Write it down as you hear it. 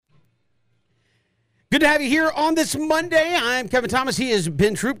Good to have you here on this Monday. I'm Kevin Thomas. He is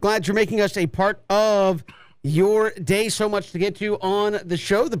Ben Troop. Glad you're making us a part of your day. So much to get to on the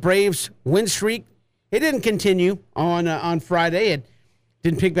show. The Braves win streak, it didn't continue on Friday. It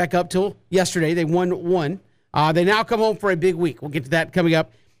didn't pick back up till yesterday. They won one. They now come home for a big week. We'll get to that coming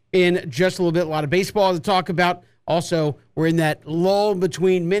up in just a little bit. A lot of baseball to talk about. Also, we're in that lull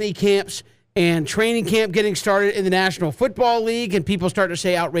between mini camps and training camp getting started in the National Football League, and people start to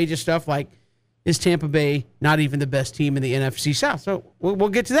say outrageous stuff like, is Tampa Bay not even the best team in the NFC South? So we'll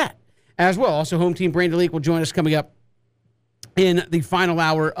get to that as well. Also, home team Brandon Leak will join us coming up in the final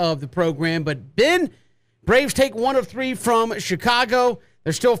hour of the program. But Ben, Braves take 1 of 3 from Chicago.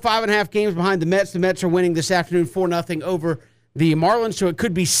 They're still 5.5 games behind the Mets. The Mets are winning this afternoon 4-0 over the Marlins, so it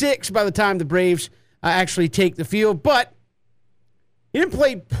could be 6 by the time the Braves actually take the field. But you didn't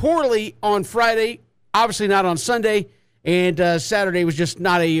play poorly on Friday, obviously not on Sunday. And Saturday was just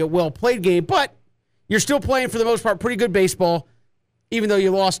not a well-played game. But you're still playing, for the most part, pretty good baseball, even though you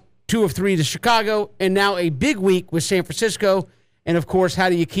lost 2 of 3 to Chicago, and now a big week with San Francisco. And, of course, how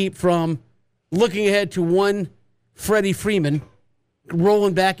do you keep from looking ahead to one Freddie Freeman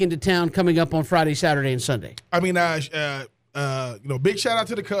rolling back into town coming up on Friday, Saturday, and Sunday? I mean, big shout out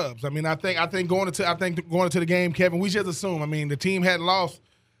to the Cubs. I mean, I think going into the game, Kevin, we just assume. I mean, the team hadn't lost.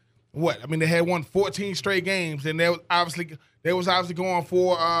 What? I mean, they had won 14 straight games, and they was obviously going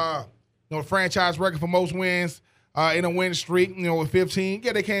for franchise record for most wins in a win streak. With 15.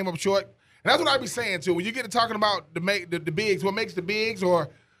 Yeah, they came up short, and that's what I be saying too. When you get to talking about the bigs, what makes the bigs or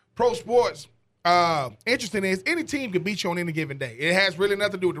pro sports interesting is any team can beat you on any given day. It has really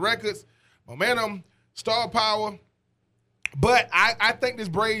nothing to do with the records, momentum, star power. But I think this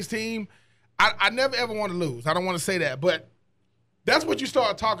Braves team, I never ever want to lose. I don't want to say that, but that's what you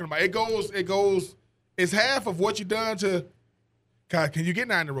start talking about. It's half of what you've done to, God, can you get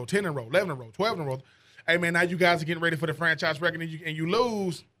 9 in a row, 10 in a row, 11 in a row, 12 in a row? Hey, man, now you guys are getting ready for the franchise record and you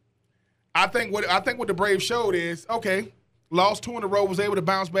lose. I think what the Braves showed is, okay, lost 2 in a row, was able to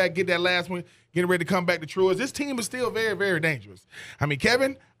bounce back, get that last one, getting ready to come back to Truist. This team is still very, very dangerous. I mean,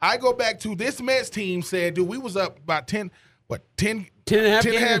 Kevin, I go back to this Mets team said, dude, we was up about 10 and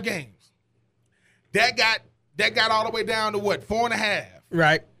a half games. That got all the way down to what, 4.5?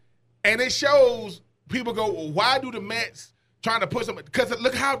 Right. And it shows people go, well, why do the Mets trying to push them? Because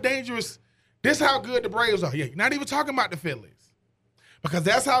look how dangerous, this is how good the Braves are. Yeah, you're not even talking about the Phillies. Because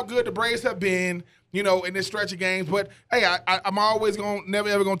that's how good the Braves have been, in this stretch of games. But, hey, I'm always never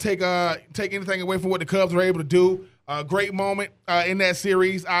ever going to take anything away from what the Cubs were able to do. A great moment in that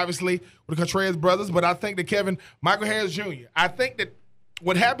series, obviously, with the Contreras brothers. But I think that Michael Harris Jr., I think that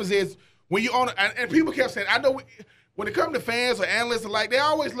what happens is, when you own it, and people kept saying, I know when it comes to fans or analysts alike, they're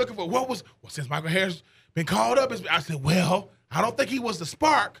always looking for since Michael Harris been called up. I said, well, I don't think he was the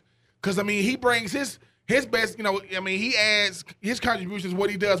spark, because I mean he brings his best. He adds his contributions, what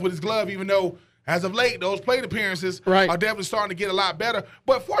he does with his glove. Even though as of late those plate appearances are definitely starting to get a lot better.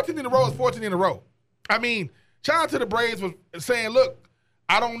 But 14 in a row is 14 in a row. I mean, shout out to the Braves for saying, look,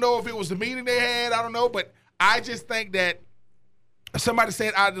 I don't know if it was the meeting they had, I don't know, but I just think that somebody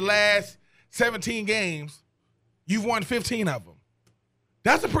said out of the last 17 games, you've won 15 of them.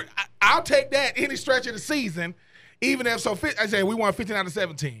 I'll take that any stretch of the season, even if I say we won 15 out of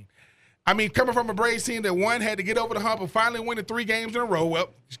 17. I mean, coming from a Braves team that had to get over the hump and finally winning 3 games in a row.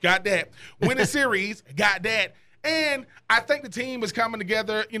 Well, got that. Winning series, got that. And I think the team is coming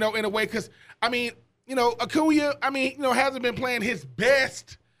together, in a way, because I mean, Acuna, hasn't been playing his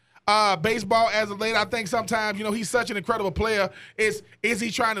best baseball as of late. I think sometimes, he's such an incredible player. Is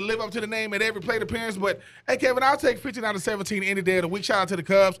he trying to live up to the name at every plate appearance? But, hey, Kevin, I'll take 15 out of 17 any day of the week. Shout out to the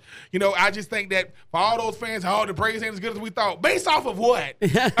Cubs. I just think that for all those fans, the Braves ain't as good as we thought. Based off of what?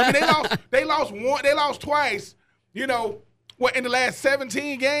 I mean, they lost twice, in the last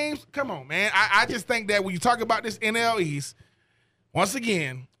 17 games? Come on, man. I just think that when you talk about this NL East, once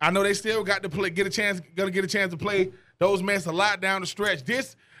again, I know they still got to get a chance to play those Mets a lot down the stretch.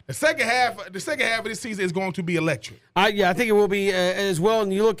 The second half of this season is going to be electric. I think it will be as well.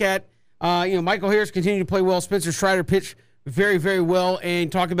 And you look at, Michael Harris continuing to play well. Spencer Strider pitched very, very well.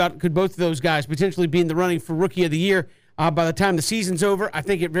 And talk about could both of those guys potentially be in the running for Rookie of the Year by the time the season's over. I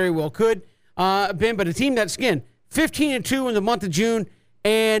think it very well could, Ben. But a team that's, again, 15-2 in the month of June.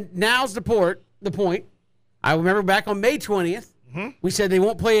 And now's the point. I remember back on May 20th, we said they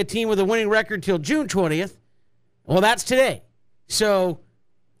won't play a team with a winning record till June 20th. Well, that's today. So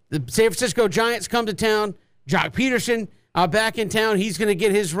the San Francisco Giants come to town. Jock Peterson back in town. He's going to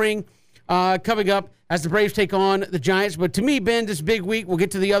get his ring coming up as the Braves take on the Giants. But to me, Ben, this big week, we'll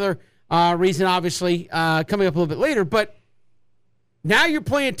get to the other reason, obviously, coming up a little bit later. But Now you're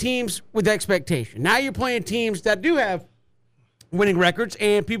playing teams with expectation. Now you're playing teams that do have winning records,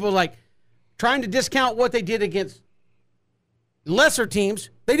 and people are like trying to discount what they did against lesser teams.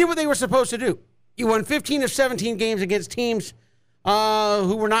 They did what they were supposed to do. You won 15 of 17 games against teams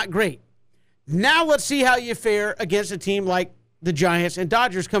who were not great. Now let's see how you fare against a team like the Giants and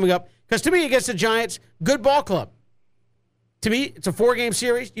Dodgers coming up. Because to me, against the Giants, good ball club. To me, it's a 4-game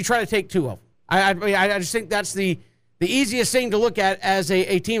series. You try to take 2 of them. I just think that's the easiest thing to look at as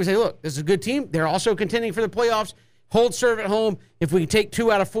a team and say, look, this is a good team. They're also contending for the playoffs. Hold serve at home. If we can take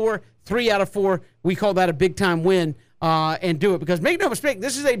 2 out of 4, 3 out of 4, we call that a big-time win and do it. Because make no mistake,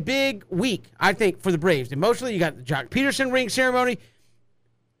 this is a big week, I think, for the Braves. Emotionally, you got the Joc Pederson ring ceremony.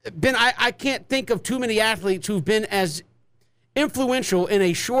 Ben, I can't think of too many athletes who've been as influential in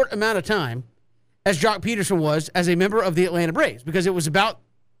a short amount of time as Joc Pederson was as a member of the Atlanta Braves, because it was about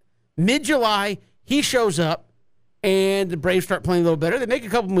mid-July, he shows up, and the Braves start playing a little better. They make a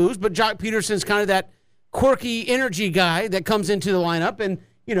couple moves, but Joc Pederson's kind of that quirky energy guy that comes into the lineup and,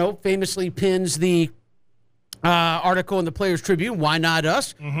 famously pins the article in the Players Tribune, why not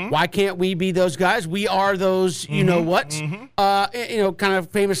us? Mm-hmm. Why can't we be those guys? We are those, you-know-whats. Mm-hmm. Kind of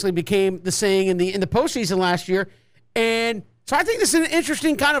famously became the saying in the postseason last year. And so I think this is an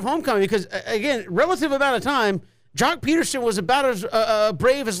interesting kind of homecoming because, again, relative amount of time, Joc Pederson was about as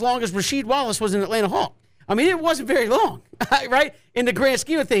brave as long as Rasheed Wallace was in Atlanta Hawk. I mean, it wasn't very long, right? In the grand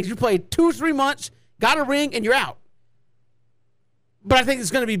scheme of things, you played 2-3 months, got a ring, and you're out. But I think it's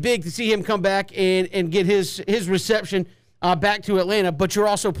going to be big to see him come back and get his reception back to Atlanta. But you're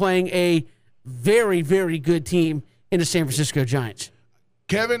also playing a very, very good team in the San Francisco Giants.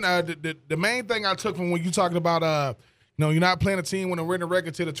 Kevin, the main thing I took from when you're talking about, you're not playing a team when a winning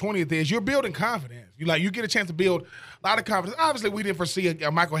record to the 20th is you're building confidence. You get a chance to build a lot of confidence. Obviously, we didn't foresee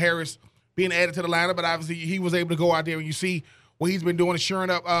a Michael Harris being added to the lineup, but obviously he was able to go out there and you see what he's been doing and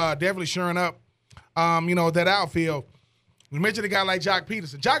definitely shoring up, that outfield. You mentioned a guy like Joc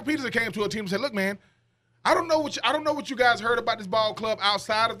Pederson. Joc Pederson came to a team and said, "Look, man, I don't know what you guys heard about this ball club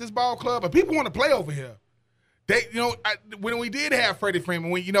outside of this ball club, but people want to play over here. They, when we did have Freddie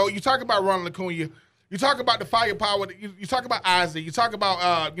Freeman, when you talk about Ronald Acuna, you talk about the firepower. You talk about Isaac. You talk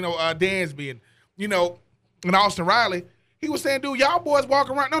about Dansby and Austin Riley. He was saying, dude, y'all boys walk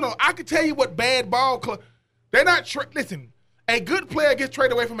around. No, I can tell you what bad ball club. They're not. Listen, a good player gets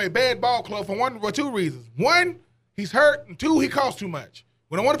traded away from a bad ball club for one or 2 reasons. 1, he's hurt, and 2, he costs too much.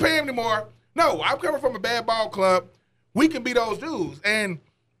 We don't want to pay him anymore. No, I'm coming from a bad ball club. We can be those dudes. And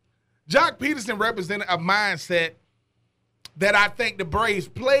Joc Pederson represented a mindset that I think the Braves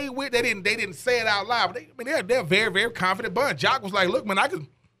played with. They didn't say it out loud. But they're a very, very confident bunch. Joc was like, look, man, I can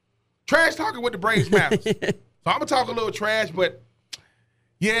trash talking with the Braves matters. So I'm going to talk a little trash, but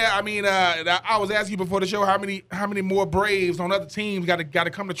yeah, I mean, I was asking you before the show how many more Braves on other teams got to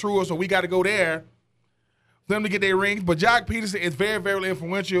come to Truist, so we got to go there for them to get their rings. But Joc Pederson is very, very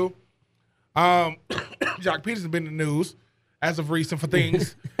influential. Joc Pederson been in the news as of recent for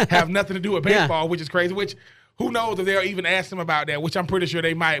things have nothing to do with baseball, which is crazy, which who knows if they'll even ask him about that, which I'm pretty sure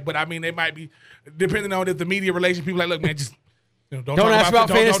they might. But, I mean, they might be, depending on if the media relation, people like, look, man, just don't talk ask about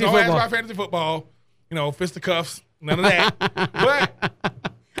fantasy football. Don't ask about fantasy football. Fisticuffs, none of that. But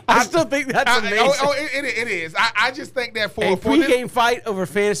I still think that's amazing. It is. I just think that for a pregame fight over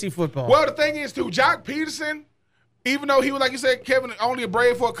fantasy football. Well, the thing is, too, Joc Pederson, even though he was, like you said, Kevin, only a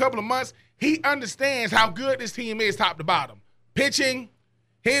Brave for a couple of months, he understands how good this team is top to bottom. Pitching,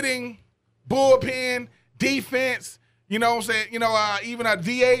 hitting, bullpen, defense, you know what I'm saying? Even a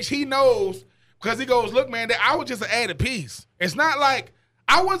DH, he knows because he goes, look, man, I was just an added piece. It's not like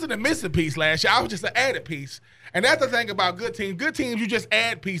I wasn't a missing piece last year. I was just an added piece. And that's the thing about good teams. Good teams, you just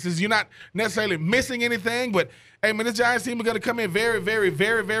add pieces. You're not necessarily missing anything. But, hey, man, this Giants team is going to come in very, very,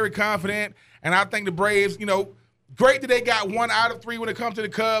 very, very confident. And I think the Braves, great that they got 1 out of 3 when it comes to the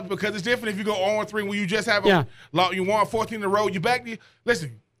Cubs because it's different if you go 0-3 when you just have you won 14 in a row. You back.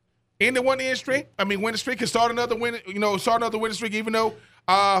 Listen, in the winning streak, winning streak can start another winning streak even though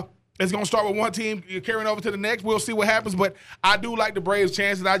it's going to start with one team carrying over to the next. We'll see what happens. But I do like the Braves'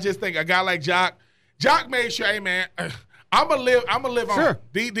 chances. I just think a guy like Joc made sure, hey, man, I'm going to live on.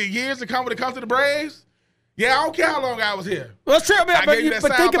 The years to come when it comes to the Braves, yeah, I don't care how long I was here. Well, it's true. But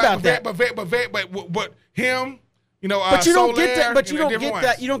think about that. But him, but you don't get that. But you don't get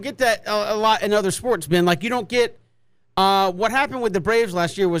that. You don't get that a lot in other sports, Ben. Like you don't get what happened with the Braves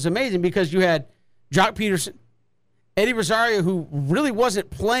last year was amazing because you had Joc Pederson, Eddie Rosario, who really wasn't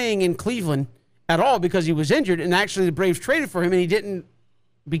playing in Cleveland at all because he was injured, and actually the Braves traded for him, and he didn't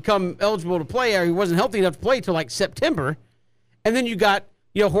become eligible to play, or he wasn't healthy enough to play till like September. And then you got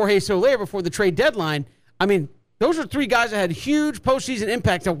Jorge Soler before the trade deadline. I mean, Those are three guys that had huge postseason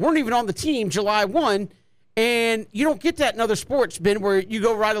impact that weren't even on the team July 1. And you don't get that in other sports, Ben, where you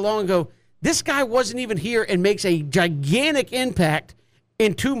go right along and go, this guy wasn't even here and makes a gigantic impact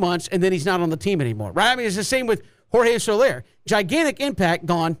in 2 months, and then he's not on the team anymore, right? I mean, it's the same with Jorge Soler. Gigantic impact,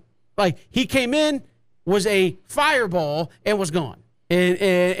 gone. Like, he came in, was a fireball, and was gone,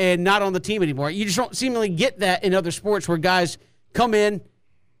 and not on the team anymore. You just don't seemingly get that in other sports where guys come in,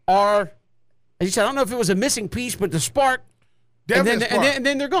 are, as you said, I don't know if it was a missing piece, but the spark, and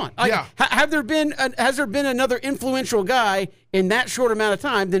then they're gone. Like, yeah. Has there been another influential guy in that short amount of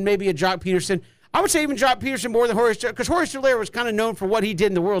time than maybe a Jock Peterson? I would say even Jock Peterson more than Horace, because Horace Soler was kind of known for what he did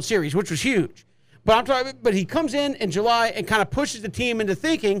in the World Series, which was huge. But he comes in July and kind of pushes the team into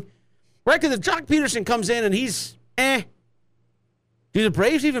thinking, right? Because if Jock Peterson comes in and he's do the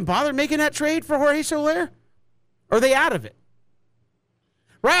Braves even bother making that trade for Jorge Soler? Or are they out of it?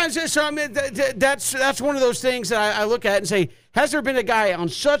 Right, so I mean, that's one of those things that I look at and say, has there been a guy on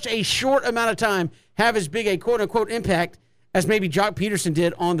such a short amount of time have as big a quote-unquote impact as maybe Jock Peterson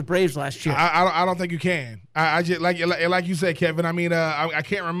did on the Braves last year? I don't think you can. I just like you said, Kevin. I mean, I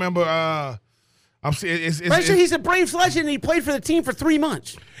can't remember. He's a Braves legend, and he played for the team for 3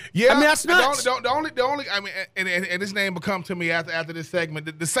 months. Yeah, I mean, that's nuts. The only. I mean, and this name will come to me after this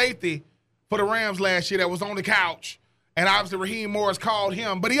segment. The safety for the Rams last year that was on the couch. And obviously Raheem Morris called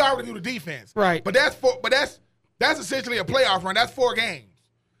him, but he already knew the defense. Right. But that's essentially a playoff run. That's 4 games.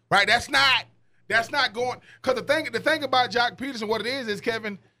 Right? That's not going, because the thing about Jock Peterson, what it is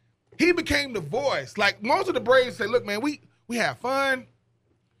Kevin, he became the voice. Like, most of the Braves say, look, man, we have fun.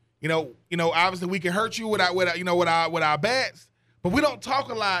 You know, obviously we can hurt you with our bats, but we don't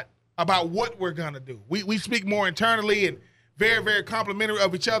talk a lot about what we're gonna do. We speak more internally and very, very complimentary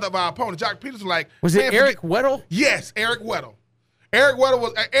of each other, of our opponent. Jock Peterson, was it Eric Weddle? Yes, Eric Weddle. Eric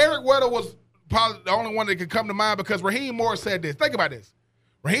Weddle was probably the only one that could come to mind because Raheem Morris said this. Think about this.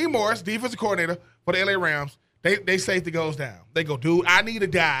 Raheem Morris, defensive coordinator for the LA Rams, they safety goes down. They go, dude, I need a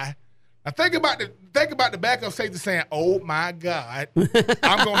guy. Now think about the backup safety saying, oh my God,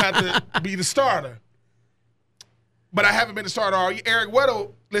 I'm gonna have to be the starter. But I haven't been the starter all year. Eric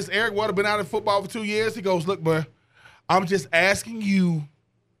Weddle been out of football for 2 years. He goes, look, bro, I'm just asking you,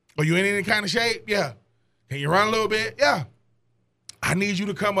 are you in any kind of shape? Yeah. Can you run a little bit? Yeah. I need you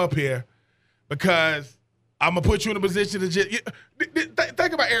to come up here because I'm going to put you in a position to just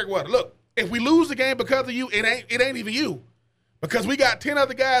think about Eric Weddle. Look, if we lose the game because of you, it ain't even you. Because we got 10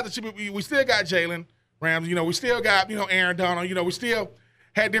 other guys that we still got Jalen Ramsey, we still got, Aaron Donald, we still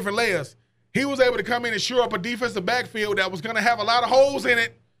had different layers. He was able to come in and shore up a defensive backfield that was going to have a lot of holes in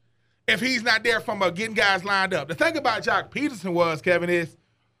it if he's not there from getting guys lined up. The thing about Jock Peterson was, Kevin, is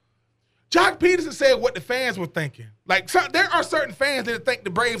Jock Peterson said what the fans were thinking. There are certain fans that think the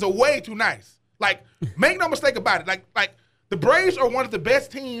Braves are way too nice. Make no mistake about it. Like the Braves are one of the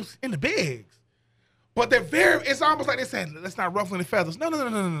best teams in the bigs. But it's almost like they're saying, let's not ruffle any feathers.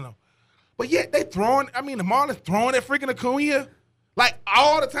 No. But yet the Marlins throwing that freaking Acuna,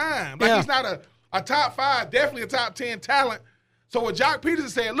 all the time. He's not a top 5, definitely a top 10 talent. So what Jock Peterson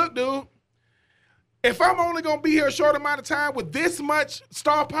said, look, dude, if I'm only going to be here a short amount of time with this much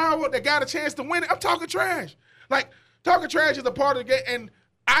star power that got a chance to win it, I'm talking trash. Talking trash is a part of the game, and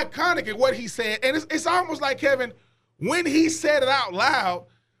iconic in what he said. And it's almost like, Kevin, when he said it out loud,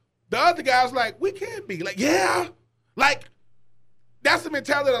 the other guys we can't be. Yeah. That's the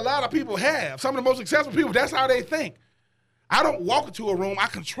mentality that a lot of people have. Some of the most successful people, that's how they think. I don't walk into a room. I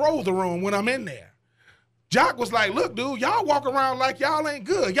control the room when I'm in there. Jock was like, look, dude, y'all walk around like y'all ain't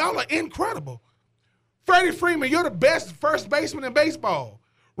good. Y'all are incredible. Freddie Freeman, you're the best first baseman in baseball.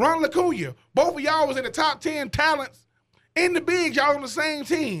 Ronald Acuna, both of y'all was in the top 10 talents in the bigs. Y'all on the same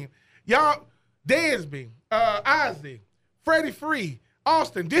team. Y'all, Dansby, Ozzie, Freddie Free,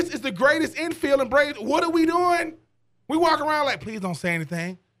 Austin. This is the greatest infield in Braves. What are we doing? We walk around please don't say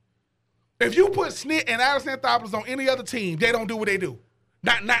anything. If you put Snit and Addison Anthopoulos on any other team, they don't do what they do.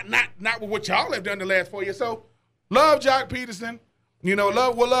 Not with what y'all have done the last 4 years. So, love Jock Peterson.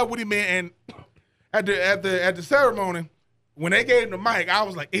 Love what he meant. And at the ceremony, when they gave him the mic, I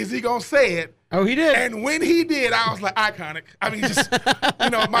was like, is he gonna say it? Oh, he did. And when he did, I was like, iconic. I mean, just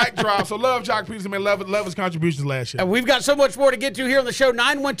mic drop. So love Jock Peterson, man. Love his contributions last year. And we've got so much more to get to here on the show.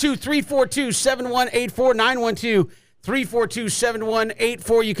 912-342-7184.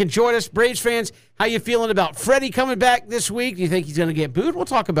 912-342-7184. You can join us. Braves fans, how you feeling about Freddie coming back this week? Do you think he's going to get booed? We'll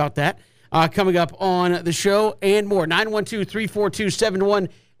talk about that coming up on the show and more.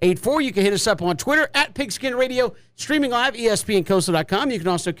 912-342-7184. You can hit us up on Twitter at Pigskin Radio, streaming live, ESPNCoastal.com. You can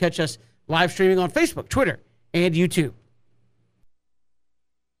also catch us live streaming on Facebook, Twitter, and YouTube.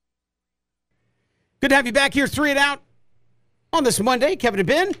 Good to have you back here, 3 and Out, on this Monday. Kevin and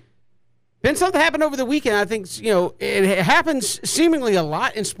Ben. Ben, something happened over the weekend. I think, it happens seemingly a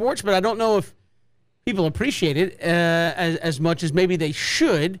lot in sports, but I don't know if people appreciate it as much as maybe they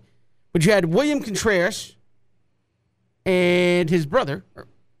should. But you had William Contreras and his brother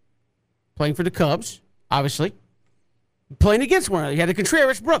playing for the Cubs, obviously, playing against one another. You had the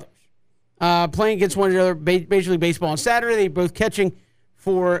Contreras brothers playing against one another, Major League Baseball on Saturday. They both catching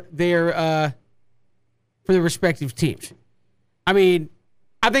for their respective teams. I mean,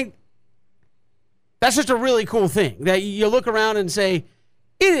 I think that's just a really cool thing that you look around and say,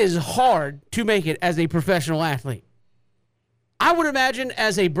 it is hard to make it as a professional athlete. I would imagine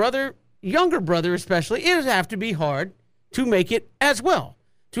as a brother, younger brother especially, it would have to be hard to make it as well.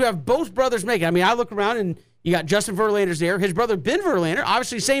 To have both brothers make it. I mean, I look around and you got Justin Verlander's there. His brother Ben Verlander,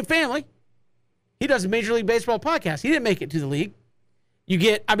 obviously same family. He does a Major League Baseball podcast. He didn't make it to the league.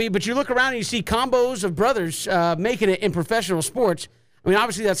 But you look around and you see combos of brothers making it in professional sports. I mean,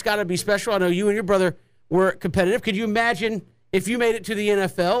 obviously that's got to be special. I know you and your brother were competitive. Could you imagine if you made it to the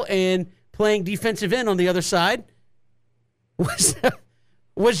NFL and playing defensive end on the other side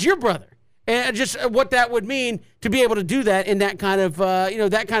was your brother? And just what that would mean to be able to do that in that kind of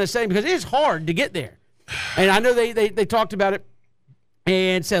that kind of setting, because it is hard to get there. And I know they talked about it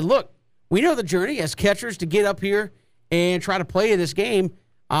and said, look, we know the journey as catchers to get up here and try to play in this game.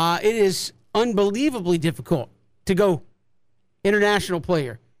 It is unbelievably difficult to go international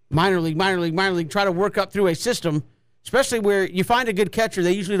player, minor league, try to work up through a system, especially where you find a good catcher.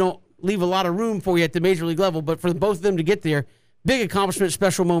 They usually don't leave a lot of room for you at the major league level, but for both of them to get there, big accomplishment,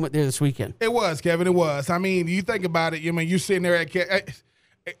 special moment there this weekend. It was, Kevin. It was. I mean, you think about it. I mean, you're sitting there at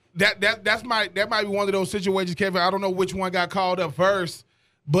that might be one of those situations, Kevin. I don't know which one got called up first,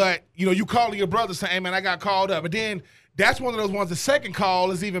 but you calling your brother saying, "Hey, man, I got called up," and then that's one of those ones. The second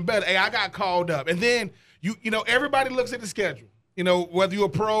call is even better. Hey, I got called up, and then everybody looks at the schedule. Whether you're a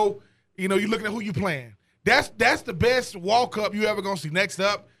pro, you're looking at who you playing. That's the best walk up you ever gonna see. Next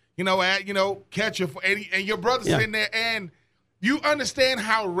up, catcher and your brother's sitting there, and you understand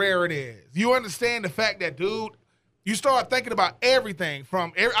how rare it is. You understand the fact that, dude, you start thinking about everything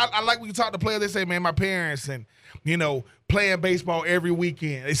from. I like when you talk to players. They say, "Man, my parents and playing baseball every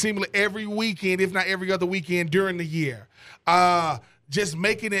weekend. It seems like every weekend, if not every other weekend during the year, just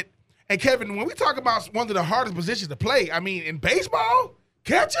making it." And Kevin, when we talk about one of the hardest positions to play, I mean, in baseball,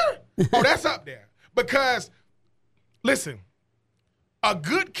 catcher, that's up there. Because, listen, a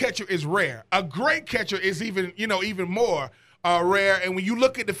good catcher is rare. A great catcher is even more rare. And when you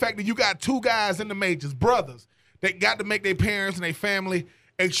look at the fact that you got two guys in the majors, brothers, that got to make their parents and their family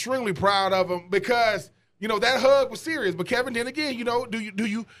extremely proud of them, because that hug was serious. But Kevin, then again, do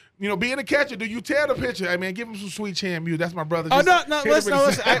you being a catcher, do you tell the pitcher, "Hey man, give him some Sweet Chan music"? That's my brother. Oh no, listen.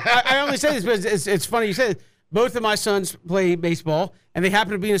 I only say this because it's funny you said it. Both of my sons play baseball, and they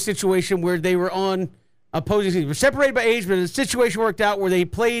happen to be in a situation where they were on opposing teams. They were separated by age, but the situation worked out where they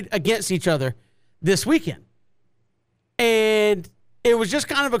played against each other this weekend, and it was just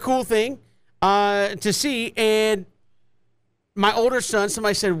kind of a cool thing to see. And my older son,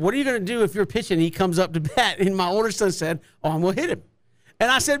 somebody said, "What are you going to do if you're pitching?" He comes up to bat, and my older son said, "Oh, I'm going to hit him."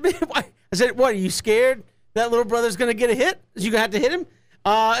 And I said, "Man, why?" I said, "What, are you scared that little brother's going to get a hit? You're going to have to hit him?"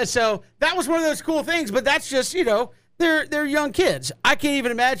 And so that was one of those cool things, but that's just, they're young kids. I can't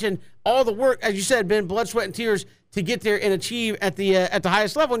even imagine all the work, as you said, Ben, blood, sweat, and tears to get there and achieve at the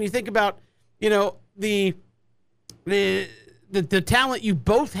highest level. And you think about, the talent you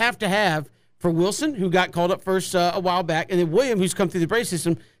both have to have for Wilson, who got called up first a while back, and then William, who's come through the Braves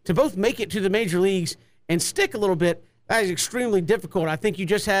system, to both make it to the major leagues and stick a little bit. That is extremely difficult. I think you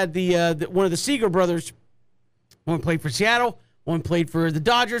just had the one of the Seager brothers. One played for Seattle, one played for the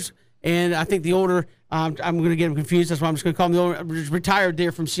Dodgers, and I think the older, I'm going to get him confused. That's why I'm just going to call him the older, retired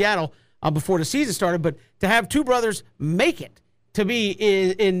there from Seattle before the season started. But to have two brothers make it, to be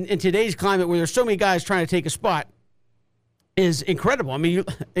in today's climate where there's so many guys trying to take a spot, is incredible. I mean,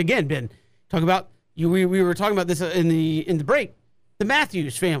 again, Ben, talk about we were talking about this in the break. The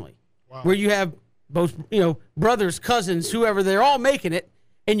Matthews family, wow, where you have both, brothers, cousins, whoever, they're all making it,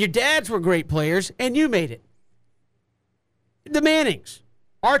 and your dads were great players, and you made it. The Mannings,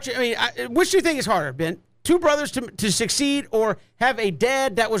 Archie, which do you think is harder, Ben? Two brothers to succeed, or have a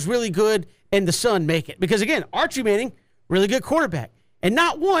dad that was really good and the son make it? Because, again, Archie Manning, really good quarterback, and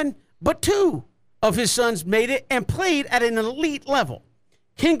not one, but two of his sons made it and played at an elite level.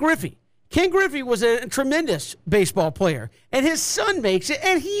 Ken Griffey was a tremendous baseball player, and his son makes it,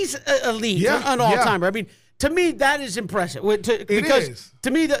 and he's elite, an all-timer. I mean, to me, that is impressive. Because to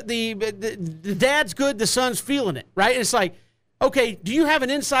me, the dad's good, the son's feeling it, right? And it's like, okay, do you have an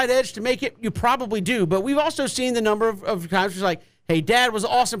inside edge to make it? You probably do, but we've also seen the number of times where it's like, hey, dad was an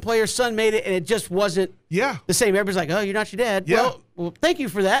awesome player, son made it, and it just wasn't the same. Everybody's like, oh, you're not your dad. Yeah. Well, thank you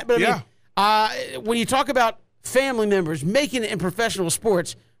for that. But I mean, when you talk about family members making it in professional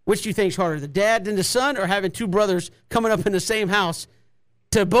sports, which do you think is harder, the dad than the son, or having two brothers coming up in the same house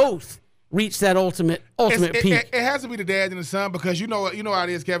to both reach that ultimate peak? It has to be the dad and the son, because you know how it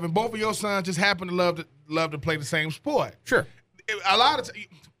is, Kevin. Both of your sons just happen to love to play the same sport. Sure. A lot of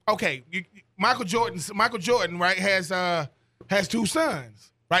Michael Jordan, right, has two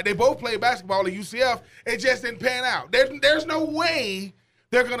sons, right? They both play basketball at UCF. It just didn't pan out. There's no way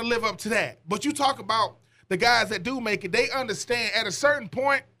they're going to live up to that. But you talk about the guys that do make it, they understand at a certain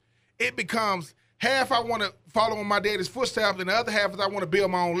point, it becomes half I want to follow in my daddy's footsteps, and the other half is I want to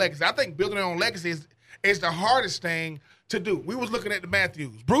build my own legacy. I think building your own legacy is the hardest thing to do. We was looking at the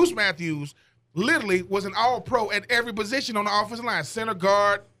Matthews. Bruce Matthews literally was an all-pro at every position on the offensive line, center,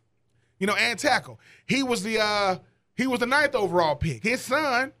 guard, and tackle. He was the 9th overall pick. His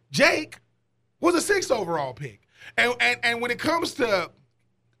son, Jake, was a 6th overall pick. And when it comes to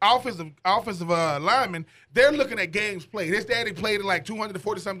offensive linemen, they're looking at games played. His daddy played in like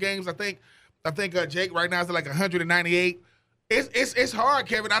 240-some games. I think Jake right now is at like 198. It's hard,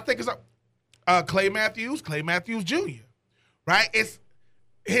 Kevin. I think it's Clay Matthews Jr., right? It's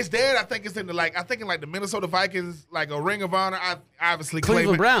his dad. I think it's in the Minnesota Vikings, like a Ring of Honor. Obviously,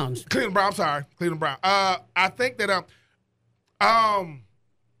 Cleveland Browns. Cleveland Browns. I think that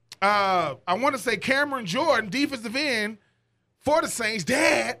I want to say Cameron Jordan, defensive end for the Saints,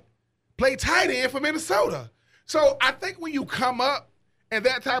 dad played tight end for Minnesota. So I think when you come up in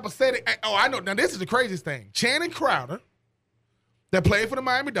that type of setting, I know. Now this is the craziest thing. Channing Crowder, that played for the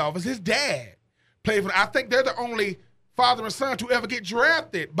Miami Dolphins, his dad played for. I think they're the only father and son to ever get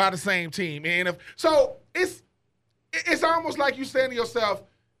drafted by the same team. And so it's almost like you saying to yourself,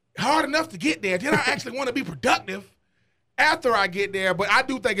 hard enough to get there. Then I actually want to be productive after I get there. But I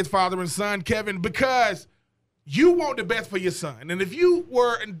do think it's father and son, Kevin, because you want the best for your son. And if you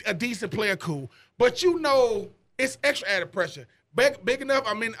were a decent player, cool. But it's extra added pressure. Big enough,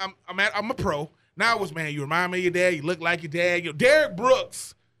 I mean, I'm a pro. Now it's, man, you remind me of your dad. You look like your dad. Derek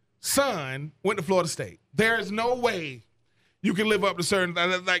Brooks' son went to Florida State. There is no way you can live up to certain,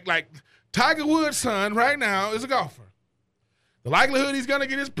 like Tiger Woods' son right now is a golfer. The likelihood he's going to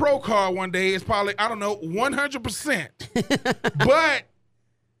get his pro card one day is probably, 100%. But,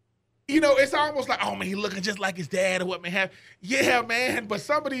 it's almost like, oh, man, he's looking just like his dad or what may have. Yeah, man, but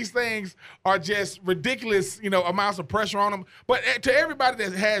some of these things are just ridiculous, amounts of pressure on them. But to everybody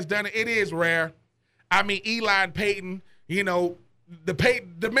that has done it, it is rare. I mean, Eli and Peyton,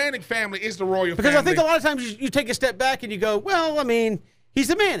 the Manning family is the royal family. Because I think a lot of times you take a step back and you go, well, I mean, he's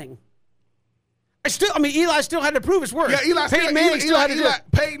the Manning. Eli still had to prove his worth. Yeah, Peyton Manning still had to do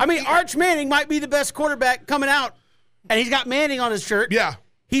it. Arch Manning might be the best quarterback coming out, and he's got Manning on his shirt. Yeah.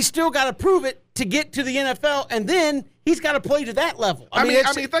 He's still got to prove it to get to the NFL, and then he's got to play to that level. I mean,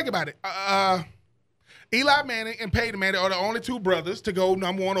 think about it. Eli Manning and Peyton Manning are the only two brothers to go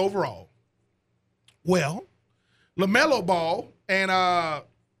number 1 overall. Well, LaMelo Ball and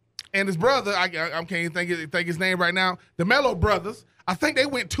his brother, I can't even think his name right now. The Melo brothers, I think they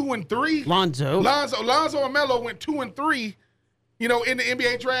went 2 and 3. Lonzo and Melo went 2 and 3, in the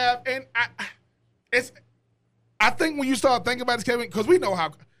NBA draft. And I think when you start thinking about this, Kevin, because we know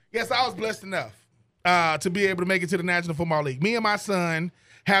how. Yes, I was blessed enough to be able to make it to the National Football League. Me and my son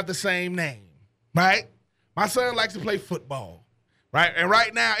have the same name, right? My son likes to play football, right? And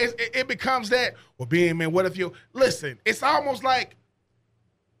right now, it becomes that. Well, man, what if you listen? It's almost like,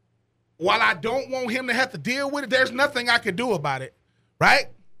 while I don't want him to have to deal with it, there's nothing I could do about it, right?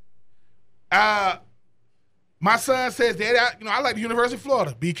 My son says, Daddy, I like the University of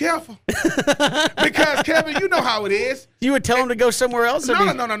Florida. Be careful. Because, Kevin, you know how it is. You would tell him to go somewhere else? No.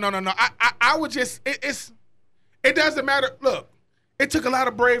 I would just, it doesn't matter. Look, it took a lot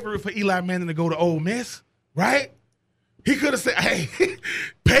of bravery for Eli Manning to go to Ole Miss, right? He could have said, hey,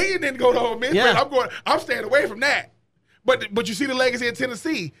 Peyton didn't go to Ole Miss. Yeah. I'm staying away from that. But you see the legacy in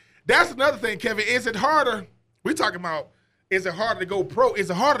Tennessee. That's another thing, Kevin. Is it harder? We're talking about, is it harder to go pro? Is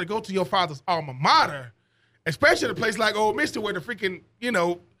it harder to go to your father's alma mater? Especially a place like Ole Miss, where the freaking,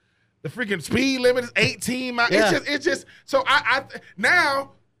 the freaking speed limit is 18 miles. Yeah. It's just, so I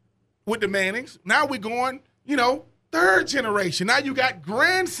now with the Mannings, now we're going, third generation. Now you got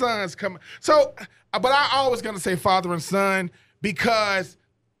grandsons coming. So, but I always going to say father and son, because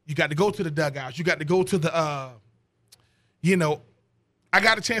you got to go to the dugouts. You got to go to the, I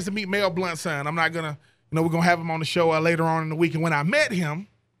got a chance to meet Mel Blunt's son. I'm not going to, we're going to have him on the show later on in the week. And when I met him,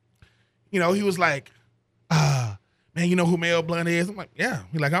 he was like, man, you know who Mel Blount is? I'm like, yeah.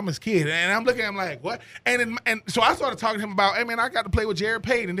 He's like, I'm his kid. And I'm looking at him like, what? And so I started talking to him about, hey, man, I got to play with Jared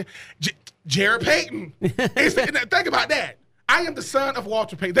Payton. Jared Payton. Think about that. I am the son of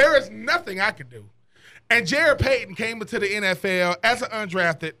Walter Payton. There is nothing I can do. And Jared Payton came into the NFL as an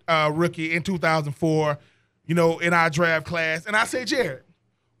undrafted rookie in 2004, in our draft class. And I said, Jared,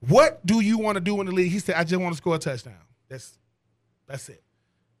 what do you want to do in the league? He said, I just want to score a touchdown. That's it.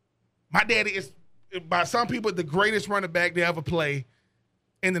 My daddy is, by some people, the greatest running back to ever play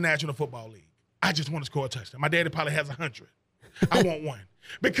in the National Football League. I just want to score a touchdown. My daddy probably has 100. I want one.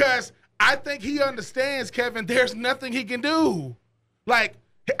 Because I think he understands, Kevin, there's nothing he can do. Like,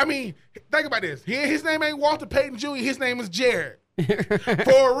 I mean, think about this. His name ain't Walter Payton Jr. His name is Jared.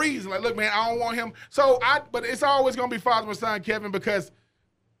 For a reason. Like, look, man, I don't want him. But it's always going to be father and son, Kevin, because,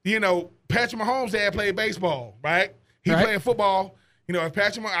 Patrick Mahomes' dad played baseball, right? He playing football. If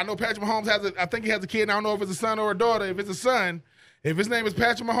I know Patrick Mahomes I think he has a kid. I don't know if it's a son or a daughter. If it's a son, if his name is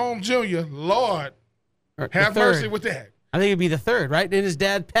Patrick Mahomes Jr., Lord, have mercy with that. I think it'd be the third, right? Then his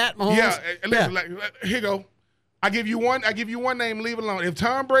dad, Pat Mahomes. Yeah, listen, here you go. I give you one name, leave it alone. If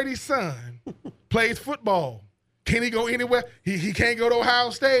Tom Brady's son plays football, can he go anywhere? He can't go to Ohio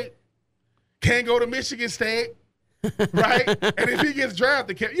State, can't go to Michigan State, right? And if he gets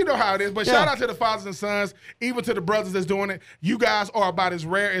drafted, you know how it is. But shout out to the fathers and sons, even to the brothers that's doing it. You guys are about as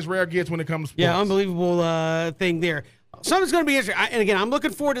rare gets when it comes to sports. Yeah, unbelievable thing there. Something's going to be interesting. And again, I'm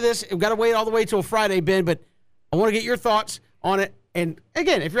looking forward to this. We've got to wait all the way till Friday, Ben, but I want to get your thoughts on it. And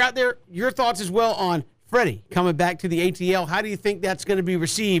again, if you're out there, your thoughts as well on Freddie coming back to the ATL. How do you think that's going to be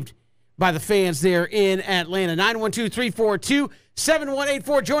received by the fans there in Atlanta?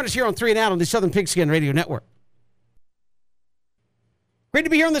 912-342-7184. Join us here on 3 and Out on the Southern Pigskin Radio Network. Great to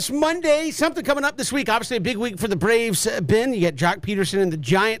be here on this Monday. Something coming up this week. Obviously, a big week for the Braves, Ben. You got Jock Peterson and the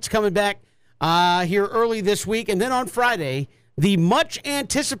Giants coming back here early this week. And then on Friday, the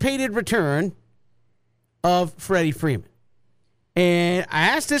much-anticipated return of Freddie Freeman. And I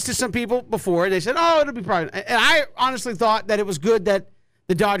asked this to some people before. They said, it'll be probably. And I honestly thought that it was good that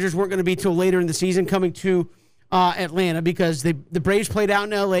the Dodgers weren't going to be till later in the season coming to Atlanta because the Braves played out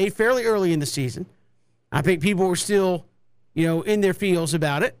in L.A. fairly early in the season. I think people were still, in their feels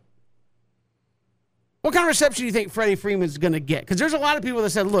about it. What kind of reception do you think Freddie Freeman's going to get? Because there's a lot of people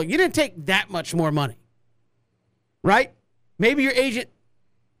that said, look, you didn't take that much more money, right? Maybe your agent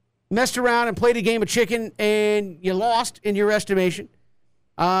messed around and played a game of chicken and you lost in your estimation.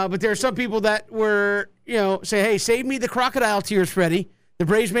 But there are some people that were, say, hey, save me the crocodile tears, Freddie. The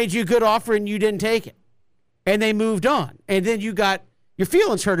Braves made you a good offer and you didn't take it. And they moved on. And then you got your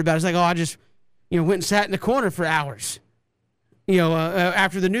feelings hurt about it. It's like, I just, went and sat in the corner for hours.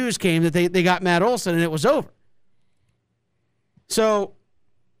 After the news came that they got Matt Olson and it was over. So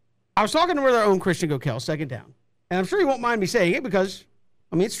I was talking to our own Christian Gokel, second down. And I'm sure he won't mind me saying it because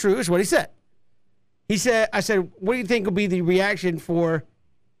it's true. It's what he said. I said, what do you think will be the reaction for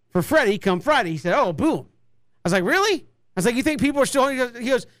Freddie come Friday? He said, oh, boom. I was like, really? I was like, you think people are still, he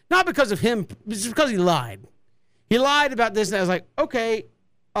goes, not because of him, it's because he lied. He lied about this. And I was like, okay,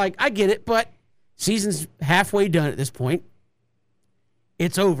 I get it, but season's halfway done at this point.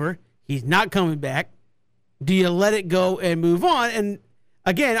 It's over. He's not coming back. Do you let it go and move on? And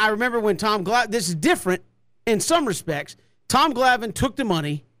again, I remember when this is different in some respects. Tom Glavine took the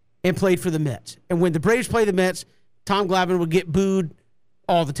money and played for the Mets. And when the Braves play the Mets, Tom Glavine would get booed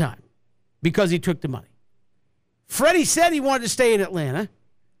all the time because he took the money. Freddie said he wanted to stay in Atlanta.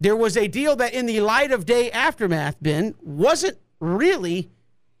 There was a deal that in the light of day aftermath, Ben, wasn't really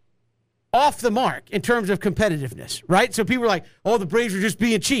off the mark in terms of competitiveness, right? So people were like, the Braves are just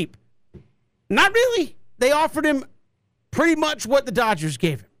being cheap. Not really. They offered him pretty much what the Dodgers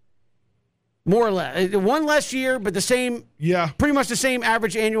gave him. More or less. One less year, but pretty much the same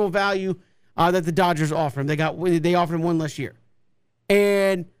average annual value that the Dodgers offered him. They offered him one less year.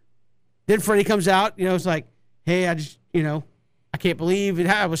 And then Freddie comes out, it's like, hey, I just, I can't believe it.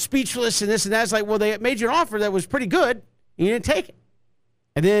 I was speechless and this and that. It's like, well, they made you an offer that was pretty good, and you didn't take it.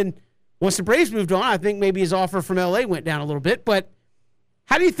 And then once the Braves moved on, I think maybe his offer from L.A. went down a little bit. But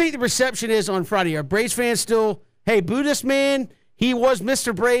how do you think the reception is on Friday? Are Braves fans still, hey, boo this man, he was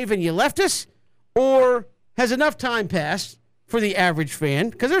Mr. Brave and you left us? Or has enough time passed for the average fan?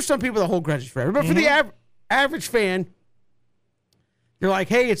 Because there's some people that hold grudges forever. But for the average fan, they're like,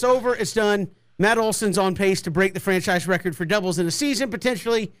 hey, it's over, it's done. Matt Olson's on pace to break the franchise record for doubles in a season,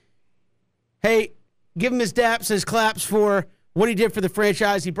 potentially. Hey, give him his daps, his claps for what he did for the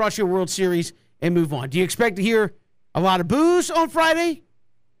franchise. He brought you a World Series and move on. Do you expect to hear a lot of boos on Friday?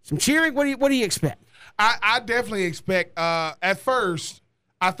 Some cheering? What do you expect? I definitely expect, at first,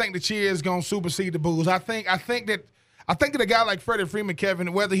 I think the cheer is going to supersede the boos. I think that I think that a guy like Freddie Freeman,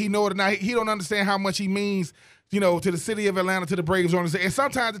 Kevin, whether he know it or not, he don't understand how much he means, to the city of Atlanta, to the Braves organization. And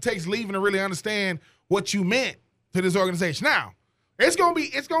sometimes it takes leaving to really understand what you meant to this organization. Now, it's gonna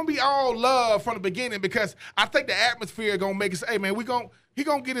be all love from the beginning, because I think the atmosphere gonna make us, hey man, he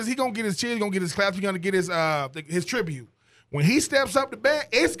gonna get his cheers, he gonna get his claps, he gonna get his tribute. When he steps up to bat,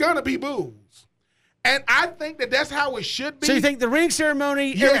 it's gonna be boos. And I think that's how it should be. So you think the ring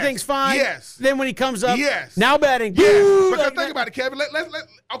ceremony, everything's fine? Yes. Then when he comes up, yes. Now batting, yes. boo, Because think about it, Kevin.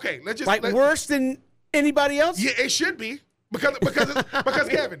 Let's just worse than anybody else. Yeah, it should be because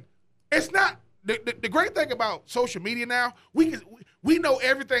Kevin, it's not the great thing about social media now. We know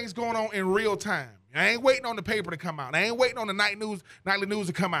everything's going on in real time. I ain't waiting on the paper to come out. I ain't waiting on the nightly news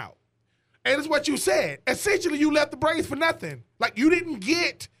to come out. And it's what you said. Essentially, you left the Braves for nothing. Like, you didn't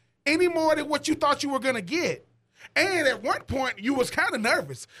get any more than what you thought you were going to get. And at one point, you was kind of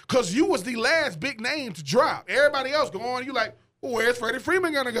nervous because you was the last big name to drop. Everybody else going, you like, well, where's Freddie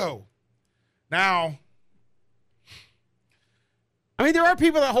Freeman going to go? Now, I mean, there are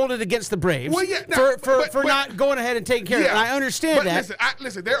people that hold it against the Braves for not going ahead and taking care of it. And I understand that.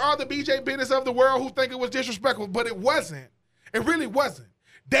 Listen, there are the BJ Bennetts of the world who think it was disrespectful, but it wasn't. It really wasn't.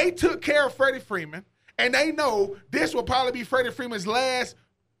 They took care of Freddie Freeman, and they know this will probably be Freddie Freeman's last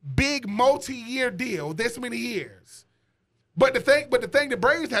big multi-year deal this many years. But the thing the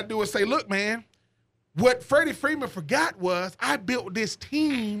Braves had to do is say, look, man, what Freddie Freeman forgot was I built this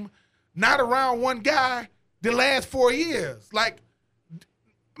team not around one guy the last 4 years. Like,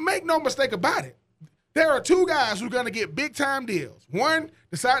 make no mistake about it. There are two guys who are going to get big-time deals. One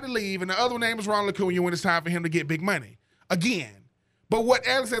decided to leave, and the other name is Ronald Acuna when it's time for him to get big money again. But what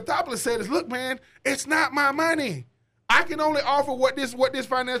Alex Anthopoulos said is, look, man, it's not my money. I can only offer what this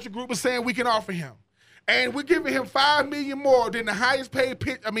financial group is saying we can offer him. And we're giving him $5 million more than the highest paid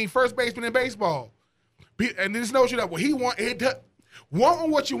first baseman in baseball. And this knows you that what he wanting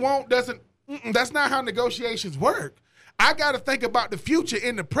what you want that's not how negotiations work. I got to think about the future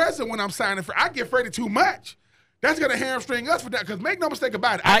in the present when I'm signing for. I give Freddie too much. That's going to hamstring us for that. Because make no mistake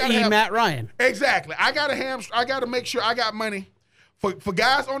about it. I.e. Matt Ryan. Exactly. I got to make sure I got money for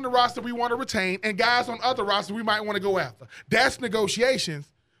guys on the roster we want to retain and guys on other rosters we might want to go after. That's negotiations.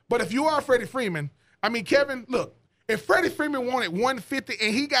 But if you are Freddie Freeman, I mean, Kevin, look, if Freddie Freeman wanted 150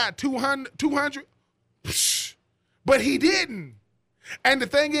 and he got 200, but he didn't. And the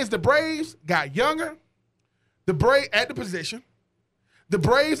thing is, the Braves got younger. At the position. The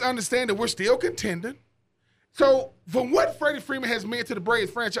Braves understand that we're still contending. So from what Freddie Freeman has meant to the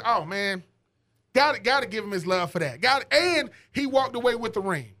Braves franchise, oh, man, got to give him his love for that. And he walked away with the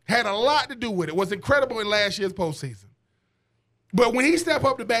ring. Had a lot to do with it. Was incredible in last year's postseason. But when he stepped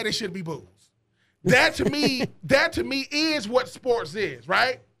up to bat, it should be boos. That to me is what sports is,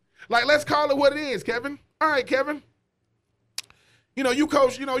 right? Like, let's call it what it is, Kevin. All right, Kevin. You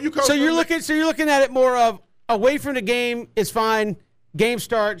coach. So you're looking at it more of away from the game is fine. Game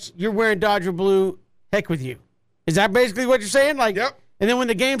starts. You're wearing Dodger blue. Heck with you. Is that basically what you're saying? Like, yep. And then when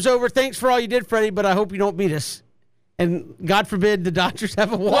the game's over, thanks for all you did, Freddie, but I hope you don't beat us. And God forbid the Dodgers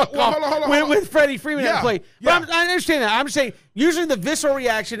have a walk-off with Freddie Freeman at play. But I understand that. I'm just saying, usually the visceral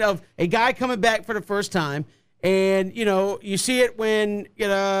reaction of a guy coming back for the first time, and, you see it when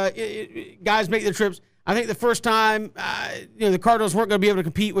guys make the trips. I think the first time, the Cardinals weren't going to be able to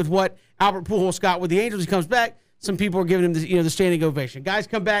compete with what Albert Pujols got with the Angels. He comes back. Some people are giving him the standing ovation. Guys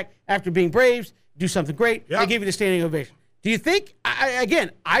come back after being Braves, do something great. Yep. They give you the standing ovation. Do you think, I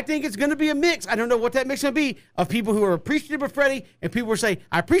think it's going to be a mix. I don't know what that mix is going to be of people who are appreciative of Freddie and people who are saying,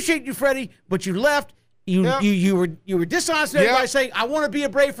 I appreciate you, Freddie, but you left. You were dishonest to everybody saying, I want to be a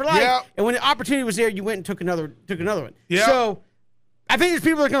Brave for life. Yep. And when the opportunity was there, you went and took another one. Yep. So I think there's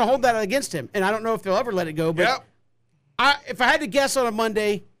people that are going to hold that against him, and I don't know if they'll ever let it go. But if I had to guess on a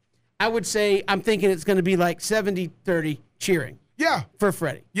Monday, I would say I'm thinking it's going to be like 70-30 cheering. Yeah. For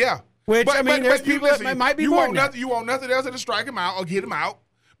Freddie. Yeah. Which, there's people that might be more than that. You want nothing else than to strike him out or get him out.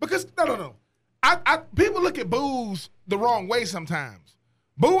 Because, no. People look at boos the wrong way sometimes.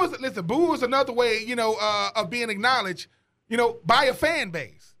 Boo is another way, of being acknowledged, by a fan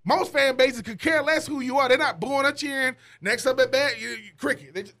base. Most fan bases could care less who you are. They're not booing or cheering. Next up at bat,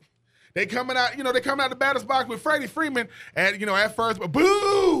 cricket. They coming out, they coming out the batter's box with Freddie Freeman at first, but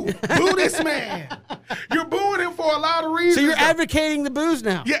boo this man. You're booing him for a lot of reasons. So you're advocating the boos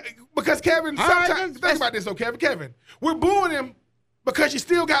now. Yeah, because Kevin, sometimes, think about this though, Kevin. We're booing him because you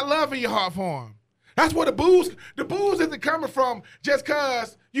still got love in your heart for him. That's where the booze isn't coming from just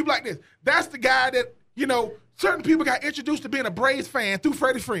because you like this. That's the guy that, certain people got introduced to being a Braves fan through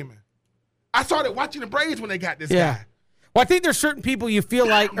Freddie Freeman. I started watching the Braves when they got this guy. Well, I think there's certain people you feel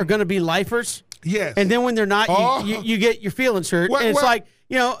like are going to be lifers. Yes. And then when they're not, Oh. you get your feelings hurt. Well, and it's well- like,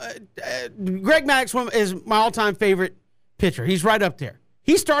 Greg Maddux is my all-time favorite pitcher. He's right up there.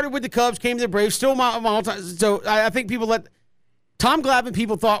 He started with the Cubs, came to the Braves, still my all-time. So I think Tom Glavine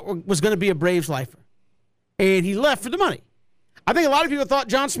people thought was going to be a Braves lifer. And he left for the money. I think a lot of people thought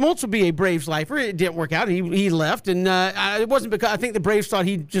John Smoltz would be a Braves lifer. It didn't work out. He left, and it wasn't because I think the Braves thought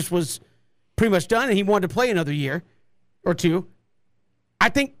he just was pretty much done, and he wanted to play another year or two. I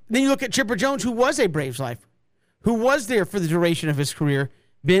think then you look at Chipper Jones, who was a Braves lifer, who was there for the duration of his career,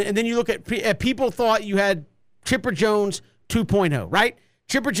 and then you look at people thought you had Chipper Jones 2.0, right?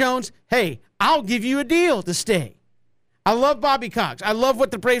 Chipper Jones, hey, I'll give you a deal to stay. I love Bobby Cox. I love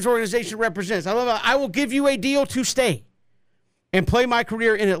what the Braves organization represents. I will give you a deal to stay and play my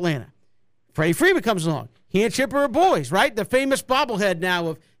career in Atlanta. Freddie Freeman comes along. He and Chipper are boys, right? The famous bobblehead now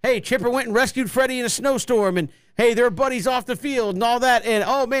of, hey, Chipper went and rescued Freddie in a snowstorm, and, hey, they're buddies off the field and all that. And,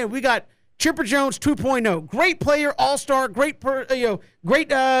 oh, man, we got Chipper Jones 2.0. Great player, all-star, great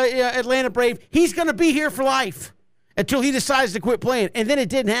Atlanta Brave. He's going to be here for life until he decides to quit playing. And then it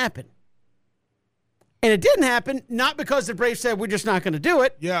didn't happen. And it didn't happen not because the Braves said we're just not going to do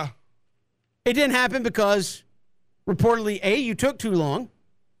it. Yeah. It didn't happen because reportedly, A, you took too long,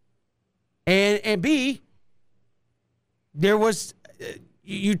 and B, there was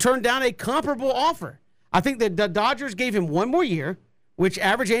you turned down a comparable offer. I think that the Dodgers gave him one more year, which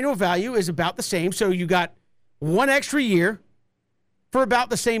average annual value is about the same. So you got one extra year for about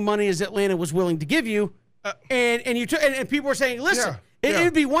the same money as Atlanta was willing to give you, and you took. And people were saying, listen. Yeah. It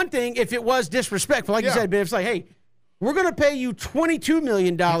would be one thing if it was disrespectful. Like you said, but it's like, hey, we're going to pay you $22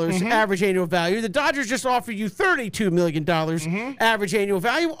 million average annual value. The Dodgers just offered you $32 million average annual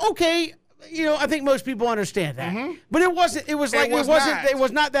value. Okay, I think most people understand that. But it wasn't. It was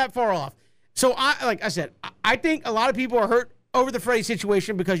not that far off. So like I said, I think a lot of people are hurt over the Freddie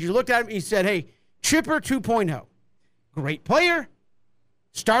situation because you looked at him and you said, hey, Chipper 2.0, great player,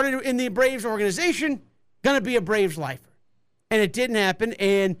 started in the Braves organization, going to be a Braves lifer. And it didn't happen.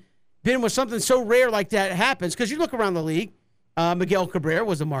 And then when something so rare like that happens, because you look around the league, Miguel Cabrera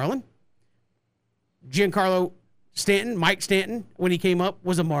was a Marlin. Giancarlo Stanton, Mike Stanton, when he came up,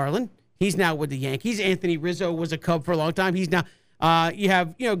 was a Marlin. He's now with the Yankees. Anthony Rizzo was a Cub for a long time. He's now, you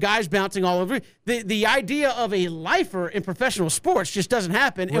have, guys bouncing all over. The idea of a lifer in professional sports just doesn't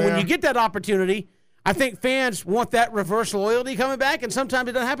happen. And when you get that opportunity, I think fans want that reverse loyalty coming back. And sometimes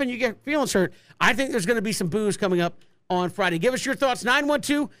it doesn't happen. You get feelings hurt. I think there's going to be some boos coming up on Friday. Give us your thoughts,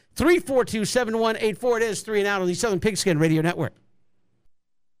 912-342-7184. It is 3 and Out on the Southern Pigskin Radio Network.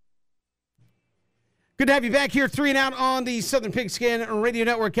 Good to have you back here, 3 and Out on the Southern Pigskin Radio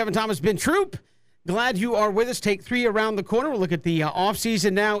Network. Kevin Thomas, Ben Troop. Glad you are with us. Take 3 around the corner. We'll look at the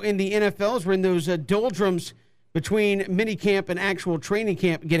offseason now in the NFL as we're in those doldrums between minicamp and actual training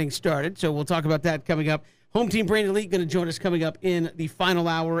camp getting started. So we'll talk about that coming up. Home Team Brandon Elite going to join us coming up in the final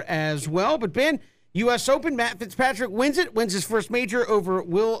hour as well. But Ben, U.S. Open, Matt Fitzpatrick wins his first major over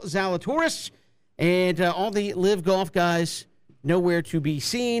Will Zalatoris, and all the Live Golf guys nowhere to be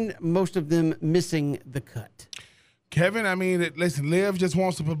seen, most of them missing the cut. Kevin, listen, Liv just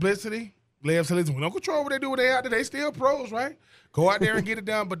wants the publicity. Liv said, listen, we don't control what they do when they out there. They still pros, right? Go out there and get it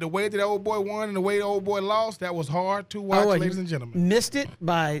done. But the way that old boy won and the way the old boy lost, that was hard to watch, ladies and gentlemen. Missed it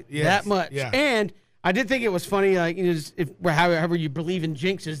by that much. Yeah. And I did think it was funny, however you believe in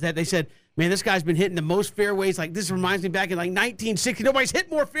jinxes, that they said, man, this guy's been hitting the most fairways. Like, this reminds me back in 1960. Nobody's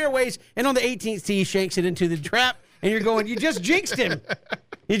hit more fairways. And on the 18th tee, he shanks it into the trap. And you're going, you just jinxed him.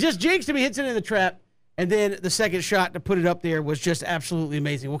 You just jinxed him. He hits it in the trap. And then the second shot to put it up there was just absolutely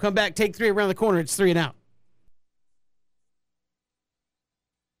amazing. We'll come back, take 3 around the corner. It's 3 and Out.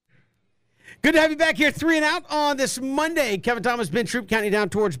 Good to have you back here, 3 and Out on this Monday. Kevin Thomas, Ben Troop, counting down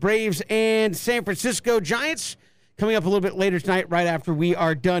towards Braves and San Francisco Giants. Coming up a little bit later tonight, right after we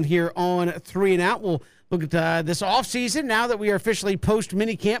are done here on 3 and Out. We'll look at this offseason now that we are officially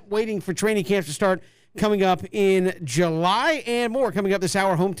post-minicamp, waiting for training camps to start coming up in July, and more coming up this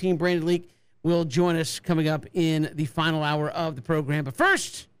hour. Home Team Brandon Leak will join us coming up in the final hour of the program. But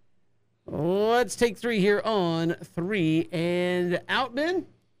first, let's take 3 here on 3 and Out, Ben.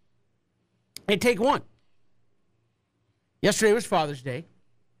 And take 1. Yesterday was Father's Day,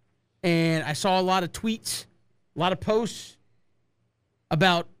 and I saw a lot of tweets, a lot of posts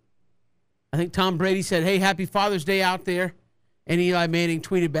about, I think Tom Brady said, hey, happy Father's Day out there. And Eli Manning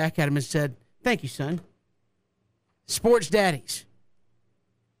tweeted back at him and said, thank you, son. Sports daddies.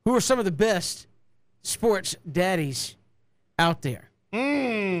 Who are some of the best sports daddies out there?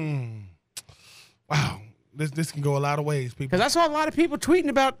 Wow. This can go a lot of ways, people. Because I saw a lot of people tweeting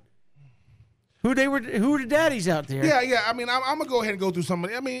about who were the daddies out there. Yeah. I mean, I'm gonna go ahead and go through some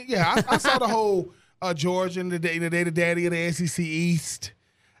of it. I mean, yeah, I saw the whole Georgia and the daddy of the SEC East.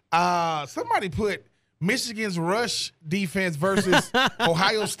 Somebody put Michigan's rush defense versus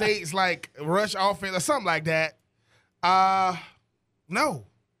Ohio State's like rush offense or something like that. No.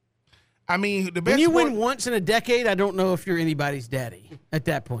 I mean, the best. When you win once in a decade, I don't know if you're anybody's daddy at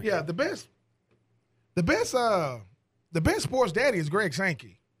that point. Yeah, the best sports daddy is Greg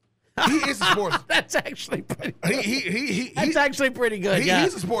Sankey. He is a sports. That's actually pretty good. That's actually pretty good.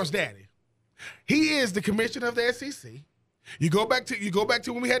 He's a sports daddy. He is the commissioner of the SEC. You go back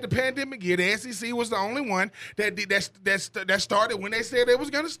to when we had the pandemic year. The SEC was the only one that started when they said they was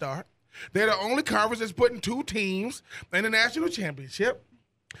going to start. They're the only conference that's putting 2 teams in the national championship.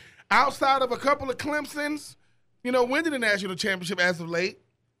 Outside of a couple of Clemsons, winning the national championship as of late,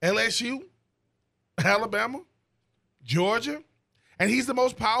 LSU, Alabama, Georgia, and he's the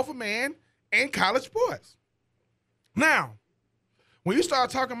most powerful man in college sports. Now, when you start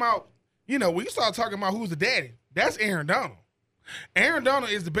talking about, who's the daddy, that's Aaron Donald. Aaron Donald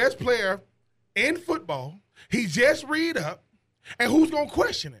is the best player in football. He just read up, and who's going to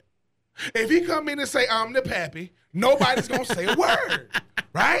question it? If he come in and say, I'm the pappy, nobody's going to say a word,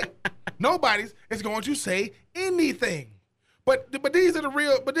 right? Nobody's is going to say anything. But these are the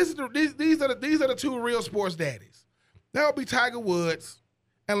real. But these are the 2 real sports daddies. That'll be Tiger Woods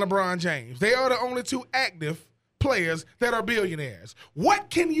and LeBron James. They are the only 2 active players that are billionaires. What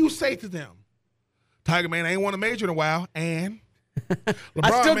can you say to them? Tiger, man, I ain't won a major in a while, and LeBron,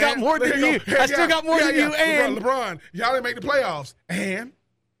 I still got more than you. I still got more than you, and LeBron, y'all didn't make the playoffs, and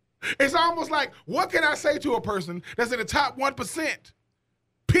it's almost like, what can I say to a person that's in the top 1%?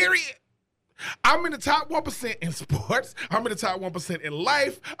 Period. I'm in the top 1% in sports. I'm in the top 1% in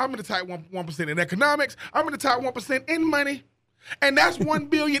life. I'm in the top 1% in economics. I'm in the top 1% in money. And that's $1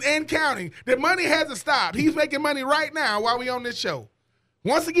 billion and counting. The money hasn't stopped. He's making money right now while we on this show.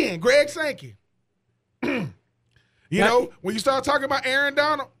 Once again, Greg Sankey. When you start talking about Aaron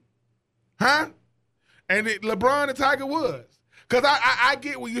Donald, and LeBron and Tiger Woods, because I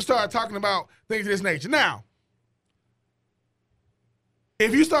get when you start talking about things of this nature. Now,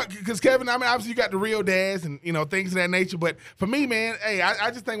 if you start, because Kevin, I mean, obviously you got the real dads and, things of that nature. But for me, man, hey,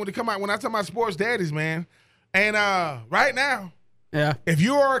 I just think when I talk about sports daddies, man, and right now, if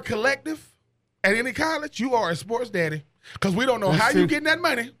you are a collective at any college, you are a sports daddy. Because we don't know how you're getting that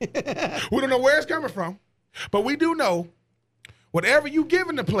money. We don't know where it's coming from. But we do know whatever you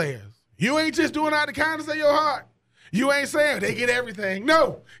giving the players, you ain't just doing out the kindness of your heart. You ain't saying they get everything.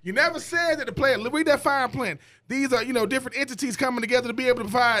 No, you never said that the player, read that fine print. These are, different entities coming together to be able to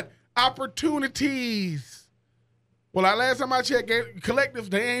provide opportunities. Well, last time I checked, collectives,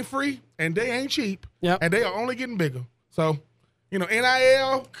 they ain't free and they ain't cheap. Yep. And they are only getting bigger. So,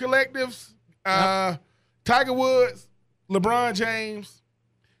 NIL, collectives, Tiger Woods, LeBron James,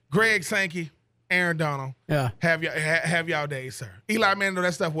 Greg Sankey, Aaron Donald. Yeah. Have y'all days, sir. Eli Manning,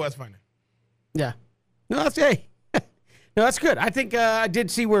 that stuff was funny. Yeah. No, that's good. I think I did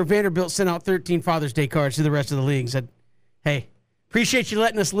see where Vanderbilt sent out 13 Father's Day cards to the rest of the league and said, hey, appreciate you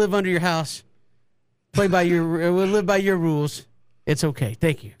letting us live under your house. We'll live by your rules. It's okay.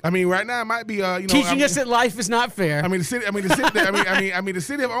 Thank you. I mean, right now it might be teaching us that life is not fair. The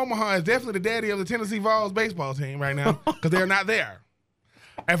city of Omaha is definitely the daddy of the Tennessee Vols baseball team right now because they're not there.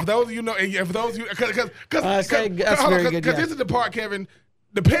 And for those of you because this is the part, Kevin,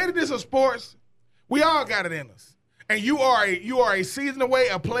 the pettiness of sports, we all got it in us. And you are a season away,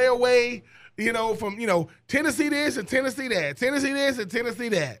 a play away, from Tennessee this and Tennessee that, Tennessee this and Tennessee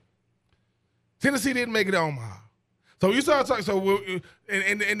that. Tennessee didn't make it to Omaha. So you start talking. So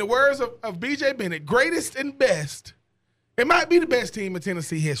in the words of B.J. Bennett, greatest and best, it might be the best team in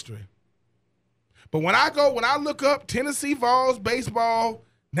Tennessee history. But when I look up Tennessee Vols baseball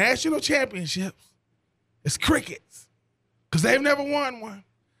national championships, it's crickets because they've never won one.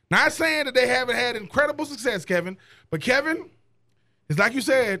 Not saying that they haven't had incredible success, Kevin, but Kevin, it's like you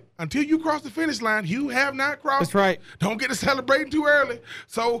said, until you cross the finish line, you have not crossed. That's right. Don't get to celebrating too early.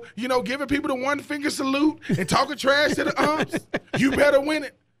 So, giving people the one finger salute and talking trash to the umps, you better win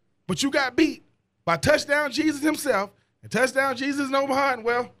it. But you got beat by Touchdown Jesus himself, and Touchdown Jesus in Omaha,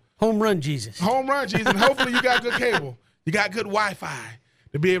 and Home Run Jesus. Home Run Jesus, and hopefully you got good cable. You got good Wi-Fi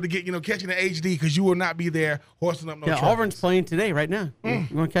to be able to get, catching the HD because you will not be there horsing up no trumpets. Auburn's playing today right now. You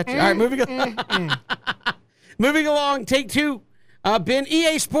want to catch it? All right, moving on. Moving along, take 2. Ben,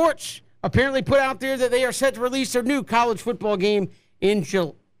 EA Sports apparently put out there that they are set to release their new college football game in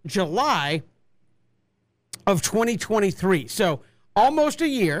July of 2023. So almost a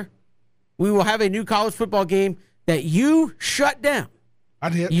year, we will have a new college football game that you shut down. I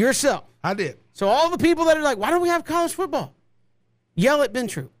did. Yourself. I did. So all the people that are like, why don't we have college football? Yell at Ben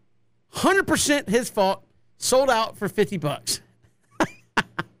Troop. 100% his fault. Sold out for $50.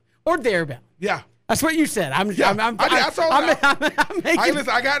 Or thereabout. Yeah. That's what you said. I listen, I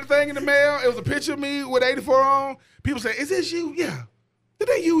got the thing in the mail. It was a picture of me with 84 on. People say, is this you? Yeah. Did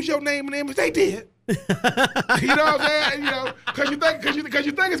they use your name and image? They did. You know what I'm saying? You know, because you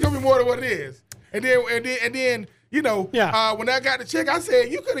think it's gonna be more than what it is. And then you know, when I got the check, I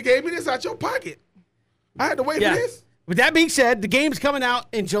said, you could have gave me this out your pocket. I had to wait for this. With that being said, the game's coming out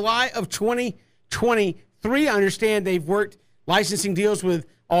in July of 2023. I understand they've worked licensing deals with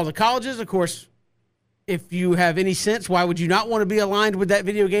all the colleges. Of course, if you have any sense, why would you not want to be aligned with that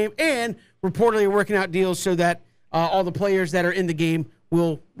video game? And reportedly working out deals so that all the players that are in the game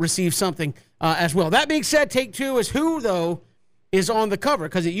will receive something as well. That being said, Take Two is who, though, is on the cover,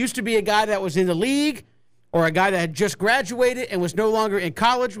 because it used to be a guy that was in the league or a guy that had just graduated and was no longer in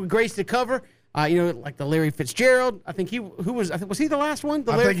college would grace the cover. Like the Larry Fitzgerald. I think was he the last one?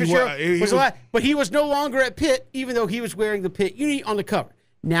 The Larry Fitzgerald was the last, but he was no longer at Pitt, even though he was wearing the Pitt uni on the cover.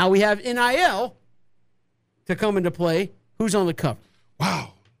 Now we have NIL to come into play. Who's on the cover?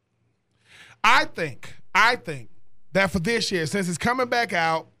 Wow. I think that for this year, since it's coming back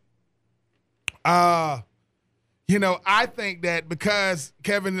out, I think that because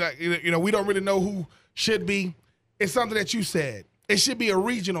Kevin, we don't really know who should be. It's something that you said. It should be a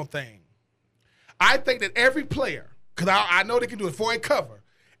regional thing. I think that every player, because I know they can do it for a cover,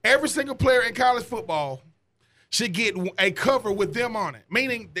 every single player in college football should get a cover with them on it,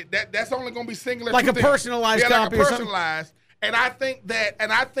 meaning that's only going to be singular. Like a personalized copy like a personalized. And I think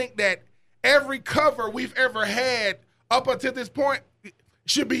that every cover we've ever had up until this point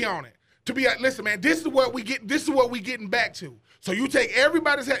should be on it. To be like, listen, man, this is what we getting back to. So you take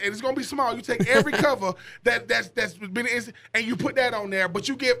everybody's head, and it's gonna be small. You take every cover that's been and you put that on there, but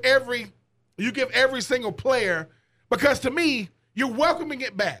you give every single player, because to me, you're welcoming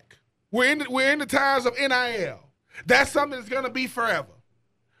it back. We're in the times of NIL. That's something that's gonna be forever,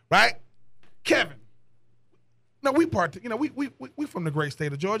 right? Kevin. No, we from the great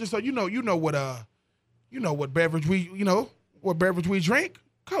state of Georgia, so you know what beverage we drink?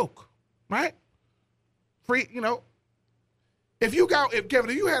 Coke, right? Free, If Kevin,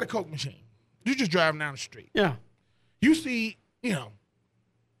 if you had a Coke machine, you just driving down the street. Yeah. You see a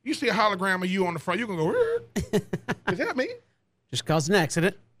hologram of you on the front, you're gonna go, is that me? Just caused an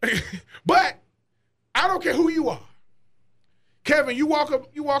accident. But I don't care who you are. Kevin, you walk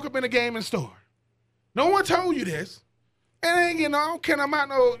up in a gaming store. No one told you this. And then, I don't care about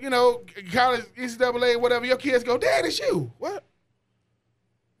no, college, NCAA, whatever, your kids go, Dad, it's you. What?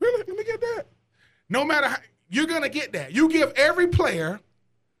 Really? Let me get that. No matter how, you're going to get that. You give every player,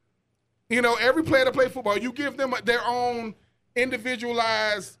 every player that plays football, you give them their own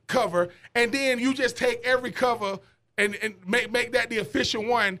individualized cover, and then you just take every cover and make that the official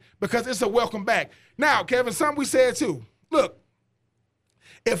one, because it's a welcome back. Now, Kevin, something we said too. Look,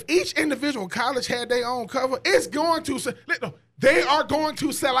 if each individual college had their own cover, they are going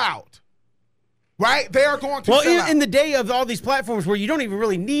to sell out. Right? They are going to sell out. In the day of all these platforms where you don't even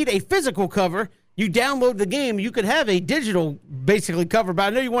really need a physical cover, you download the game, you could have a digital, basically, cover. But I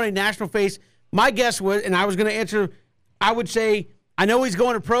know you want a national face. My guess was, and I was going to answer, I would say, I know he's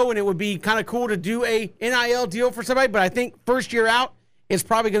going to pro, and it would be kind of cool to do a NIL deal for somebody, but I think first year out, it's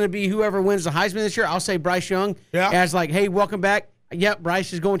probably going to be whoever wins the Heisman this year. I'll say Bryce Young as like, hey, welcome back. Yep,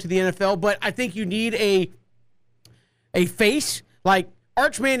 Bryce is going to the NFL, but I think you need a face. Like,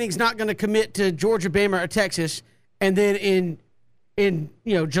 Arch Manning's not going to commit to Georgia, Bama, or Texas, and then in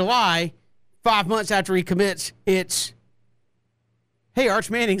July, 5 months after he commits, it's, hey,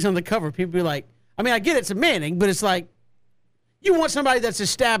 Arch Manning's on the cover. People be like, I mean, I get it's a Manning, but it's like, you want somebody that's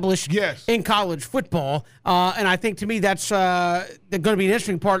established in college football, and I think to me that's going to be an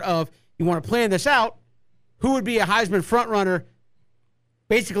interesting part of, you want to plan this out, who would be a Heisman frontrunner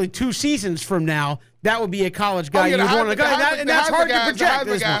basically 2 seasons from now. That would be a college guy. And that's hard to project.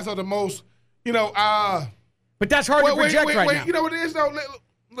 The Heisman guys are the most, but that's hard to project right now. You know what it is though?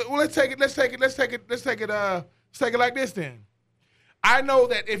 Let's take it like this then. I know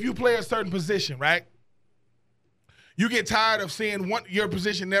that if you play a certain position, right, you get tired of seeing your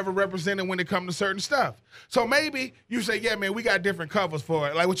position never represented when it comes to certain stuff. So maybe you say, yeah, man, we got different covers for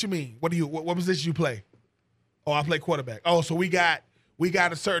it. Like, what you mean? What position you play? Oh, I play quarterback. Oh, so we got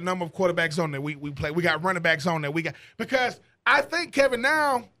a certain number of quarterbacks on there. We got running backs on there. Because I think, Kevin,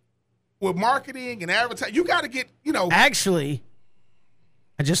 now with marketing and advertising, you got to get, Actually,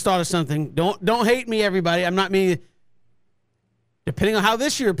 I just thought of something. Don't hate me, everybody. I'm not meaning. Depending on how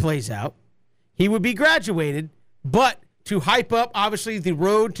this year plays out, he would be graduated, but to hype up, obviously, the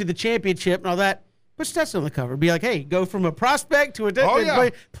road to the championship and all that. Put Stetson on the cover. Be like, hey, go from a prospect to a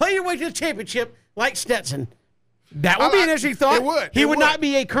play your way to the championship like Stetson. That would be an interesting thought. It would. He would not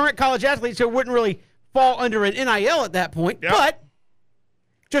be a current college athlete, so it wouldn't really fall under an NIL at that point. Yep. But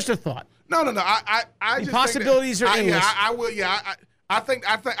just a thought. No. I just possibilities think are endless. I will. Yeah. I think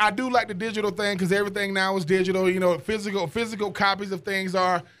I do like the digital thing because everything now is digital. You know, physical copies of things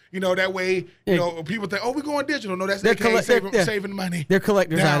are. You know, that way, people think, oh, we're going digital. No, that's saving money. They're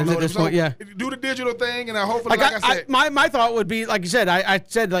collector's items at this point, yeah. Do the digital thing, and hopefully, like I said. My thought would be, like you said, I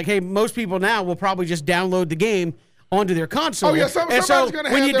said, like, hey, most people now will probably just download the game onto their console. Oh, yeah, somebody's going to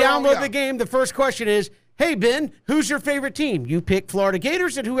have when you download the game, the first question is, hey, Ben, who's your favorite team? You pick Florida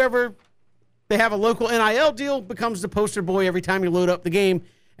Gators, and whoever they have a local NIL deal becomes the poster boy every time you load up the game,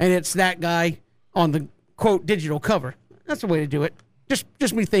 and it's that guy on the, quote, digital cover. That's the way to do it.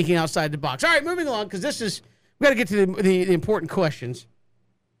 Just me thinking outside the box. All right, moving along, because we got to get to the important questions,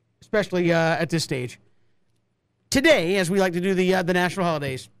 especially at this stage. Today, as we like to do the national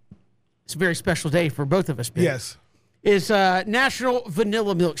holidays, it's a very special day for both of us, Ben. Yes. Is National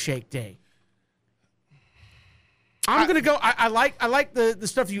Vanilla Milkshake Day. I'm going to go, I like the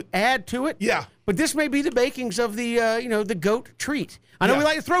stuff you add to it. Yeah. But this may be the bakings of the the goat treat. I know we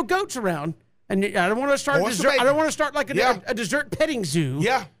like to throw goats around. And I don't want to start dessert. I don't want to start like a dessert petting zoo.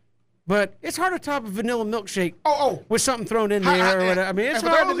 Yeah. But it's hard to top a vanilla milkshake. Oh. With something thrown in there or whatever. I mean, it's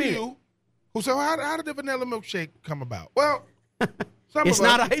hard to beat. So how did the vanilla milkshake come about? Well, it's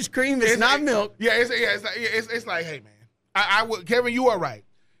not ice cream. It's not milk. Yeah. It's like, hey man, I would, Kevin, you are right.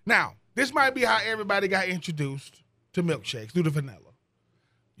 Now this might be how everybody got introduced to milkshakes through the vanilla.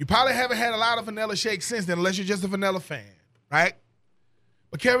 You probably haven't had a lot of vanilla shakes since then, unless you're just a vanilla fan, right?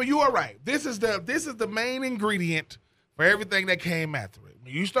 But Kevin, you are right. This is the main ingredient for everything that came after it.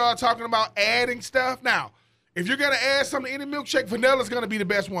 When you start talking about adding stuff, now, if you're gonna add something to any milkshake, vanilla is gonna be the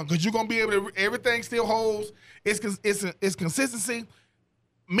best one because you're gonna be able to. Everything still holds. It's consistency.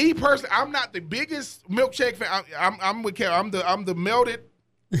 Me personally, I'm not the biggest milkshake fan. I'm with Kevin. I'm the melted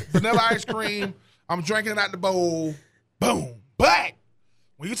vanilla ice cream. I'm drinking it out the bowl. Boom. But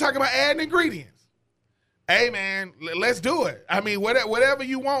when you talk about adding ingredients. Hey, man, let's do it. I mean, whatever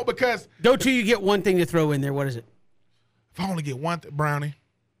you want because... Go to you get one thing to throw in there. What is it? If I only get brownie.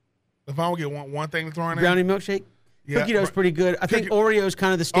 If I only get one thing to throw in there. Brownie milkshake? Yeah. Cookie dough's pretty good. I think Oreo's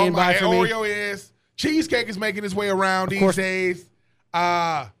kind of the standby for me. Oreo is. Cheesecake is making its way around these days.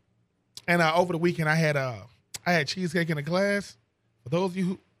 And over the weekend, I had cheesecake in a glass. For those of you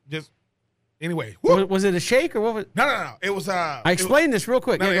who just... Anyway. Was it a shake or what was it? No. It was... I explained this real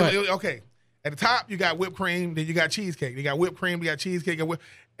quick. Okay. At the top, you got whipped cream, then you got cheesecake. You got whipped cream, you got cheesecake,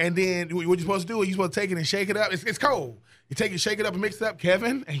 and then what you're supposed to do is you're supposed to take it and shake it up. It's cold. You take it, shake it up, and mix it up,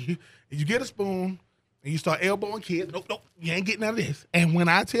 Kevin, and you get a spoon, and you start elbowing kids. Nope, you ain't getting none of this. And when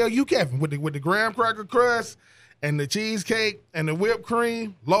I tell you, Kevin, with the graham cracker crust and the cheesecake and the whipped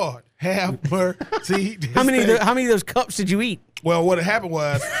cream, Lord, have mercy. How many of those cups did you eat? Well, what happened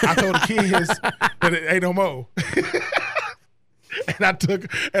was I told the kids that it ain't no more.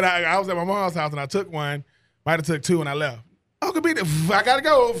 And I was at my mom's house and I took one, might have took two and I left. Uncle B, I gotta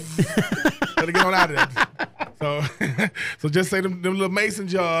go. Gotta get on out of there. So just say them little mason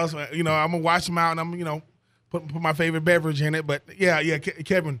jars, I'm gonna wash them out and I'm, put my favorite beverage in it. But yeah,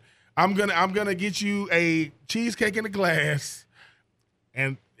 Kevin, I'm gonna get you a cheesecake in a glass,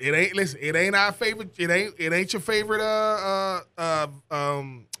 and it ain't our favorite. It ain't your favorite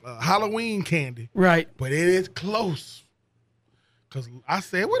Halloween candy, right? But it is close. Cause I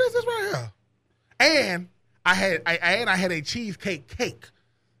said, what is this right here? And I had a cheesecake cake.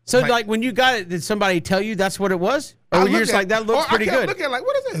 So like when you got it, did somebody tell you that's what it was? Or were you just like, that looks pretty good? I looked at it like,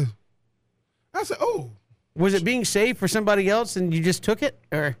 what is this? I said, oh. Was it being saved for somebody else and you just took it?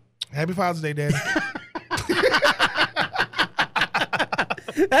 Or Happy Father's Day, Daddy.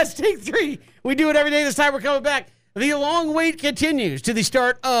 That's take 3. We do it every day. This time we're coming back. The long wait continues to the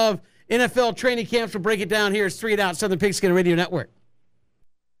start of NFL training camps. We'll break it down here. It's 3 and Out, Southern Pigskin Radio Network.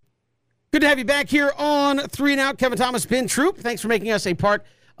 Good to have you back here on 3 and Out. Kevin Thomas, Ben Troop. Thanks for making us a part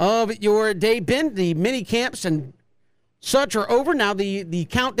of your day. Ben, the mini camps and such are over. Now the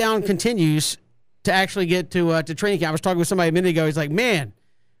countdown continues to actually get to training camp. I was talking with somebody a minute ago. He's like, man,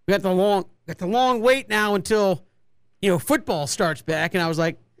 we got the long wait now until football starts back. And I was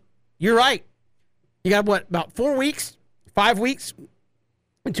like, you're right. You got about 4 weeks, 5 weeks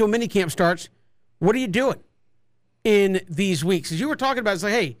until minicamp starts. What are you doing in these weeks? As you were talking about, it's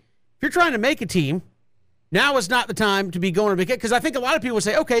like, hey, if you're trying to make a team, now is not the time to be going to vacation. Because I think a lot of people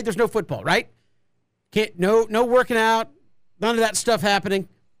say, okay, there's no football, right? No working out, none of that stuff happening.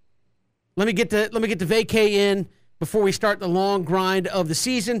 Let me get the vacay in. before we start the long grind of the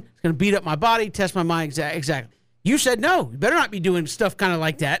season. It's going to beat up my body, test my mind. Exactly. You said no. You better not be doing stuff kind of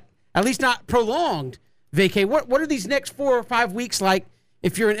like that. At least not prolonged vacay. What are these next 4 or 5 weeks like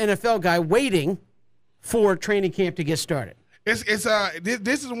if you're an NFL guy waiting for training camp to get started? This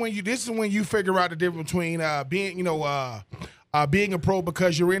is when you figure out the difference between being a pro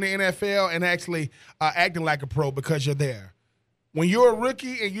because you're in the NFL and actually acting like a pro because you're there. When you're a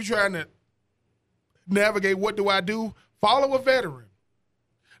rookie and you're trying to navigate, what do I do? Follow a veteran.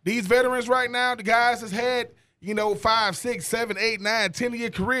 These veterans right now, the guys that's had 5, 6, 7, 8, 9, 10-year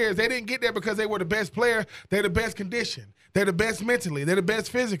careers, they didn't get there because they were the best player. They're the best condition. They're the best mentally. They're the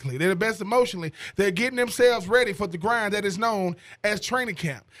best physically. They're the best emotionally. They're getting themselves ready for the grind that is known as training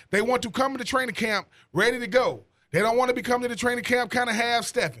camp. They want to come to training camp ready to go. They don't want to be coming to the training camp kind of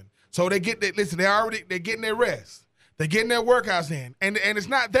half-stepping. So they're getting their rest. They're getting their workouts in. And it's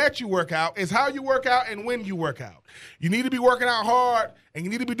not that you work out. It's how you work out and when you work out. You need to be working out hard, and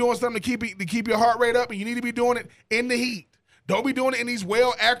you need to be doing something to keep your heart rate up, and you need to be doing it in the heat. Don't be doing it in these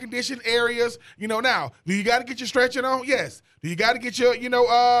well air-conditioned areas. Now, do you got to get your stretching on? Yes. Do you got to get your, you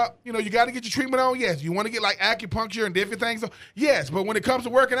got to get your treatment on? Yes. You want to get like acupuncture and different things? Yes. But when it comes to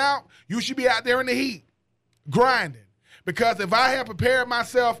working out, you should be out there in the heat, grinding. Because if I have prepared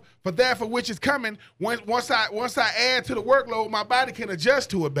myself for that for which is coming, once I add to the workload, my body can adjust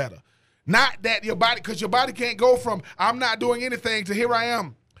to it better. Not that because your body can't go from I'm not doing anything to here I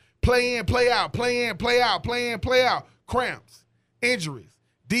am, play in, play out, play in, play out, play in, play out, cramps, injuries,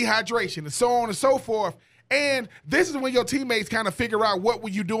 dehydration, and so on and so forth. And this is when your teammates kind of figure out what were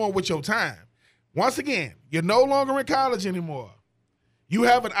you doing with your time. Once again, you're no longer in college anymore. You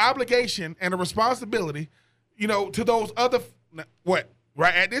have an obligation and a responsibility to those other,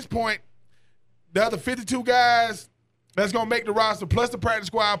 right at this point, the other 52 guys that's going to make the roster, plus the practice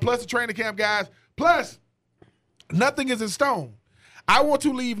squad, plus the training camp guys, plus nothing is in stone. I want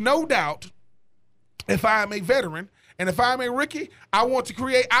to leave no doubt if I am a veteran, and if I'm a rookie, I want to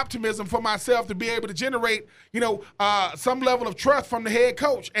create optimism for myself to be able to generate, some level of trust from the head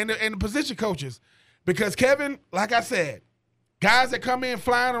coach and the position coaches. Because, Kevin, like I said, guys that come in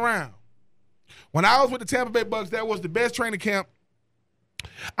flying around. When I was with the Tampa Bay Bucks, that was the best training camp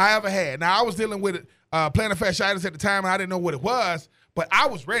I ever had. Now, I was dealing with plantar fasciitis at the time, and I didn't know what it was, but I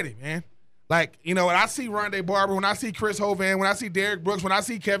was ready, man. Like, when I see Rondé Barber, when I see Chris Hovan, when I see Derek Brooks, when I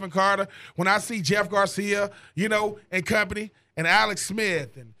see Kevin Carter, when I see Jeff Garcia, and company, and Alex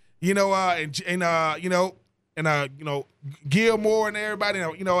Smith, and Gilmore and everybody,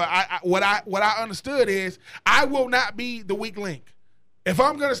 what I understood is I will not be the weak link. If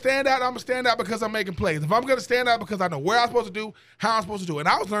I'm going to stand out, I'm going to stand out because I'm making plays. If I'm going to stand out because I know where I'm supposed to do, how I'm supposed to do it. And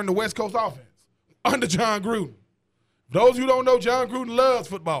I was learning the West Coast offense under John Gruden. Those who don't know, John Gruden loves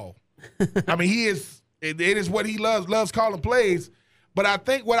football. I mean, it is what he loves calling plays. But I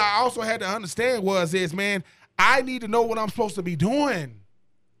think what I also had to understand man, I need to know what I'm supposed to be doing.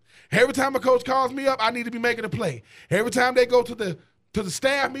 Every time a coach calls me up, I need to be making a play. Every time they go to the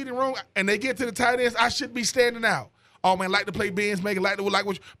staff meeting room and they get to the tight ends, I should be standing out. Oh, man, like to play Benz, make it like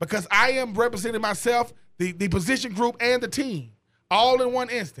which, because I am representing myself, the position group, and the team, all in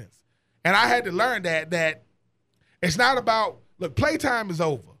one instance. And I had to learn that it's not about, look, playtime is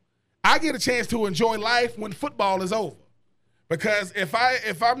over. I get a chance to enjoy life when football is over. Because if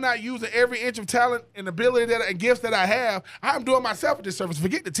I'm not using every inch of talent and ability and gifts that I have, I'm doing myself a disservice.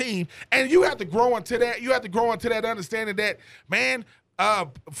 Forget the team. And you have to grow into that. You have to grow into that understanding that, man,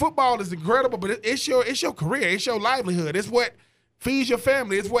 football is incredible, but it's your career. It's your livelihood. It's what feeds your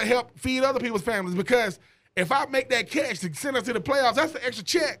family. It's what helps feed other people's families. Because if I make that catch to send us to the playoffs, that's the extra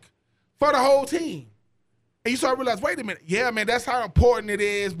check for the whole team. And you start to realize, wait a minute. Yeah, man, that's how important it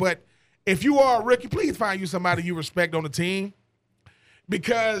is. But if you are a rookie, please find you somebody you respect on the team.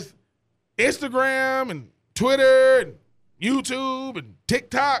 Because Instagram and Twitter and YouTube and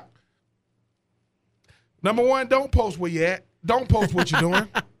TikTok, number one, don't post where you at. Don't post what you're doing.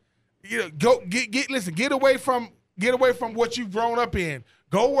 Get away from what you've grown up in.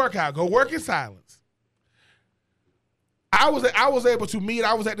 Go work out. Go work in silence. I was able to meet.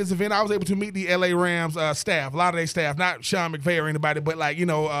 I was at this event. I was able to meet the LA Rams staff. A lot of their staff, not Sean McVay or anybody, but a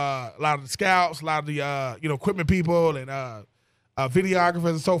lot of the scouts, a lot of the equipment people, and videographers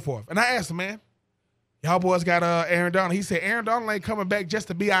and so forth. And I asked him, man, y'all boys got Aaron Donald. He said Aaron Donald ain't coming back just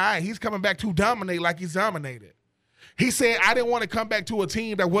to be all right. He's coming back to dominate like he's dominated. He said, I didn't want to come back to a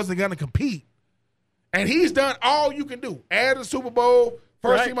team that wasn't going to compete. And he's done all you can do. Add a Super Bowl,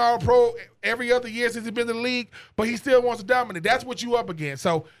 first team All-Pro every other year since he's been in the league, but he still wants to dominate. That's what you up against.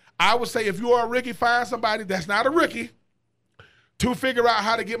 So I would say if you are a rookie, find somebody that's not a rookie to figure out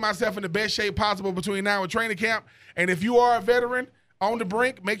how to get myself in the best shape possible between now and training camp. And if you are a veteran on the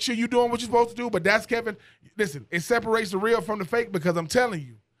brink, make sure you're doing what you're supposed to do. But that's Kevin. Listen, it separates the real from the fake because I'm telling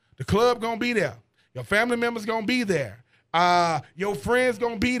you, the club going to be there. Your family members going to be there. Your friends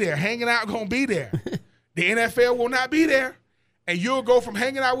going to be there. Hanging out going to be there. The NFL will not be there. And you'll go from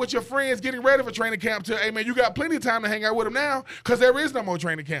hanging out with your friends, getting ready for training camp to, hey man, you got plenty of time to hang out with them now because there is no more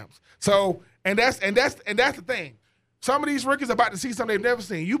training camps. So, and that's the thing. Some of these rookies are about to see something they've never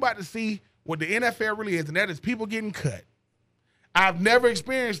seen. You about to see what the NFL really is, and that is people getting cut. I've never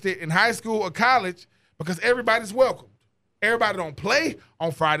experienced it in high school or college because everybody's welcomed. Everybody don't play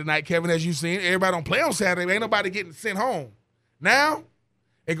on Friday night, Kevin, as you've seen. Everybody don't play on Saturday. Ain't nobody getting sent home. Now,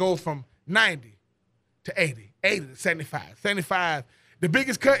 it goes from 90 to 80, 80 to 75, 75. The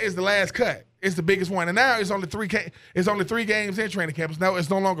biggest cut is the last cut. It's the biggest one. And now it's only three games in training camp. Now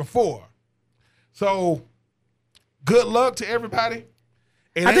it's no longer 4. So, good luck to everybody.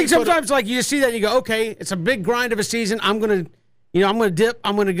 I think sometimes, like, you see that and you go, okay, it's a big grind of a season. I'm gonna dip.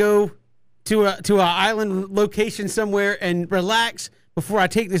 I'm gonna go to an island location somewhere and relax before I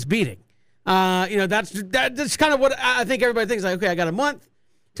take this beating. That's kind of what I think everybody thinks. Like, okay, I got a month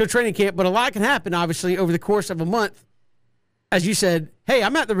to training camp, but a lot can happen, obviously, over the course of a month. As you said, hey,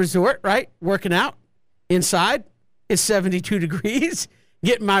 I'm at the resort, right, working out inside. It's 72 degrees,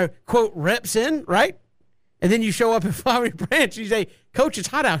 getting my, quote, reps in, right? And then you show up at Flowery Branch and you say, Coach, it's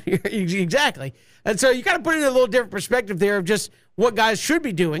hot out here. Exactly. And so you got to put it in a little different perspective there of just what guys should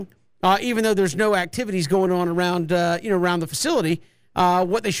be doing, even though there's no activities going on around the facility,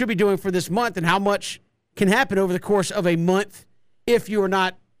 what they should be doing for this month and how much can happen over the course of a month if you are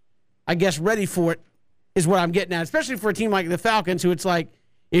not, I guess, ready for it is what I'm getting at, especially for a team like the Falcons, who it's like,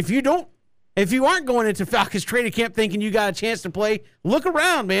 if you aren't going into Falcons training camp thinking you got a chance to play, look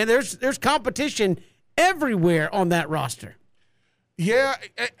around, man. There's competition everywhere on that roster. Yeah,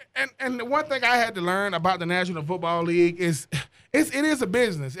 and the one thing I had to learn about the National Football League is it is a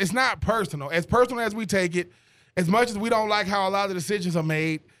business. It's not personal. As personal as we take it, as much as we don't like how a lot of the decisions are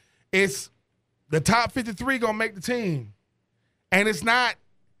made, it's the top 53 gonna make the team, and it's not.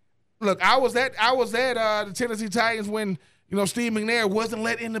 Look, I was at the Tennessee Titans when Steve McNair wasn't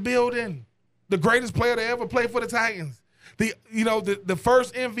let in the building. The greatest player to ever play for the Titans. The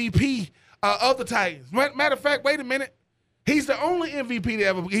first MVP of the Titans. Matter of fact, wait a minute. He's the only MVP to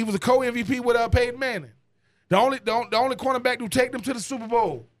ever. He was a co-MVP with Peyton Manning. The only cornerback to take them to the Super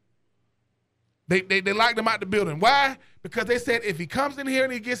Bowl. They locked him out the building. Why? Because they said if he comes in here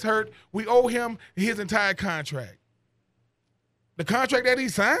and he gets hurt, we owe him his entire contract. The contract that he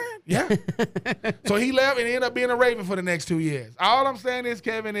signed? Yeah. So he left and ended up being a Raven for the next 2 years. All I'm saying is,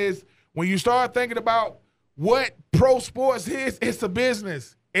 Kevin, is when you start thinking about what pro sports is, it's a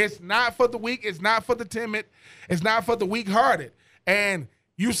business. It's not for the weak. It's not for the timid. It's not for the weak-hearted. And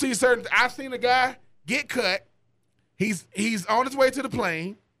you see I've seen a guy get cut. He's on his way to the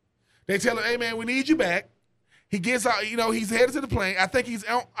plane. They tell him, hey, man, we need you back. He gets out, he's headed to the plane. I think he's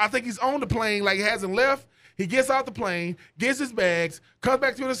on the plane, like he hasn't left. He gets out the plane, gets his bags, comes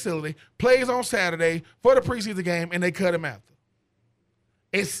back to the facility, plays on Saturday for the preseason game, and they cut him after.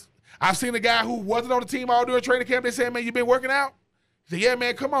 I've seen a guy who wasn't on the team all during training camp. They said, man, you been working out? He said, yeah,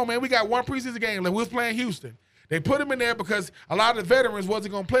 man, come on, man. We got one preseason game. Like, we was playing Houston. They put him in there because a lot of the veterans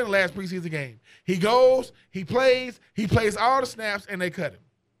wasn't going to play the last preseason game. He goes, he plays all the snaps, and they cut him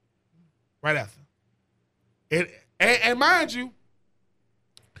right after. And mind you,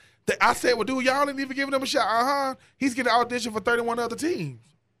 I said, well, dude, y'all didn't even give him a shot. He's getting an audition for 31 other teams.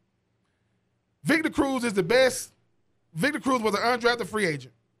 Victor Cruz is the best. Victor Cruz was an undrafted free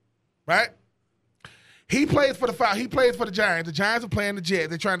agent, right? He plays for the Falcons. He plays for the Giants. The Giants are playing the Jets.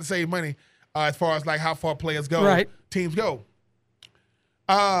 They're trying to save money as far as like how far players go, right. Teams go.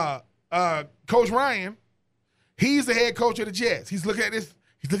 Coach Ryan, he's the head coach of the Jets. He's looking at this.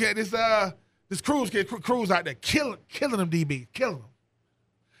 He's looking at this Cruz kid. Cruz out there killing them DB, killing them.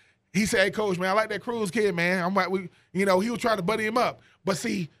 He said, "Hey, Coach, man, I like that Cruz kid, man. I'm like, he was trying to buddy him up, but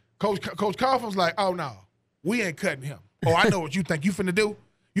see, Coach Coughlin's like, oh no, we ain't cutting him. Oh, I know what you think you finna do.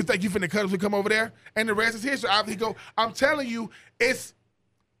 You think you finna cut us? We come over there, and the rest is history. I'm telling you,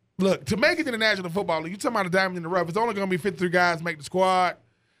 look, to make it to the National Football League, you talking about a diamond in the rough. It's only gonna be 53 guys make the squad,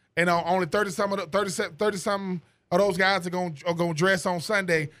 and only 30 something of those guys are gonna dress on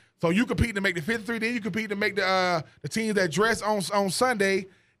Sunday. So you compete to make the 53, then you compete to make the teams that dress on Sunday.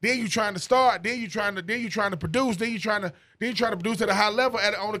 Then you trying to start. Then you trying to produce. Then you trying to produce at a high level,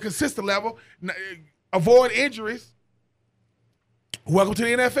 on a consistent level. Avoid injuries. Welcome to the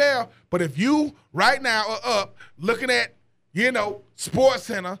NFL. But if you right now are up looking at Sports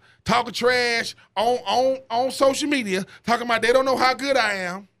Center, talking trash on social media, talking about they don't know how good I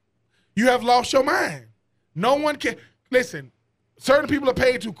am, you have lost your mind. No one can listen. Certain people are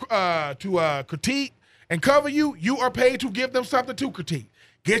paid to critique and cover you. You are paid to give them something to critique.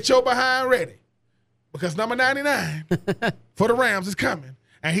 Get your behind ready, because number 99 for the Rams is coming,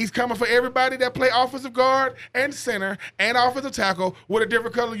 and he's coming for everybody that play offensive guard and center and offensive tackle with a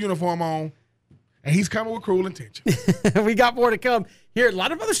different color uniform on. And he's coming with cruel intentions. We got more to come here. A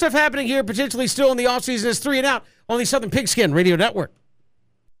lot of other stuff happening here, potentially still in the offseason. It's 3 and Out on the Southern Pigskin Radio Network.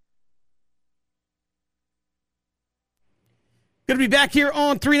 Going to be back here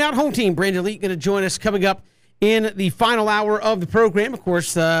on 3 and Out. Home team, Brandon Lee, going to join us coming up in the final hour of the program. Of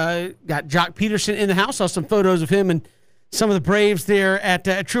course, got Jock Peterson in the house. Saw some photos of him and some of the Braves there at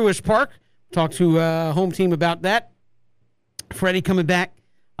Truist Park. Talked to home team about that. Freddie coming back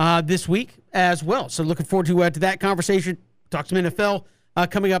this week as well. So looking forward to that conversation. Talk some NFL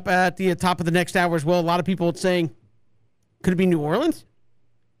coming up at the top of the next hour as well. A lot of people saying, could it be New Orleans?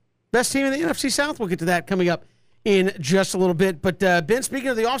 Best team in the NFC South? We'll get to that coming up in just a little bit. But, Ben, speaking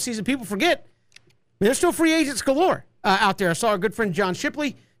of the offseason, people forget, there's still free agents galore out there. I saw our good friend John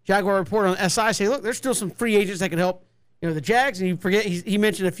Shipley, Jaguar reporter on SI, say, look, there's still some free agents that can help the Jags. And you forget, he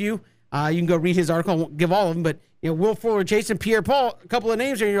mentioned a few. You can go read his article. I won't give all of them, but Will Fuller, Jason Pierre-Paul, a couple of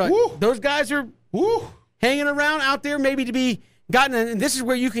names there. You're like, woo, those guys are hanging around out there maybe to be gotten. And this is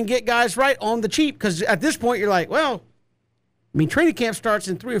where you can get guys right on the cheap, because at this point you're like, well, I mean, training camp starts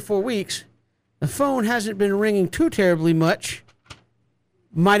in 3 or 4 weeks. The phone hasn't been ringing too terribly much.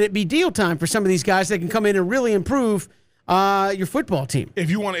 Might it be deal time for some of these guys that can come in and really improve your football team? If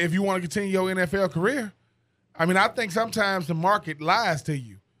you want to continue your NFL career, I mean, I think sometimes the market lies to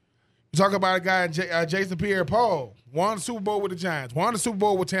you. You talk about a guy, Jason Pierre-Paul, won the Super Bowl with the Giants, won the Super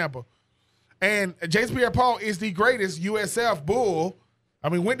Bowl with Tampa. And Jason Pierre-Paul is the greatest USF Bull. I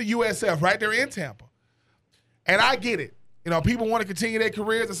mean, went to USF right there in Tampa. And I get it. People want to continue their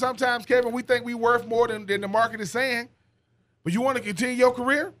careers. And sometimes, Kevin, we think we're worth more than the market is saying. But you want to continue your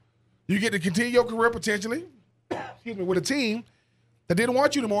career? You get to continue your career potentially, with a team that didn't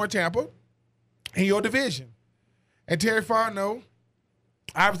want you no more in Tampa in your division. And Terry Fontenot,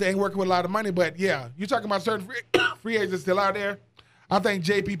 obviously ain't working with a lot of money, but yeah, you're talking about certain free agents still out there. I think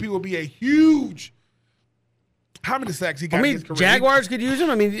JPP will be a huge. How many sacks he got in his career? Jaguars could use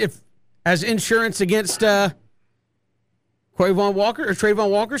him. I mean, if as insurance against Trayvon Walker,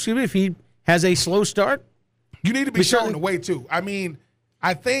 excuse me, if he has a slow start. You need to be showing the way, too. I mean,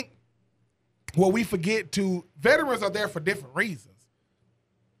 I think what we forget veterans are there for different reasons.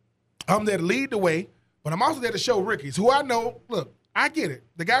 I'm there to lead the way, but I'm also there to show rookies, who I know, look, I get it.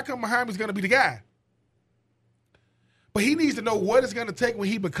 The guy coming behind me is going to be the guy. But he needs to know what it's going to take when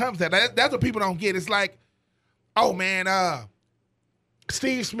he becomes that. That's what people don't get. It's like, oh, man,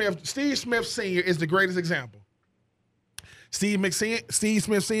 Steve Smith Sr. is the greatest example. Steve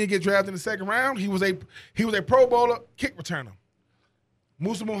Smith Sr. gets drafted in the second round. He was a Pro Bowler kick returner.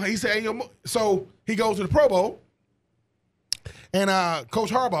 Musa Mohammed, he said, so he goes to the Pro Bowl, and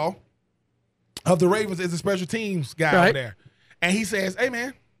Coach Harbaugh of the Ravens is a special teams guy out there. And he says, hey,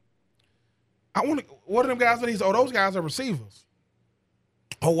 man, what are them guys? He said, oh, those guys are receivers.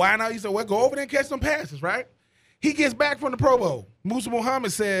 Oh, why not? He said, well, go over there and catch some passes, right? He gets back from the Pro Bowl. Musa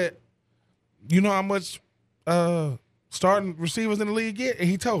Mohammed said, you know how much starting receivers in the league get? And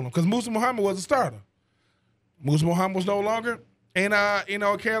he told him, because Musa Mohammed was a starter. Musa Mohammed was no longer in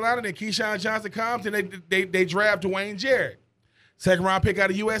Carolina. Then Keyshawn Johnson comes, and they draft Dwayne Jarrett, second-round pick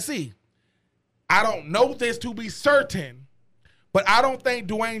out of USC. I don't know this to be certain, but I don't think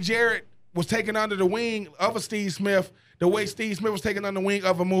Dwayne Jarrett was taken under the wing of a Steve Smith the way Steve Smith was taken under the wing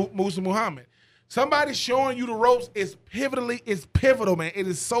of a Musa Mohammed. Somebody showing you the ropes is pivotal, man. It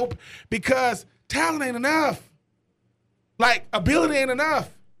is so – because talent ain't enough. Like, ability ain't enough.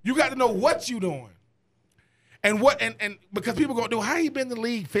 You got to know what you doing. And because people going to do, how he been in the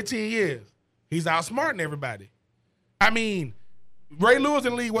league 15 years? He's outsmarting everybody. I mean, Ray Lewis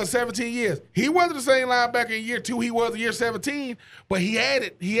in the league was 17 years. He wasn't the same linebacker in year 2 he was in year 17, but he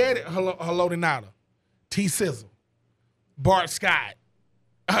added Haloti Ngata, T. Sizzle, Bart Scott,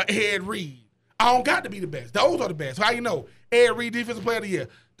 Ed Reed. I don't got to be the best. Those are the best. How you know? Ed Reed, Defensive Player of the Year.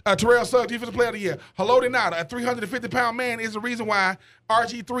 Terrell Suggs, Defensive Player of the Year. Haloti Ngata, a 350-pound man, is the reason why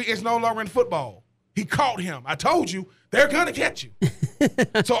RG3 is no longer in football. He caught him. I told you, they're going to catch you.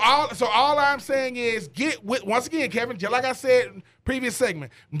 So all I'm saying is once again, Kevin, just like I said in previous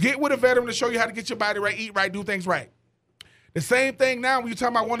segment, get with a veteran to show you how to get your body right, eat right, do things right. The same thing now when you're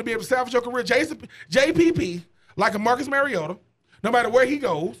talking about wanting to be able to salvage your career. JPP, like a Marcus Mariota, no matter where he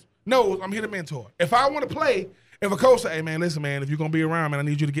goes, knows I'm here to mentor. If I want to play If a coach say, hey, man, listen, man, if you're going to be around, man, I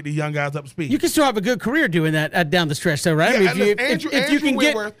need you to get these young guys up to speed. You can still have a good career doing that down the stretch, though, right? Yeah, I mean,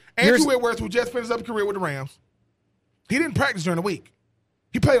 Andrew Whitworth, who just finished up a career with the Rams, he didn't practice during the week.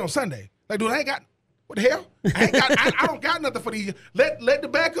 He played on Sunday. Like, dude, I ain't got what the hell? I don't got nothing for these. Let the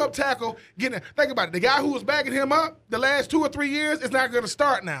backup tackle get in. Think about it. The guy who was backing him up the last 2 or 3 years is not going to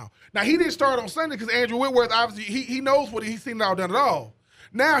start now. Now, he didn't start on Sunday because Andrew Whitworth, obviously, he knows what he's seen it all done it all.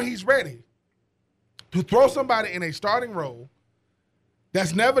 Now he's ready to throw somebody in a starting role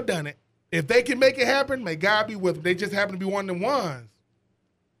that's never done it. If they can make it happen, may God be with them. They just happen to be one of them ones.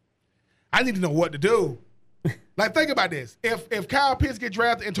 I need to know what to do. Like, think about this. If Kyle Pitts get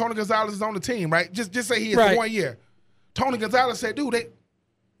drafted and Tony Gonzalez is on the team, right? Just say he is for 1 year. Tony Gonzalez said, dude,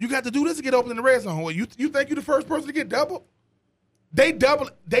 you got to do this to get open in the red zone. You think you're the first person to get doubled? They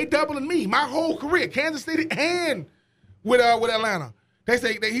doubling me my whole career, Kansas City and with Atlanta.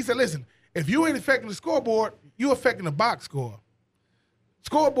 He said, listen, if you ain't affecting the scoreboard, you affecting the box score.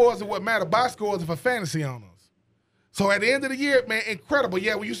 Scoreboards are what matter. Box scores are for fantasy owners. So at the end of the year, man, incredible.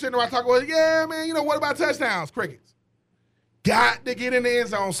 Yeah, when you sitting around talking about, yeah, man, what about touchdowns? Crickets. Got to get in the end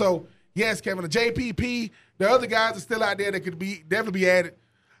zone. So, yes, Kevin, the JPP, the other guys are still out there that could definitely be added.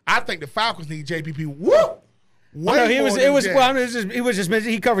 I think the Falcons need JPP. Woo! He was just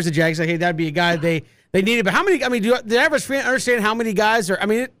mentioning he covers the Jags. Like, hey, that'd be a guy they needed. But how many? I mean, do the average fan understand how many guys are? I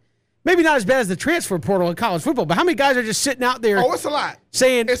mean, maybe not as bad as the transfer portal in college football, but how many guys are just sitting out there? Oh, it's a lot.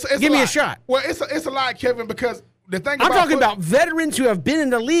 Saying, give me a shot. Well, it's a lot, Kevin, because the thing I'm talking about veterans who have been in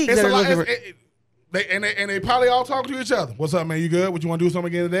the league. It's a lot. They probably all talk to each other. What's up, man? You good? What you want to do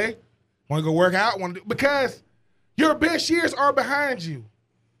something again today? Want to go work out? Because your best years are behind you.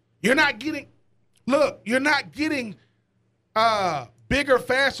 You're not getting bigger,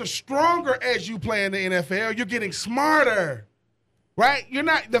 faster, stronger as you play in the NFL. You're getting smarter, right? You're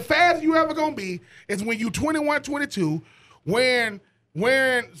not the fastest you ever gonna be is when you 21, 22, wearing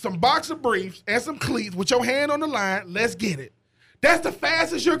some boxer briefs and some cleats with your hand on the line. Let's get it. That's the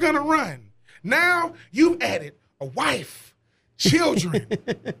fastest you're gonna run. Now you've added a wife, children,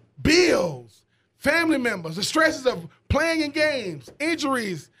 bills, family members, the stresses of playing in games,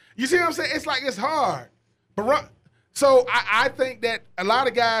 injuries. You see what I'm saying? It's like it's hard. So I think that a lot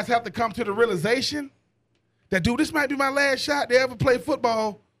of guys have to come to the realization that, dude, this might be my last shot to ever play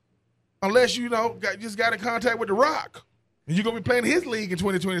football unless you just got in contact with The Rock. And you're going to be playing his league in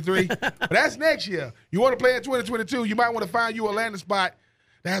 2023. But that's next year. You want to play in 2022, you might want to find you a landing spot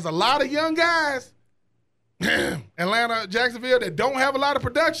that has a lot of young guys, Atlanta, Jacksonville, that don't have a lot of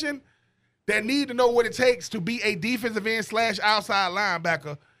production, that need to know what it takes to be a defensive end / outside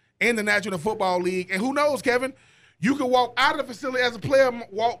linebacker in the National Football League. And who knows, Kevin, you can walk out of the facility as a player,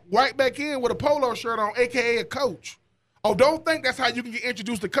 walk right back in with a polo shirt on, a.k.a. a coach. Oh, don't think that's how you can get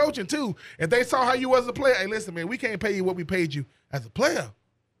introduced to coaching, too. If they saw how you was a player, hey, listen, man, we can't pay you what we paid you as a player.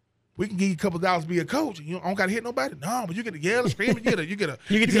 We can give you a couple of dollars to be a coach. You don't got to hit nobody. No, but you get to yell and scream. You get to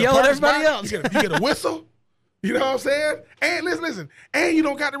yell at everybody else. You get a whistle. You know what I'm saying? And listen. And you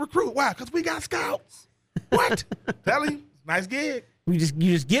don't got to recruit. Why? Because we got scouts. What? Tell him. Nice gig. You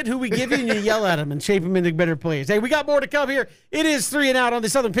just get who we give you and you yell at them and shape them into better players. Hey, we got more to come here. It is 3 and Out on the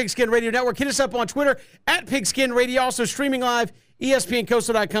Southern Pigskin Radio Network. Hit us up on Twitter at Pigskin Radio. Also streaming live,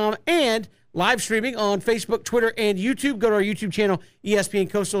 ESPNCoastal.com, and live streaming on Facebook, Twitter, and YouTube. Go to our YouTube channel, ESPN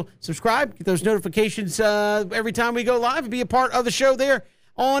Coastal. Subscribe. Get those notifications every time we go live and be a part of the show there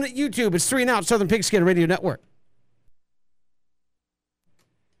on YouTube. It's 3 and Out, Southern Pigskin Radio Network.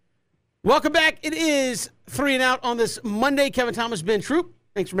 Welcome back. It is 3 and Out on this Monday. Kevin Thomas, Ben Troop.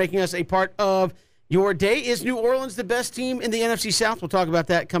 Thanks for making us a part of your day. Is New Orleans the best team in the NFC South? We'll talk about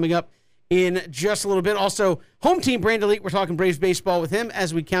that coming up in just a little bit. Also, home team Brandon Leak. We're talking Braves baseball with him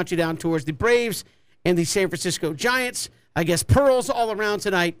as we count you down towards the Braves and the San Francisco Giants. I guess pearls all around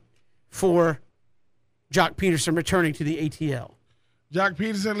tonight for Joc Pederson returning to the ATL. Joc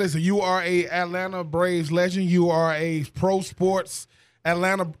Pederson, listen, you are a Atlanta Braves legend. You are a pro sports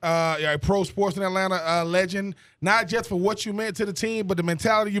pro sports in Atlanta legend, not just for what you meant to the team, but the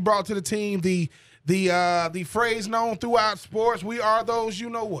mentality you brought to the team, the phrase known throughout sports, we are those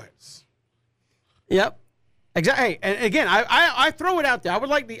you-know-whats. Yep. Exactly. Hey, and again, I throw it out there. I would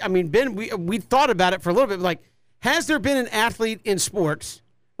like Ben, we thought about it for a little bit, like, has there been an athlete in sports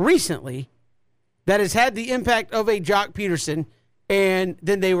recently that has had the impact of a Joc Pederson and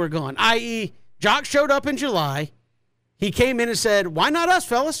then they were gone? I.e., Joc showed up in July. He came in and said, why not us,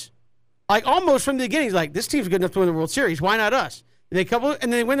 fellas? Like, almost from the beginning, he's like, this team's good enough to win the World Series. Why not us? And then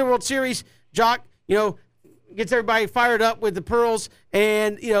they win the World Series. Joc, gets everybody fired up with the pearls.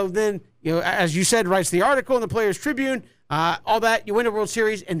 And, then, as you said, writes the article in the Players Tribune, all that. You win the World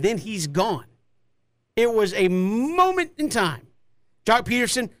Series, and then he's gone. It was a moment in time. Jock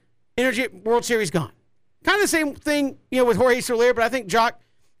Peterson, Energy World Series gone. Kind of the same thing, with Jorge Soler, but I think Jock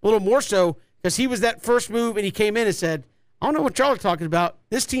a little more so because he was that first move and he came in and said, I don't know what y'all are talking about.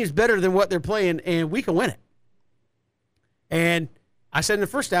 This team's better than what they're playing, and we can win it. And I said in the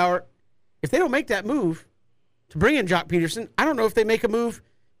first hour, if they don't make that move to bring in Jock Peterson, I don't know if they make a move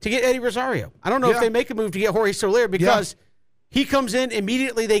to get Eddie Rosario. I don't know if they make a move to get Jorge Soler because he comes in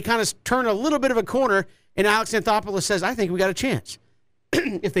immediately. They kind of turn a little bit of a corner, and Alex Anthopoulos says, I think we got a chance.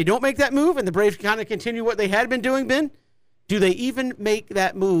 If they don't make that move and the Braves kind of continue what they had been doing, Ben, do they even make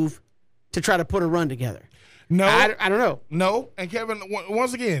that move to try to put a run together? No, I don't know. No, and Kevin,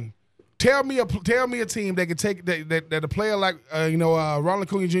 once again, tell me a team that can take that a player like Ronald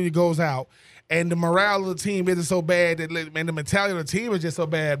Acuna Jr. goes out, and the morale of the team isn't so bad, and the mentality of the team is just so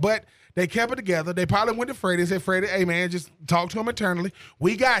bad. But they kept it together. They probably went to Freddie and said, Freddie, hey man, just talk to him internally.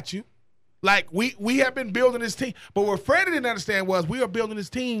 We got you. Like we have been building this team, but what Freddie didn't understand was we are building this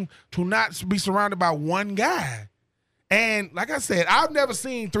team to not be surrounded by one guy. And like I said, I've never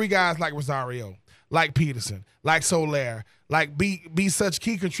seen three guys like Rosario, like Peterson, like Soler, like be such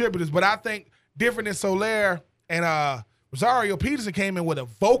key contributors. But I think different than Soler and Rosario, Peterson came in with a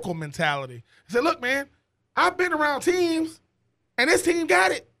vocal mentality. He said, look, man, I've been around teams, and this team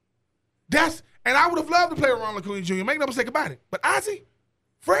got it. And I would have loved to play with Ronald Acuna Jr., make no mistake about it. But Ozzie,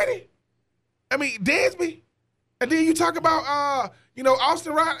 Freddie, Dansby, and then you talk about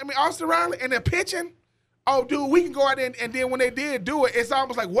Austin Riley, and they're pitching. Oh, dude, we can go out there, and then when they did do it, it's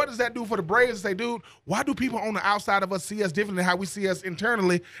almost like, what does that do for the Braves? Say, dude, why do people on the outside of us see us different than how we see us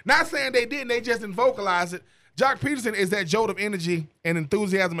internally? Not saying they didn't, they just didn't vocalize it. Jock Peterson is that jolt of energy and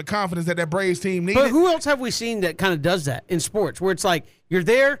enthusiasm and confidence that Braves team needed. But who else have we seen that kind of does that in sports, where it's like you're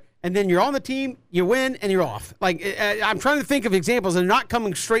there, and then you're on the team, you win, and you're off? Like, I'm trying to think of examples, and they're not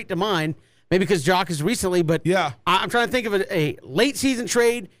coming straight to mind. Maybe because Jock is recently, but yeah, I'm trying to think of a late season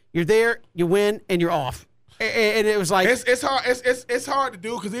trade. You're there, you win, and you're off. And it was like it's hard. It's hard to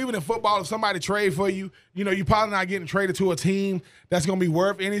do because even in football, if somebody trade for you, you're probably not getting traded to a team that's going to be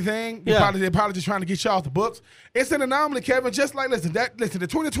worth anything. They're probably just trying to get you off the books. It's an anomaly, Kevin. Just like listen, the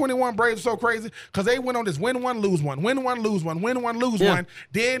 2021 Braves are so crazy because they went on this win one, lose one, win one, lose one, win one, lose one.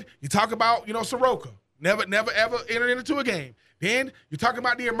 Then you talk about Soroka never ever entered into a game. Then you talk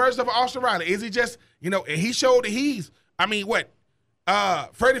about the emergence of Austin Riley. Is he just and he showed that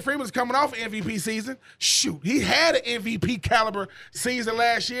Freddie Freeman's coming off an MVP season. Shoot, he had an MVP caliber season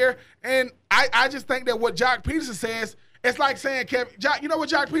last year. And I just think that what Jock Peterson says, it's like saying, Kevin, you know what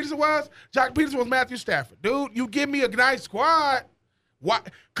Jock Peterson was? Jock Peterson was Matthew Stafford. Dude, you give me a nice squad. Why?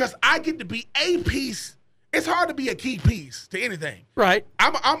 Because I get to be a piece. It's hard to be a key piece to anything. Right.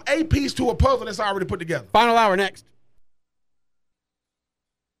 I'm a piece to a puzzle that's already put together. Final hour next.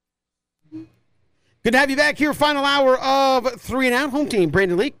 Good to have you back here. Final hour of 3 and Out. Home team,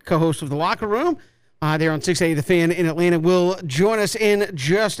 Brandon Leak, co-host of The Locker Room. There on 680 The Fan in Atlanta, will join us in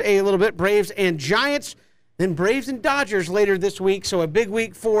just a little bit. Braves and Giants, then Braves and Dodgers later this week. So a big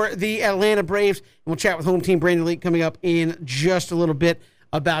week for the Atlanta Braves. And we'll chat with home team Brandon Leak coming up in just a little bit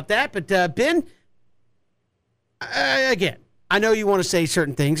about that. But Ben, again, I know you want to say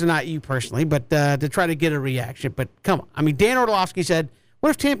certain things, not you personally, but to try to get a reaction. But come on. Dan Orlovsky said, what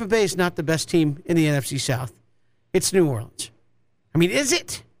if Tampa Bay is not the best team in the NFC South? It's New Orleans. Is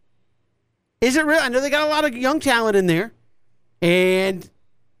it? Is it real? I know they got a lot of young talent in there, and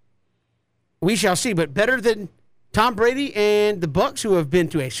we shall see. But better than Tom Brady and the Bucs, who have been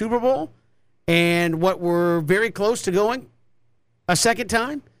to a Super Bowl and what were very close to going a second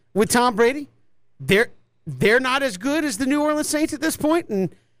time with Tom Brady, they're not as good as the New Orleans Saints at this point.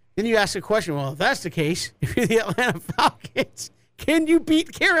 And then you ask the question, well, if that's the case, if you're the Atlanta Falcons, can you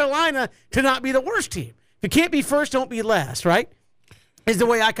beat Carolina to not be the worst team? If you can't be first, don't be last, right? Is the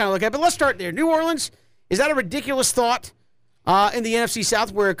way I kind of look at it. But let's start there. New Orleans, is that a ridiculous thought in the NFC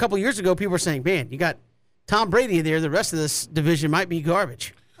South where a couple years ago people were saying, man, you got Tom Brady in there, the rest of this division might be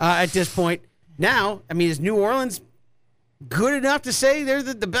garbage at this point. Now, is New Orleans good enough to say they're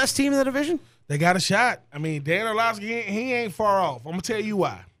the best team in the division? They got a shot. Dan Orlovsky, he ain't far off. I'm going to tell you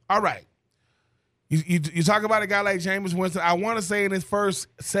why. All right. You talk about a guy like Jameis Winston. I want to say in his first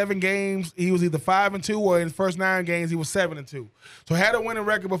 7 games, he was either 5-2, or in his first 9 games, he was 7-2. So had a winning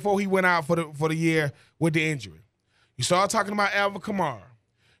record before he went out for the year with the injury. You start talking about Alvin Kamara.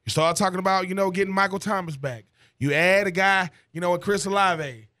 You start talking about getting Michael Thomas back. You add a guy with Chris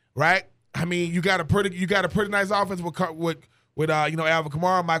Olave, right? You got a pretty nice offense with Alvin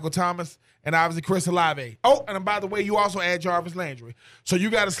Kamara, Michael Thomas, and obviously Chris Olave. Oh, and by the way, you also add Jarvis Landry. So you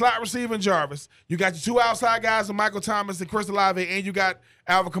got a slot receiver in Jarvis. You got your 2 outside guys in Michael Thomas and Chris Olave, and you got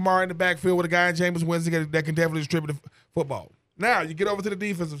Alvin Kamara in the backfield with a guy in Jameis Winston that can definitely distribute the football. Now, you get over to the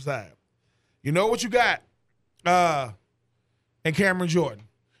defensive side. You know what you got in Cameron Jordan.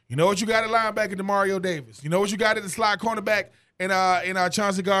 You know what you got at linebacker, DeMario Davis. You know what you got at the slot cornerback in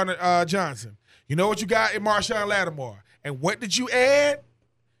Chauncey Gardner-Johnson. You know what you got in Marshawn Lattimore. And what did you add?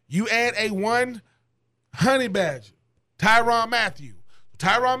 You add a one honey badger, Tyrann Mathieu.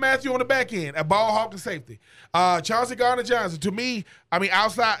 Tyrann Mathieu on the back end, a ball hawk to safety. Chauncey Gardner-Johnson, to me, I mean,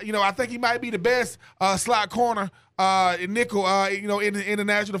 outside, I think he might be the best slot corner nickel, in the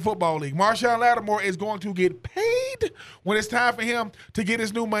National Football League. Marshawn Lattimore is going to get paid when it's time for him to get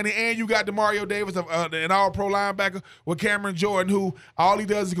his new money. And you got DeMario Davis, an all-pro linebacker, with Cameron Jordan, who all he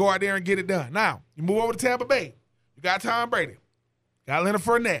does is go out there and get it done. Now, you move over to Tampa Bay. You got Tom Brady. You got Leonard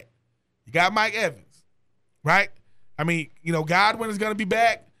Fournette. You got Mike Evans, right? I mean, Godwin is going to be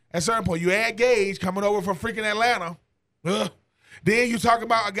back at a certain point. You add Gage coming over from freaking Atlanta. Then you talk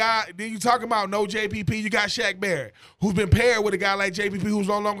about a guy, no JPP. You got Shaq Barrett, who's been paired with a guy like JPP who's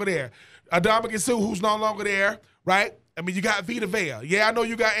no longer there. Ndamukong Suh, who's no longer there, right? I mean, you got Vita Vea. Yeah, I know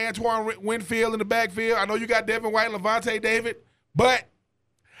you got Antoine Winfield in the backfield. I know you got Devin White, Levante David. But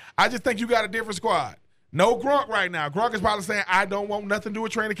I just think you got a different squad. No Gronk right now. Gronk is probably saying, I don't want nothing to do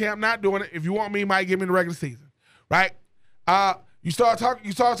with training camp. Not doing it. If you want me, you might give me the regular season, right? You start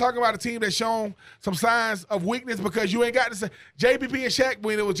talking about a team that's shown some signs of weakness because you ain't got to say JPP and Shaq.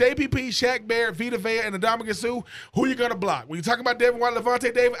 When it was JPP, Shaq Barrett, Vita Vea, and Ndamukong Suh, who you gonna block? When you talking about Devin White,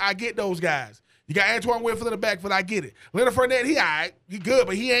 Levante David, I get those guys. You got Antoine Winfield in the backfield, I get it. Leonard Fournette, he all right, he good,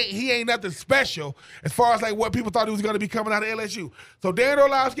 but he ain't nothing special as far as like what people thought he was gonna be coming out of LSU. So Dan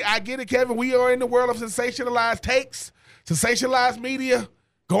Orlovsky, I get it, Kevin. We are in the world of sensationalized takes, sensationalized media,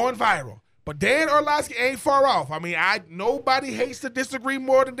 going viral. But Dan Orlovsky ain't far off. I mean, nobody hates to disagree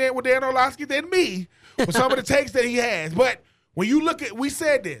more with Dan Orlovsky than me with some of the takes that he has. But when you look at, we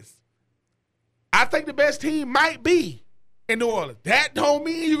said this, I think the best team might be in New Orleans. That don't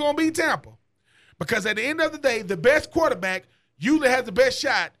mean you're going to beat Tampa. Because at the end of the day, the best quarterback usually has the best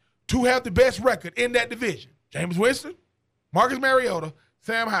shot to have the best record in that division. Jameis Winston, Marcus Mariota,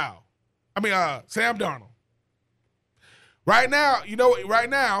 Sam Darnold. Right now,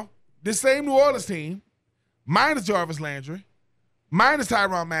 this same New Orleans team, minus Jarvis Landry, minus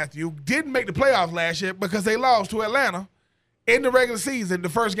Tyrann Mathieu, didn't make the playoffs last year because they lost to Atlanta in the regular season, the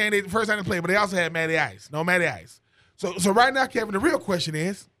first time they played, but they also had Matty Ice. No Matty Ice. So right now, Kevin, the real question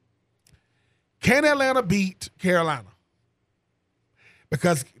is, can Atlanta beat Carolina?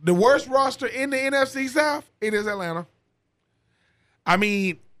 Because the worst roster in the NFC South, it is Atlanta. I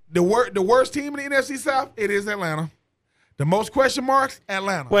mean, the worst team in the NFC South, it is Atlanta. The most question marks,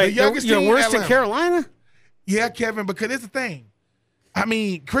 Atlanta. Wait, the youngest you're team, worse Atlanta. than Carolina? Yeah, Kevin, because it's the thing. I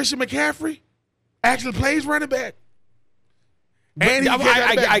mean, Christian McCaffrey actually plays running back. And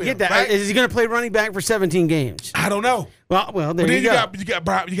I get that. Right? Is he going to play running back for 17 games? I don't know. Well, there you go. You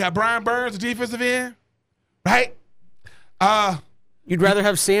got Brian Burns, the defensive end, right? You'd rather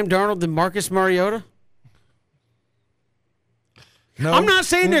have Sam Darnold than Marcus Mariota? No. I'm not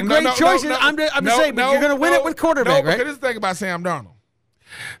saying they're great choices. I'm just saying you're going to win it with quarterback, right? Because this is the thing about Sam Darnold.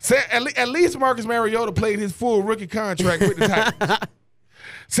 At least Marcus Mariota played his full rookie contract with the Titans.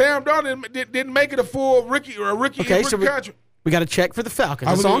 Sam Darnold didn't make it a full rookie contract. We got to check for the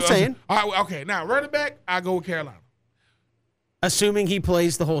Falcons. That's all I'm saying. All right, okay, now running back, I go with Carolina. Assuming he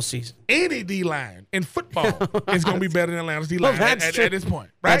plays the whole season. Any D-line in football is going to be better than Atlanta's D-line at this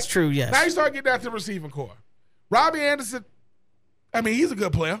point, right? That's true, yes. Now you start getting down to the receiving core. Robbie Anderson, I mean, he's a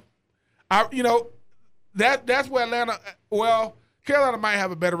good player. That's where Carolina might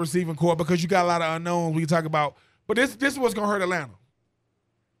have a better receiving core because you got a lot of unknowns we talk about. But this is what's going to hurt Atlanta.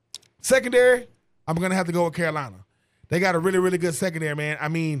 Secondary, I'm going to have to go with Carolina. They got a really, really good secondary, man. I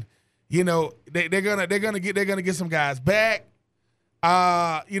mean, they're gonna get some guys back. And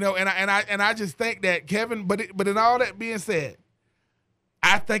I just think that Kevin. But in all that being said,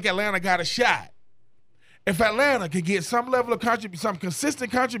 I think Atlanta got a shot. If Atlanta could get some level of some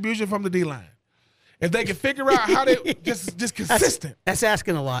consistent contribution from the D-line, if they can figure out how they just consistent. That's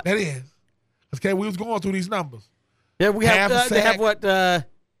asking a lot. That is. Okay, we was going through these numbers. Yeah, they have what.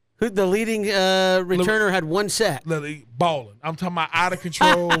 Who the leading returner had 1 sack? Balling. I'm talking about out of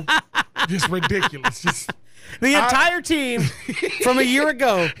control, just ridiculous. The entire team from a year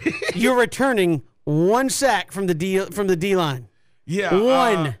ago, you're returning 1 sack from the D line. Yeah,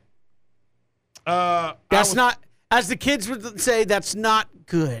 1. That's not, as the kids would say, that's not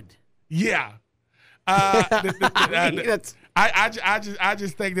good. Yeah. I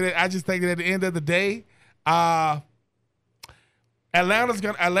just think that at the end of the day, Atlanta's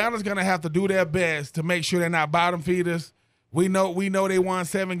gonna have to do their best to make sure they're not bottom feeders. We know they won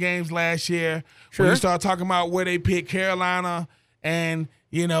 7 games last year. Sure. When you start talking about where they picked Carolina and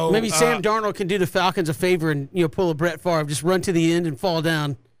maybe Sam Darnold can do the Falcons a favor and pull a Brett Favre, just run to the end and fall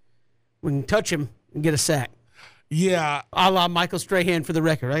down. We can touch him and get a sack. Yeah, a la Michael Strahan for the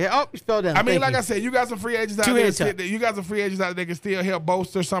record. He fell down. I mean, like I said, you got some free agents out there. You got some free agents out there that can still help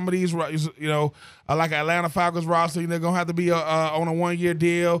bolster some of these. Like Atlanta Falcons roster, they're gonna have to be on a 1-year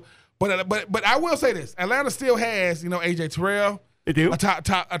deal. But I will say this: Atlanta still has AJ Terrell. They do a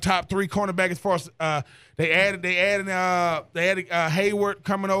top 3 cornerback as far as they added Hayward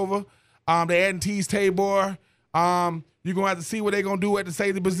coming over. They added Tease Tabor. You're gonna have to see what they're gonna do at the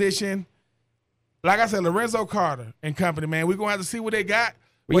safety position. Like I said, Lorenzo Carter and company, man, we're gonna have to see what they got.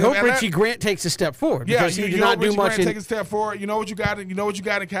 We hope Richie Grant takes a step forward. Because he did not do much. Take a step forward. You know what you got. You know what you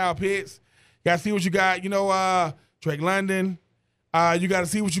got in Kyle Pitts. You got to see what you got. Drake London. You got to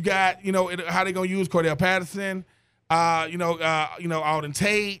see what you got. How they gonna use Cordell Patterson. Alden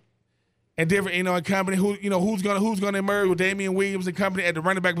Tate and different. And company who's gonna emerge with Damian Williams and company at the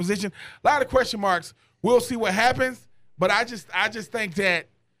running back position. A lot of question marks. We'll see what happens. But I just think that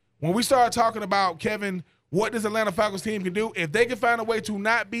when we start talking about, Kevin, what this Atlanta Falcons team can do, if they can find a way to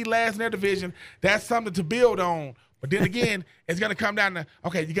not be last in their division, that's something to build on. But then again, it's going to come down to,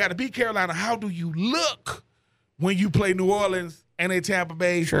 okay, you got to beat Carolina. How do you look when you play New Orleans and a Tampa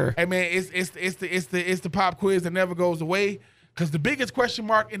Bay? Sure. Hey, man, it's the pop quiz that never goes away, because the biggest question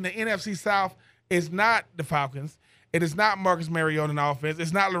mark in the NFC South is not the Falcons. It is not Marcus Mariota in offense.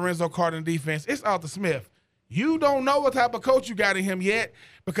 It's not Lorenzo Carter in defense. It's Arthur Smith. You don't know what type of coach you got in him yet,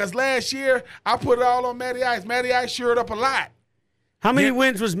 because last year I put it all on Matty Ice. Matty Ice shored up a lot. How many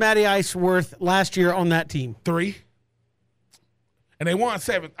wins was Matty Ice worth last year on that team? 3. And they won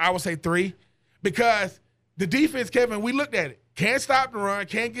 7. I would say 3. Because the defense, Kevin, we looked at it. Can't stop the run,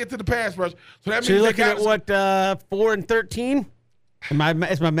 can't get to the pass rush. So that means you're looking at what, 4-13?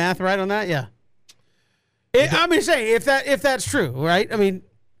 Is my math right on that? Yeah. I'm just saying, if that's true, right? I mean,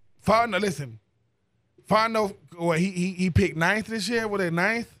 listen. Fondo, he picked 9th this year. Were they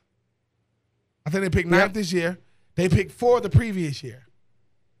 9th? I think they picked 9th this year. They picked 4 the previous year.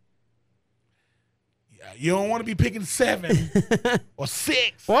 Yeah, you don't want to be picking 7 or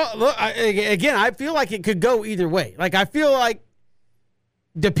 6. Well, look, I feel like it could go either way. Like, I feel like,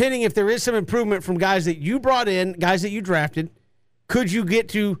 depending if there is some improvement from guys that you brought in, guys that you drafted, could you get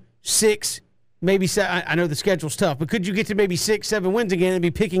to 6, maybe 7? I know the schedule's tough, but could you get to maybe 6, 7 wins again and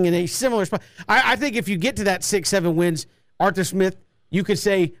be picking in a similar spot? I think if you get to that 6, 7 wins, Arthur Smith, you could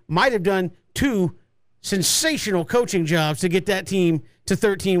say, might have done 2 sensational coaching jobs to get that team to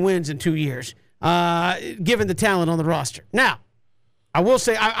 13 wins in 2 years, given the talent on the roster. Now, I will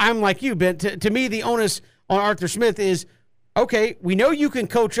say, I'm like you, Ben. To me, the onus on Arthur Smith is, okay, we know you can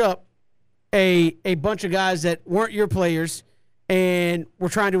coach up a bunch of guys that weren't your players and we're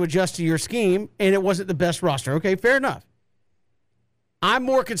trying to adjust to your scheme, and it wasn't the best roster. Okay, fair enough. I'm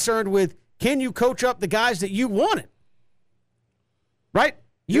more concerned with, can you coach up the guys that you wanted? Right?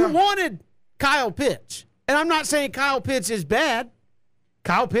 You wanted Kyle Pitts. And I'm not saying Kyle Pitts is bad.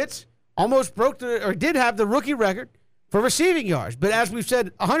 Kyle Pitts almost did have the rookie record for receiving yards. But as we've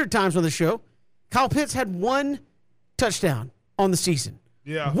said 100 times on the show, Kyle Pitts had 1 touchdown on the season.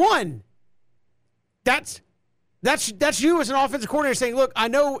 Yeah. 1. That's you as an offensive coordinator saying, look, I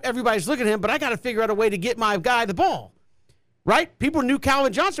know everybody's looking at him, but I got to figure out a way to get my guy the ball. Right? People knew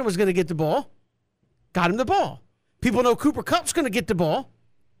Calvin Johnson was going to get the ball. Got him the ball. People know Cooper Kupp's going to get the ball.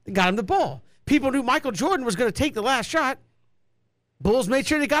 Got him the ball. People knew Michael Jordan was going to take the last shot. Bulls made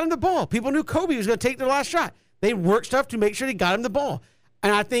sure they got him the ball. People knew Kobe was going to take the last shot. They worked stuff to make sure they got him the ball.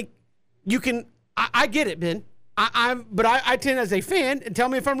 And I think you can – I get it, Ben. But I tend, as a fan, and tell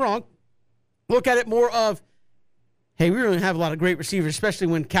me if I'm wrong, look at it more of, hey, we really have a lot of great receivers, especially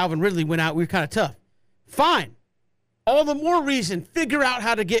when Calvin Ridley went out. We were kind of tough. Fine. All the more reason, figure out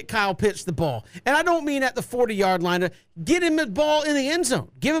how to get Kyle Pitts the ball. And I don't mean at the 40-yard line. Get him the ball in the end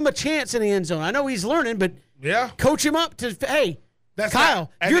zone. Give him a chance in the end zone. I know he's learning, but coach him up to, hey,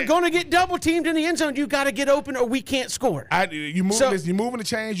 Kyle, you're going to get double-teamed in the end zone. You got to get open or we can't score. You're moving the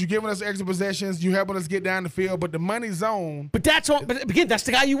chains. You're giving us extra possessions. You're helping us get down the field. But the money zone. But again, that's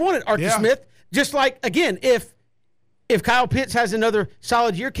the guy you wanted, Arthur Smith. Just like, again, if Kyle Pitts has another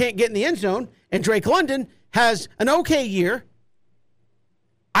solid year, can't get in the end zone, and Drake London has an okay year,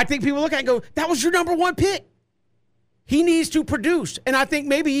 I think people look at it and go, that was your number 1 pick. He needs to produce. And I think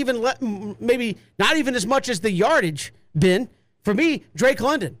maybe not even as much as the yardage, Ben. For me, Drake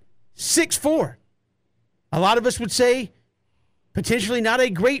London, 6'4". A lot of us would say potentially not a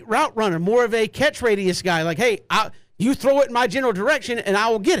great route runner, more of a catch radius guy. Like, hey, you throw it in my general direction and I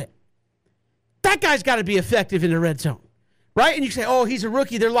will get it. That guy's got to be effective in the red zone, right? And you say, oh, he's a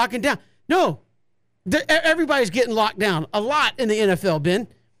rookie, they're locking down. No, everybody's getting locked down a lot in the NFL, Ben.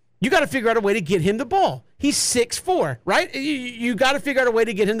 You got to figure out a way to get him the ball. He's 6'4", right? You got to figure out a way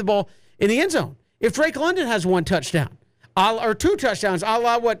to get him the ball in the end zone. If Drake London has 1 touchdown, or 2 touchdowns, a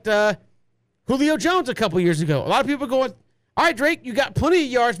la what Julio Jones a couple years ago. A lot of people going, all right, Drake, you got plenty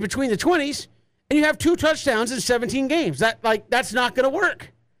of yards between the 20s, and you have 2 touchdowns in 17 games. That's not going to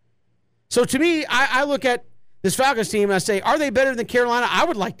work. So to me, I look at this Falcons team and I say, are they better than Carolina? I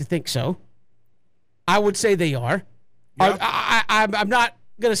would like to think so. I would say they are. Yep. I'm not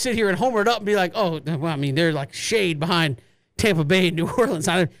going to sit here and homer it up and be like, oh, well, I mean, they're like shade behind Tampa Bay and New Orleans.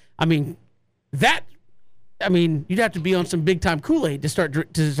 You'd have to be on some big time Kool-Aid to start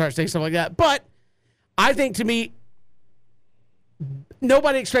saying something like that. But I think, to me,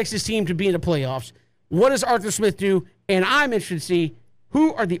 nobody expects this team to be in the playoffs. What does Arthur Smith do? And I'm interested to see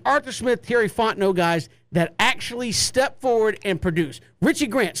who are the Arthur Smith, Terry Fontenot guys that actually step forward and produce. Richie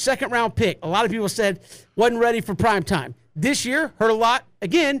Grant, 2nd-round pick. A lot of people said wasn't ready for prime time. This year, heard a lot.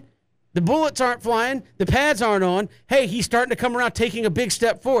 Again, the bullets aren't flying. The pads aren't on. Hey, he's starting to come around, taking a big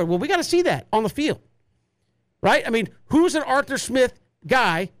step forward. Well, we got to see that on the field, right? I mean, who's an Arthur Smith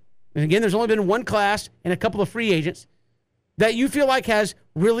guy? And again, there's only been 1 class and a couple of free agents that you feel like has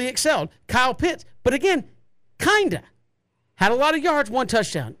really excelled. Kyle Pitts. But again, kinda. Had a lot of yards, 1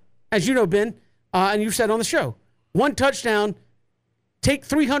 touchdown. As you know, Ben, and you said on the show, 1 touchdown, take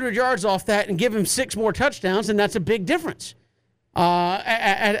 300 yards off that and give him 6 more touchdowns, and that's a big difference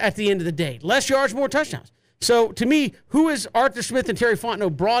at the end of the day. Less yards, more touchdowns. So, to me, who is Arthur Smith and Terry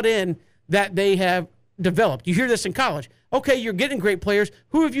Fontenot brought in that they have developed? You hear this in college. Okay, you're getting great players.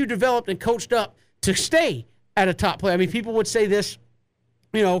 Who have you developed and coached up to stay at a top player? I mean, people would say this,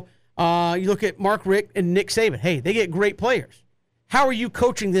 you look at Mark Richt and Nick Saban. Hey, they get great players. How are you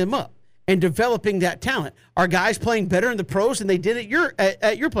coaching them up and developing that talent? Are guys playing better in the pros than they did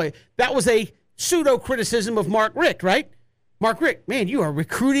at your play? That was a pseudo-criticism of Mark Richt, right? Mark Richt, man, you are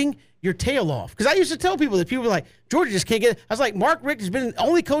recruiting your tail off. Because I used to tell people that people were like, Georgia just can't get it. I was like, Mark Richt has been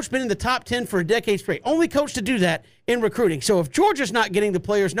only coach been in the top 10 for a decade straight. Only coach to do that in recruiting. So if Georgia's not getting the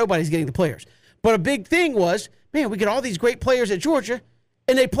players, nobody's getting the players. But a big thing was, man, we get all these great players at Georgia,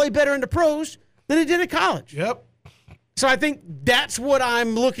 and they play better in the pros than they did at college. Yep. So I think that's what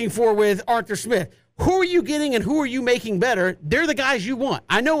I'm looking for with Arthur Smith. Who are you getting and who are you making better? They're the guys you want.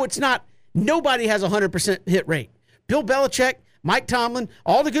 I know it's not, nobody has a 100% hit rate. Bill Belichick, Mike Tomlin,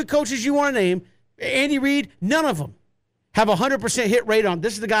 all the good coaches you want to name, Andy Reid, none of them have a 100% hit rate on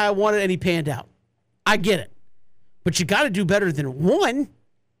this is the guy I wanted and he panned out. I get it. But you got to do better than 1,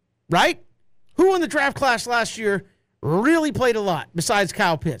 right? Who in the draft class last year really played a lot besides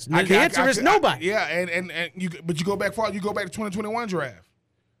Kyle Pitts? The answer is nobody. But you go back far. You go back to 2021 draft.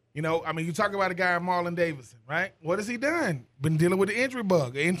 You talk about a guy, Marlon Davidson, right? What has he done? Been dealing with the injury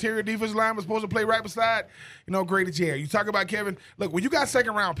bug. The interior defensive line was supposed to play right beside, Grady Jarrett. You talk about Kevin. Look, when you got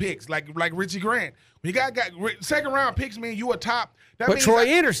 2nd-round picks like Richie Grant, when you got 2nd-round picks, man, you a top. But Troy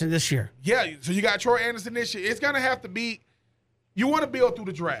Anderson this year. Yeah, so you got Troy Anderson this year. It's going to have to be, you want to build through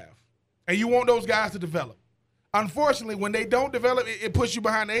the draft, and you want those guys to develop. Unfortunately, when they don't develop, it puts you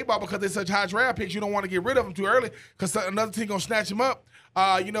behind the 8 ball because they're such high draft picks. You don't want to get rid of them too early because another team going to snatch them up,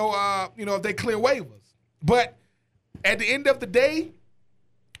 if they clear waivers. But at the end of the day,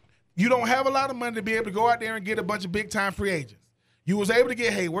 you don't have a lot of money to be able to go out there and get a bunch of big-time free agents. You was able to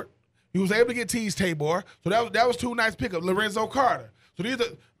get Hayward. You was able to get Teez Tabor. So that was 2 nice pickups. Lorenzo Carter. So these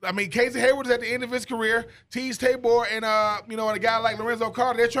are, Casey Hayward is at the end of his career. Teez Tabor and a guy like Lorenzo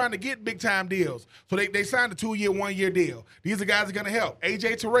Carter, they're trying to get big time deals. So they signed a 2-year, 1-year deal. These are guys that are going to help.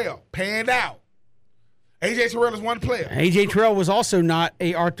 A.J. Terrell panned out. A.J. Terrell is one player. A.J. Terrell was also not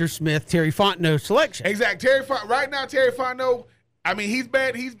a Arthur Smith, Terry Fontenot selection. Exactly. Right now, Terry Fontenot, he's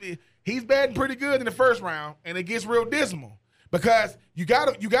bad. He's batting pretty good in the first round, and it gets real dismal because you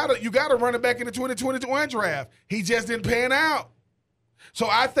gotta run it back in the 2021 draft. He just didn't pan out. So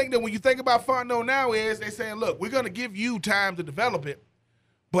I think that when you think about Fontenot now is they're saying, look, we're going to give you time to develop it,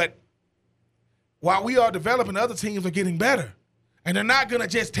 but while we are developing, other teams are getting better. And they're not going to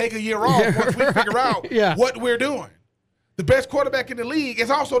just take a year off once we figure out what we're doing. The best quarterback in the league is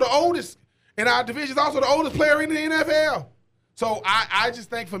also the oldest in our division, is also the oldest player in the NFL. So I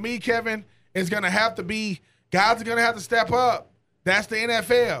just think for me, Kevin, it's going to have to be, guys are going to have to step up. That's the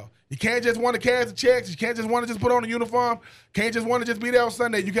NFL. You can't just want to cash the checks. You can't just want to just put on a uniform. Can't just want to just be there on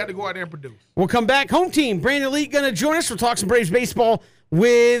Sunday. You got to go out there and produce. We'll come back. Home team, Brandon Leak going to join us. We'll talk some Braves baseball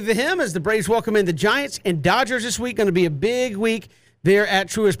with him as the Braves welcome in the Giants and Dodgers this week. Going to be a big week there at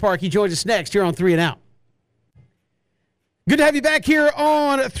Truist Park. He joins us next here on 3 and Out. Good to have you back here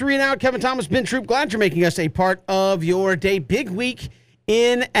on 3 and Out. Kevin Thomas, Ben Troop, glad you're making us a part of your day. Big week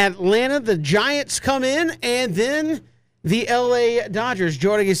in Atlanta. The Giants come in, and then the L.A. Dodgers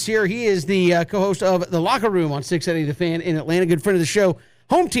joining us here. He is the co-host of The Locker Room on 680 The Fan in Atlanta. Good friend of the show.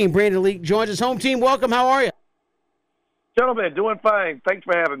 Home team, Brandon Leak, joins us. Home team, welcome. How are you? Gentlemen, doing fine. Thanks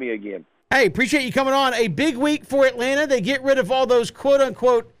for having me again. Hey, appreciate you coming on. A big week for Atlanta. They get rid of all those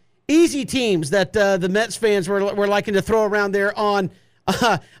quote-unquote easy teams that the Mets fans were liking to throw around there on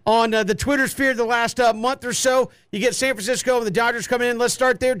the Twitter sphere the last month or so. You get San Francisco and the Dodgers coming in. Let's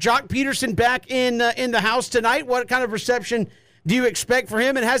start there. Joc Pederson back in the house tonight. What kind of reception do you expect for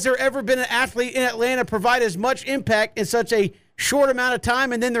him? And has there ever been an athlete in Atlanta provide as much impact in such a short amount of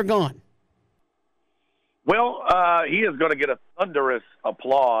time and then they're gone? Well, he is going to get a thunderous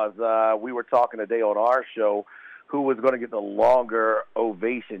applause. We were talking today on our show who was going to get the longer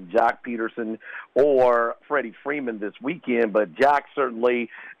ovation, Joc Pederson or Freddie Freeman this weekend. But Joc certainly,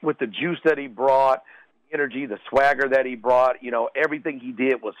 with the juice that he brought, the energy, the swagger that he brought, everything he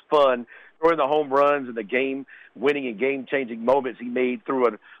did was fun. Throwing the home runs and the game-winning and game-changing moments he made through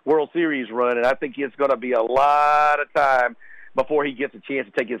a World Series run. And I think it's going to be a lot of time before he gets a chance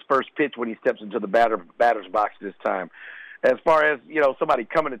to take his first pitch when he steps into the batter's box this time. As far as, somebody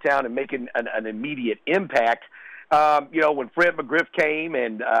coming to town and making an immediate impact, when Fred McGriff came,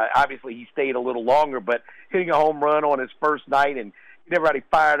 and obviously he stayed a little longer, but hitting a home run on his first night, and everybody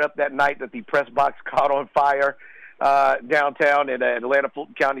fired up that night that the press box caught on fire downtown at Atlanta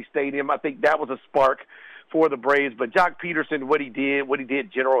Fulton County Stadium. I think that was a spark for the Braves. But Joc Pederson, what he did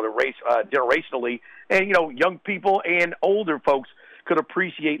generationally, and, young people and older folks could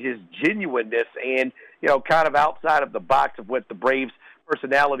appreciate his genuineness and, kind of outside of the box of what the Braves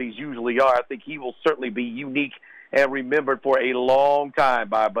personalities usually are. I think he will certainly be unique and remembered for a long time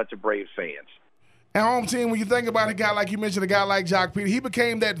by a bunch of Braves fans. And home team, when you think about a guy like you mentioned, a guy like Joc Pederson, he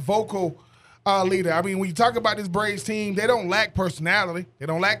became that vocal leader. I mean, when you talk about this Braves team, they don't lack personality. They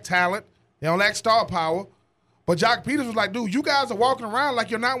don't lack talent. They don't lack star power. But Joc Pederson was like, dude, you guys are walking around like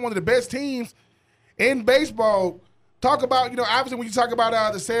you're not one of the best teams in baseball. Talk about, obviously when you talk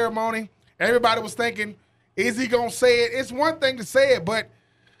about the ceremony, everybody was thinking, is he going to say it? It's one thing to say it, but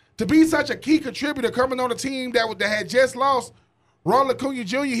to be such a key contributor coming on a team that had just lost Ronald Acuna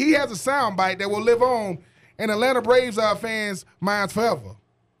Jr., he has a soundbite that will live on in Atlanta Braves fans' minds forever.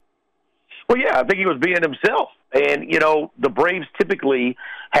 Well, yeah, I think he was being himself. And, the Braves typically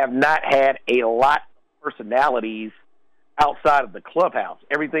have not had a lot of personalities outside of the clubhouse.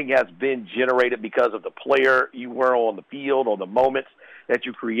 Everything has been generated because of the player you were on the field or the moments that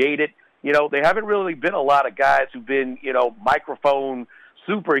you created. There haven't really been a lot of guys who've been, microphone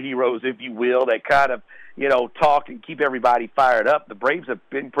superheroes, if you will, that kind of, talk and keep everybody fired up. The Braves have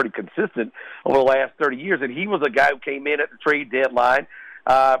been pretty consistent over the last 30 years, and he was a guy who came in at the trade deadline,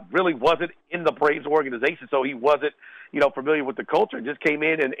 really wasn't in the Braves organization, so he wasn't, familiar with the culture, and just came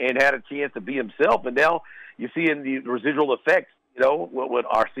in and had a chance to be himself. And now you see in the residual effects, what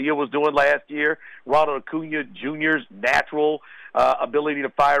Arcia was doing last year, Ronald Acuna Jr.'s natural ability to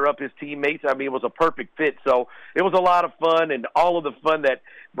fire up his teammates. I mean, it was a perfect fit. So it was a lot of fun, and all of the fun that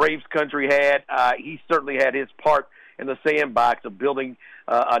Braves country had, he certainly had his part in the sandbox of building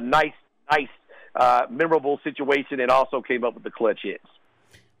a nice, memorable situation, and also came up with the clutch hits.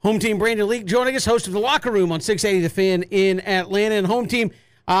 Home team Brandon Leak joining us, host of The Locker Room on 680 The Fan in Atlanta. And home team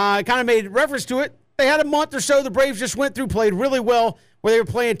kind of made reference to it. They had a month or so the Braves just went through, played really well, where they were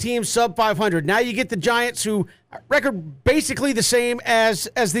playing teams sub 500. Now you get the Giants, who record basically the same as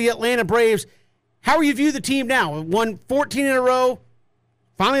the Atlanta Braves. How do you view the team now? Won 14 in a row,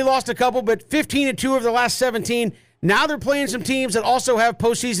 finally lost a couple, but 15-2 of the last 17. Now they're playing some teams that also have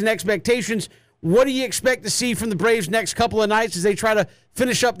postseason expectations. What do you expect to see from the Braves next couple of nights as they try to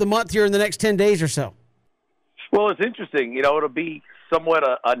finish up the month here in the next 10 days or so? Well, it's interesting. It'll be somewhat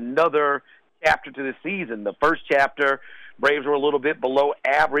another chapter to the season. The first chapter, Braves were a little bit below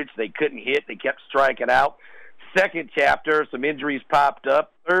average. They couldn't hit. They kept striking out. Second chapter, some injuries popped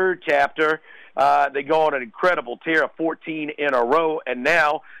up. Third chapter, they go on an incredible tear of 14 in a row. And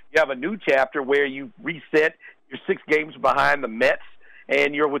now you have a new chapter where you reset. You're 6 games behind the Mets,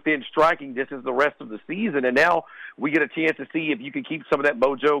 and you're within striking distance the rest of the season. And now we get a chance to see if you can keep some of that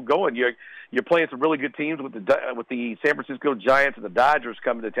mojo going. You're playing some really good teams with the San Francisco Giants and the Dodgers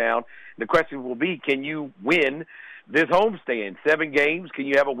coming to town. The question will be, can you win this homestand, 7 games, can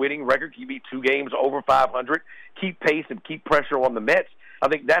you have a winning record? Can you be 2 games over 500? Keep pace and keep pressure on the Mets. I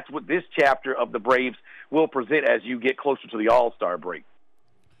think that's what this chapter of the Braves will present as you get closer to the All-Star break.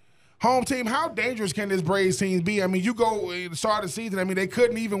 Home team, how dangerous can this Braves team be? I mean, you go the start of the season. I mean, they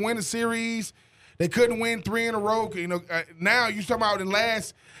couldn't even win a series. They couldn't win 3 in a row. Now you're talking about in the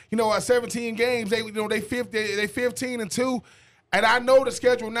last, 17 games. They 15-2, and I know the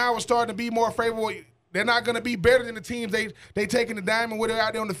schedule now is starting to be more favorable. They're not going to be better than the teams they taking the diamond with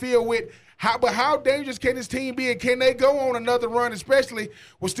out there on the field with. But how dangerous can this team be, and can they go on another run, especially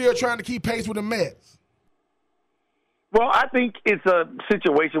with still trying to keep pace with the Mets? Well, I think it's a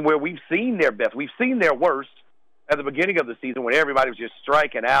situation where we've seen their best. We've seen their worst at the beginning of the season when everybody was just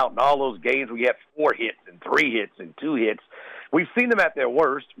striking out and all those games we had 4 hits and 3 hits and 2 hits. We've seen them at their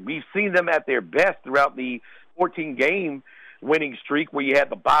worst. We've seen them at their best throughout the 14-game winning streak where you had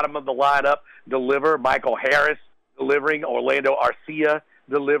the bottom of the lineup deliver, Michael Harris delivering, Orlando Arcia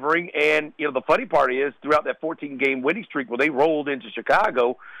delivering. And, the funny part is throughout that 14-game winning streak when they rolled into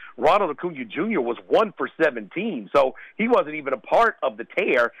Chicago, Ronald Acuna Jr. was 1 for 17. So he wasn't even a part of the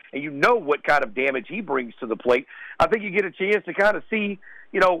tear, and you know what kind of damage he brings to the plate. I think you get a chance to kind of see,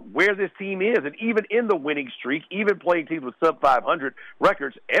 where this team is. And even in the winning streak, even playing teams with sub-500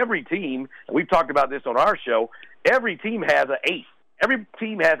 records, every team, and we've talked about this on our show, every team has an ace. Every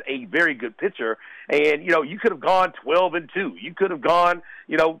team has a very good pitcher, and, you could have gone 12-2. You could have gone,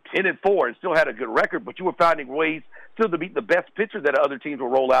 10-4 and still had a good record, but you were finding ways still to beat the best pitcher that other teams will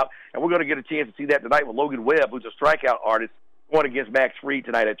roll out, and we're going to get a chance to see that tonight with Logan Webb, who's a strikeout artist, going against Max Fried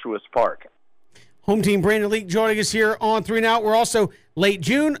tonight at Truist Park. Home team Brandon Leak joining us here on 3 and Out. We're also late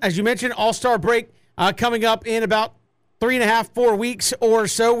June, as you mentioned, All-Star break coming up in about 3.5, 4 weeks or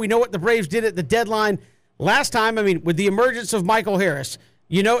so. We know what the Braves did at the deadline last time. I mean, with the emergence of Michael Harris,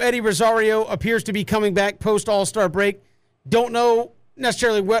 Eddie Rosario appears to be coming back post All-Star break. Don't know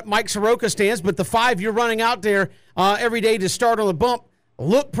necessarily what Mike Soroka stands, but the 5 you're running out there every day to start on the bump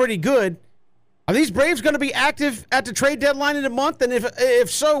look pretty good. Are these Braves going to be active at the trade deadline in a month? And if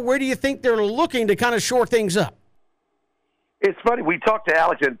so, where do you think they're looking to kind of shore things up? It's funny. We talked to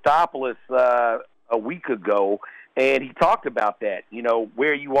Alex Anthopoulos a week ago, and he talked about that,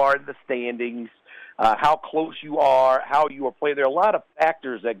 where you are in the standings, how close you are, how you are playing. There are a lot of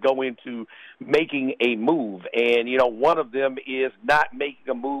factors that go into making a move, and, one of them is not making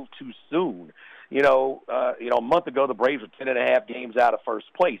a move too soon. A month ago, the Braves were 10.5 games out of first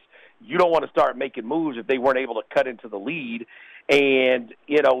place. You don't want to start making moves if they weren't able to cut into the lead and,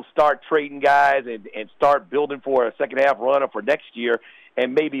 start trading guys and start building for a second-half run for next year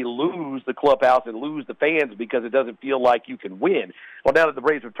and maybe lose the clubhouse and lose the fans because it doesn't feel like you can win. Well, now that the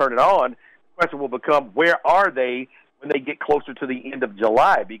Braves have turned it on, the question will become, where are they when they get closer to the end of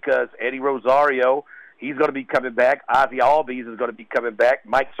July? Because Eddie Rosario, he's going to be coming back. Ozzie Albies is going to be coming back.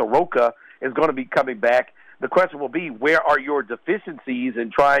 Mike Soroka is going to be coming back. The question will be, where are your deficiencies in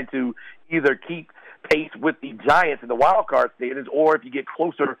trying to either keep pace with the Giants in the wild card standings, or if you get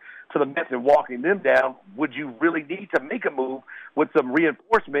closer to the Mets and walking them down, would you really need to make a move with some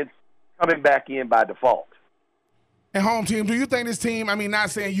reinforcements coming back in by default? And home team, do you think this team,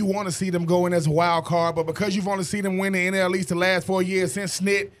 not saying you want to see them go in as a wild card, but because you've only seen them win the NL at least the last 4 years since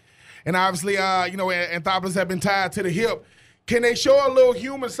Snit, and obviously, Anthopoulos have been tied to the hip, can they show a little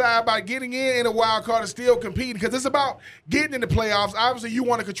human side by getting in a wild card and still competing? Because it's about getting in the playoffs. Obviously, you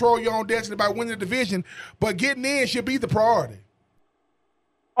want to control your own destiny by winning the division, but getting in should be the priority.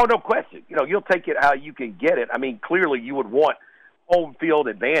 Oh, no question. You'll take it how you can get it. Clearly you would want home field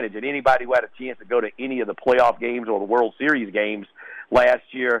advantage, and anybody who had a chance to go to any of the playoff games or the World Series games last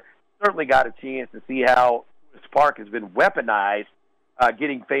year certainly got a chance to see how this park has been weaponized,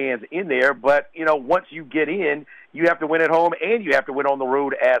 getting fans in there. But, once you get in, you have to win at home and you have to win on the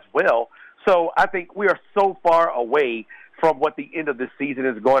road as well. So I think we are so far away from what the end of this season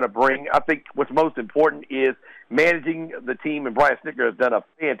is going to bring. I think what's most important is managing the team, and Brian Snitker has done a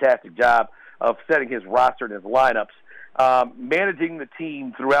fantastic job of setting his roster and his lineups, managing the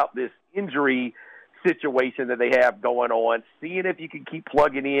team throughout this injury situation that they have going on, seeing if you can keep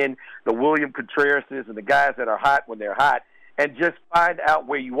plugging in the William Contrerases and the guys that are hot when they're hot, and just find out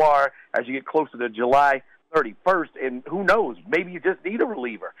where you are as you get closer to July 31st, and who knows, maybe you just need a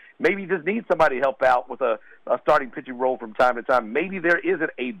reliever. Maybe you just need somebody to help out with a starting pitching role from time to time. Maybe there isn't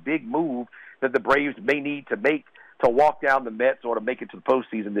a big move that the Braves may need to make to walk down the Mets or to make it to the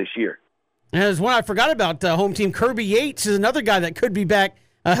postseason this year. And there's one I forgot about, home team Kirby Yates is another guy that could be back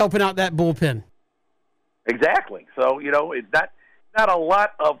helping out that bullpen. Exactly. So, it's not a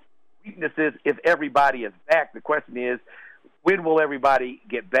lot of weaknesses if everybody is back. The question is, when will everybody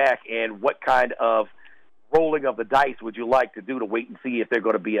get back, and what kind of rolling of the dice would you like to do to wait and see if they're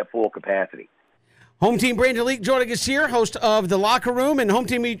going to be at full capacity? Home Team Brandon Leak joining us here, host of The Locker Room. And Home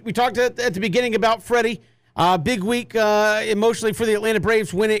Team, we talked at the beginning about Freddie. Big week emotionally for the Atlanta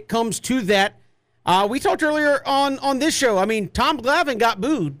Braves when it comes to that. We talked earlier on this show. I mean, Tom Glavine got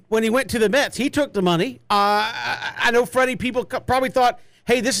booed when he went to the Mets. He took the money. I know Freddie, people probably thought,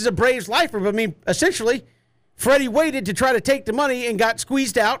 hey, this is a Braves lifer. But, I mean, essentially, Freddie waited to try to take the money and got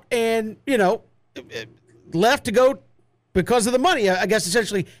squeezed out and, left to go because of the money, I guess,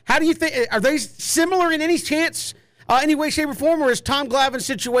 essentially. How do you think, are they similar in any chance, any way, shape, or form, or is Tom Glavine's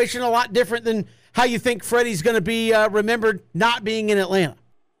situation a lot different than how you think Freddie's going to be remembered not being in Atlanta?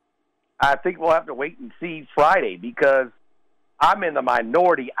 I think we'll have to wait and see Friday because I'm in the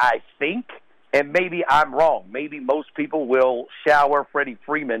minority, I think, and maybe I'm wrong. Maybe most people will shower Freddie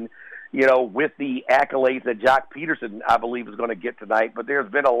Freeman, with the accolades that Jock Peterson, I believe, is going to get tonight, but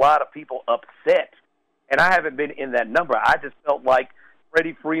there's been a lot of people upset. And I haven't been in that number. I just felt like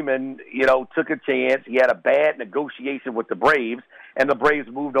Freddie Freeman, took a chance. He had a bad negotiation with the Braves, and the Braves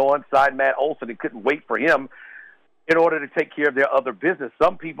moved on, signed Matt Olson, and couldn't wait for him in order to take care of their other business.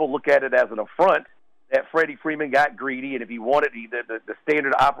 Some people look at it as an affront that Freddie Freeman got greedy, and if he wanted the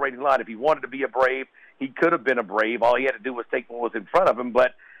standard operating line, if he wanted to be a Brave, he could have been a Brave. All he had to do was take what was in front of him.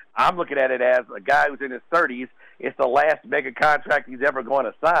 But I'm looking at it as a guy who's in his 30s. It's the last mega contract he's ever going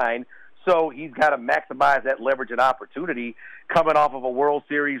to sign. So he's got to maximize that leverage and opportunity coming off of a World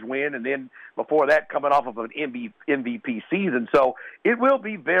Series win, and then before that coming off of an MVP season. So it will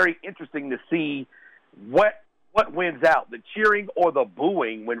be very interesting to see what wins out, the cheering or the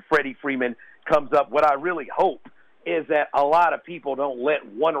booing when Freddie Freeman comes up. What I really hope is that a lot of people don't let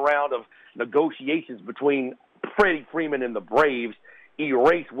one round of negotiations between Freddie Freeman and the Braves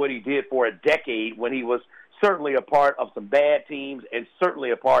erase what he did for a decade when he was certainly a part of some bad teams and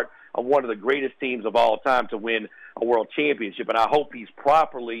certainly a part of one of the greatest teams of all time to win a world championship. And I hope he's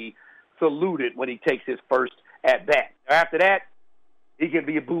properly saluted when he takes his first at-bat. After that, he can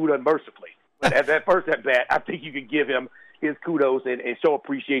be booed unmercifully. But at that first at-bat, I think you can give him his kudos and show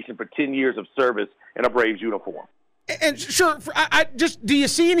appreciation for 10 years of service in a Braves uniform. And sure, I just, do you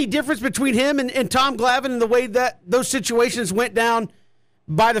see any difference between him and Tom Glavine in the way that those situations went down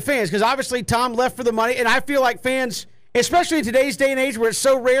by the fans? Because obviously Tom left for the money, and I feel like fans, especially in today's day and age where it's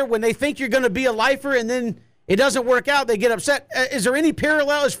so rare, when they think you're going to be a lifer and then it doesn't work out, they get upset. Is there any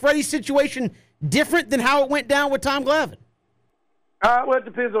parallel? Is Freddie's situation different than how it went down with Tom Glavine? Well, it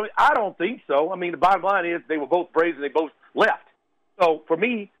depends on. I don't think so. I mean, the bottom line is they were both Braves and they both left. So for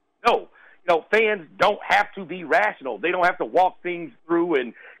me, no. Fans don't have to be rational. They don't have to walk things through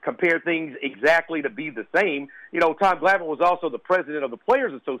and compare things exactly to be the same. Tom Glavine was also the president of the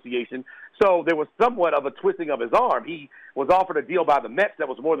Players Association, so there was somewhat of a twisting of his arm. He was offered a deal by the Mets that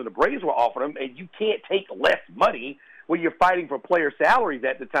was more than the Braves were offering him, and you can't take less money when you're fighting for player salaries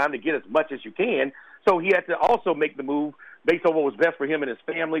at the time to get as much as you can. So he had to also make the move based on what was best for him and his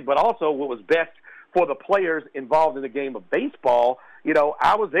family, but also what was best for the players involved in the game of baseball.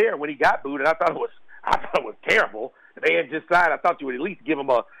 I was there when he got booed, and I thought it was terrible. The man just signed. I thought you would at least give him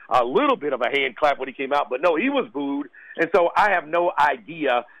a little bit of a hand clap when he came out, but no, he was booed, and so I have no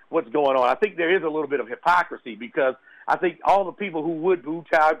idea what's going on. I think there is a little bit of hypocrisy because I think all the people who would boo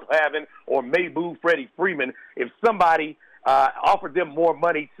Tom Glavine or may boo Freddie Freeman, if somebody offered them more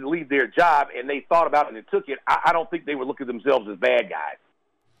money to leave their job and they thought about it and took it, I don't think they would look at themselves as bad guys.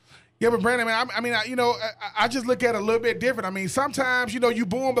 Yeah, but Brandon, man, I just look at it a little bit different. I mean, sometimes, you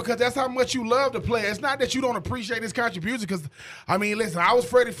boo him because that's how much you love the player. It's not that you don't appreciate his contribution because, listen, I was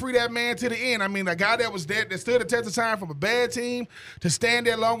Freddie Free that man to the end. A guy that was there, that stood the test of time from a bad team to stand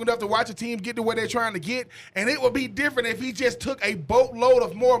there long enough to watch a team get to where they're trying to get. And it would be different if he just took a boatload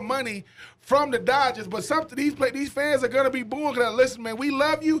of more money from the Dodgers, but these fans are going to be booing because, listen, man, we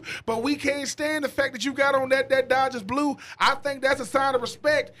love you, but we can't stand the fact that you got on that Dodgers blue. I think that's a sign of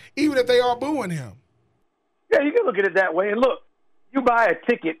respect, even if they are booing him. Yeah, you can look at it that way. And look, you buy a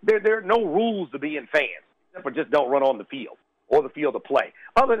ticket, there are no rules to being fans, except for just don't run on the field or the field of play.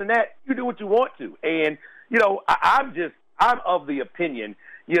 Other than that, you do what you want to. And, I'm of the opinion,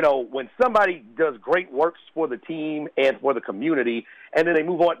 when somebody does great works for the team and for the community, and then they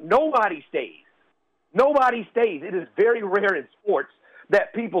move on, nobody stays. Nobody stays. It is very rare in sports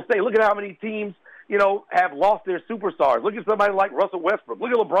that people stay. Look at how many teams, have lost their superstars. Look at somebody like Russell Westbrook.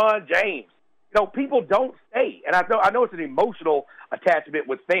 Look at LeBron James. People don't stay. And I know it's an emotional attachment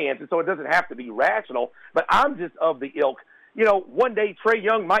with fans, and so it doesn't have to be rational, but I'm just of the ilk. One day Trae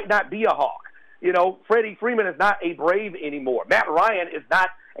Young might not be a Hawk. Freddie Freeman is not a Brave anymore. Matt Ryan is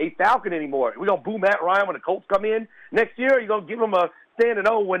not a Falcon anymore. We're going to boo Matt Ryan when the Colts come in next year? Are you going to give him a standing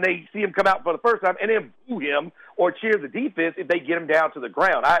on when they see him come out for the first time and then boo him or cheer the defense if they get him down to the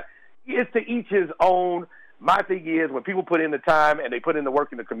ground. It's to each his own. My thing is when people put in the time and they put in the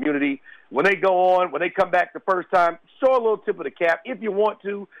work in the community, when they go on, when they come back the first time, show a little tip of the cap if you want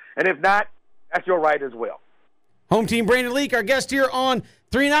to, and if not, that's your right as well. Home Team Brandon Leak, our guest here on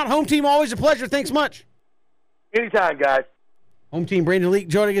 3 and Out. Home Team, always a pleasure. Thanks much. Anytime, guys. Home Team Brandon Leak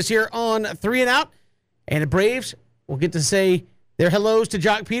joining us here on 3 and Out. And the Braves will get to say their hellos to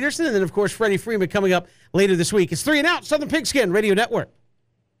Jock Peterson, and then, of course, Freddie Freeman coming up later this week. It's 3 and Out, Southern Pigskin Radio Network.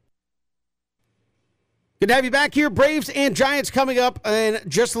 Good to have you back here. Braves and Giants coming up in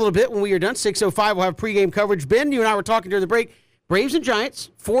just a little bit when we are done. 6:05, we'll have pregame coverage. Ben, you and I were talking during the break. Braves and Giants,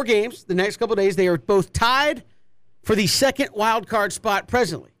 4 games the next couple of days. They are both tied for the second wild card spot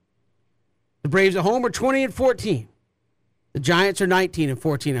presently. The Braves at home are 20-14. The Giants are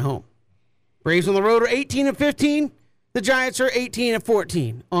 19-14 at home. Braves on the road are 18-15. The Giants are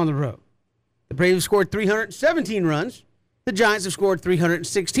 18-14 on the road. The Braves have scored 317 runs. The Giants have scored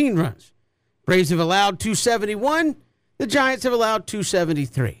 316 runs. Braves have allowed 271. The Giants have allowed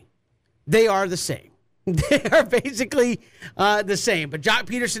 273. They are the same. They are basically the same. But Jock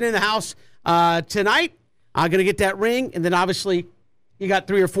Peterson in the house tonight. I'm going to get that ring. And then obviously you got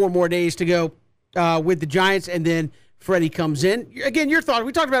 3 or 4 more days to go with the Giants. And then Freddie comes in. Again, your thoughts.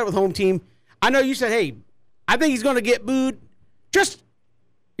 We talked about it with Home Team. I know you said, hey, I think he's going to get booed. Just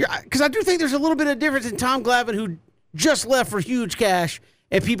because I do think there's a little bit of difference in Tom Glavine, who just left for huge cash,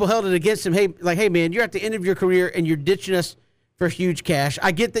 and people held it against him. Hey, man, you're at the end of your career, and you're ditching us for huge cash.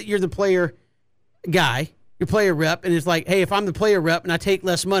 I get that you're the player guy, your player rep, and it's like, hey, if I'm the player rep and I take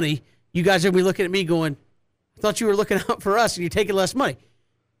less money, you guys are going to be looking at me going, I thought you were looking out for us, and you're taking less money.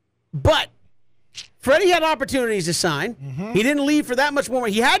 But Freddie had opportunities to sign. Mm-hmm. He didn't leave for that much more.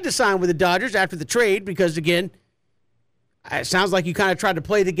 He had to sign with the Dodgers after the trade because, again, it sounds like you kind of tried to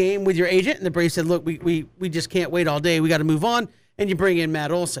play the game with your agent, and the Braves said, look, we just can't wait all day. We got to move on, and you bring in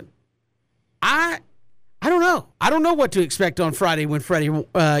Matt Olson. I don't know. I don't know what to expect on Friday when Freddie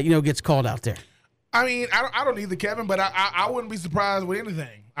gets called out there. I mean, I don't either, Kevin, but I wouldn't be surprised with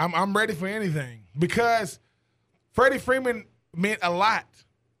anything. I'm ready for anything because Freddie Freeman meant a lot.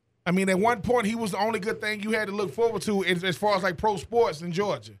 I mean, at one point, he was the only good thing you had to look forward to as far as like pro sports in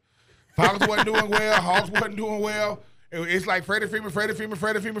Georgia. Falcons wasn't doing well. Hawks wasn't doing well. It's like Freddie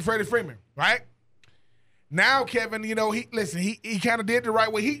Freeman, right? Now, Kevin, he kind of did the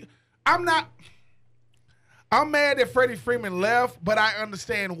right way. I'm mad that Freddie Freeman left, but I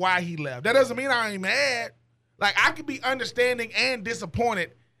understand why he left. That doesn't mean I ain't mad. Like, I could be understanding and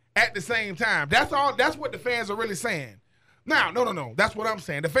disappointed at the same time. That's all. That's what the fans are really saying. Now, no. That's what I'm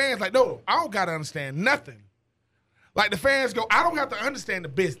saying. The fans like, no, I don't got to understand nothing. Like, the fans go, I don't have to understand the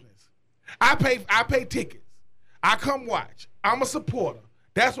business. I pay tickets. I come watch. I'm a supporter.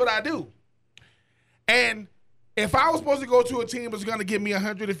 That's what I do. And if I was supposed to go to a team that was going to give me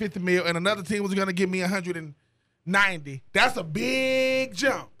 $150 million and another team was going to give me $190, that's a big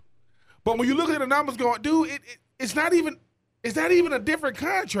jump. But when you look at the numbers going, dude, it's not even a different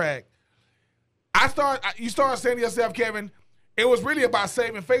contract. You start saying to yourself, Kevin, it was really about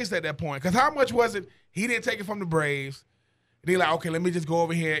saving face at that point. Because how much was it? He didn't take it from the Braves. And he's like, okay, let me just go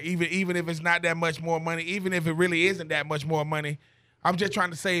over here, even if it's not that much more money, even if it really isn't that much more money. I'm just trying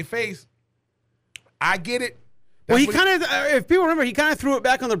to save face. I get it. Well, he kind of, if people remember, he kind of threw it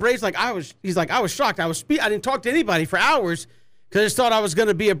back on the Braves. He's like, I was shocked. I didn't talk to anybody for hours because I just thought I was going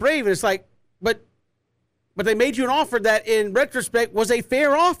to be a Brave. And it's like, but they made you an offer that, in retrospect, was a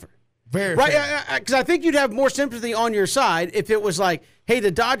fair offer. Very right, fair. Because I think you'd have more sympathy on your side if it was like, hey, the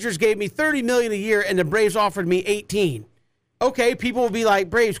Dodgers gave me $30 million a year and the Braves offered me $18. Okay, people will be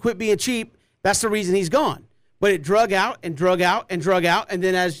like, Braves, quit being cheap. That's the reason he's gone. But it drug out and drug out and drug out. And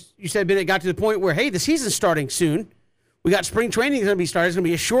then, as you said, Ben, it got to the point where, hey, the season's starting soon. We got spring training going to be started. It's going to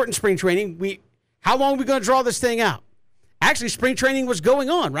be a shortened spring training. How long are we going to draw this thing out? Actually, spring training was going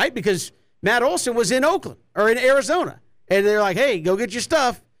on, right? Because Matt Olson was in Oakland or in Arizona. And they're like, hey, go get your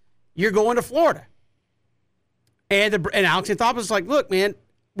stuff. You're going to Florida. And Alex Anthopoulos was like, look, man,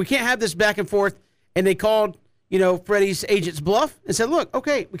 we can't have this back and forth. And they called, Freddie's agent's bluff and said, look,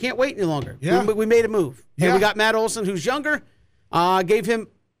 okay, we can't wait any longer. Yeah. We made a move. Yeah. And we got Matt Olson, who's younger, gave him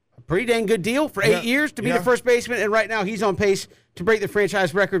a pretty dang good deal for 8 years to be the first baseman. And right now he's on pace to break the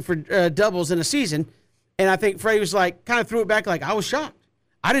franchise record for doubles in a season. And I think Freddie was like, kind of threw it back like, I was shocked.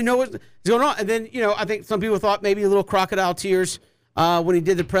 I didn't know what was going on. And then, I think some people thought maybe a little crocodile tears when he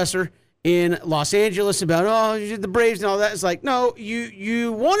did the presser in Los Angeles about, the Braves and all that. It's like, no,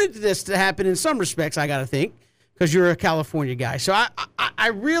 you wanted this to happen in some respects, I got to think, because you're a California guy. So I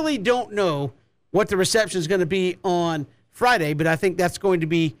really don't know what the reception is going to be on Friday, but I think that's going to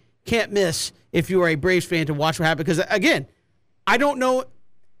be can't miss if you are a Braves fan to watch what happens. Because, again, I don't know.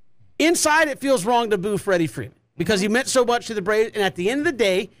 Inside, it feels wrong to boo Freddie Freeman because he meant so much to the Braves, and at the end of the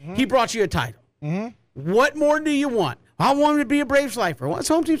day, he brought you a title. What more do you want? I want him to be a Braves lifer. Well, his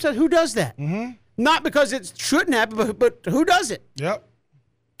home team says, who does that? Not because it shouldn't happen, but who does it? Yep.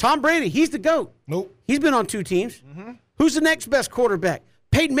 Tom Brady, he's the GOAT. Nope. He's been on 2 teams. Who's the next best quarterback?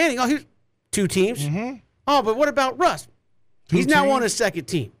 Peyton Manning. Oh, he's 2 teams. Oh, but what about Russ? He's now on his 2nd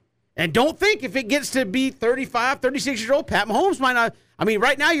team. And don't think if it gets to be 35, 36-year-old, Pat Mahomes might not. I mean,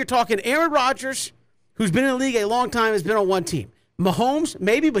 right now you're talking Aaron Rodgers, who's been in the league a long time, has been on 1 team. Mahomes,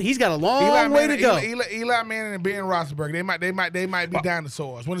 maybe, but he's got a long way to go. Eli Manning and Ben Roethlisberger, they might be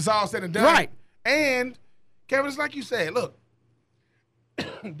dinosaurs when it's all said and done. Right. And, Kevin, it's like you said, look,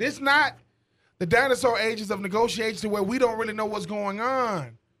 this not the dinosaur ages of negotiation where we don't really know what's going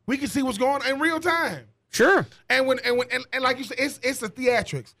on. We can see what's going on in real time. Sure. And like you said, it's the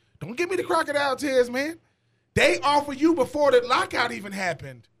theatrics. Don't give me the crocodile tears, man. They offer you before the lockout even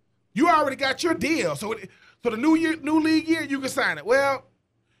happened. You already got your deal. So the new league year, you can sign it. Well,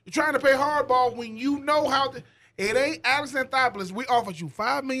 you're trying to pay hardball when you know how it ain't Alex Anthopoulos. We offered you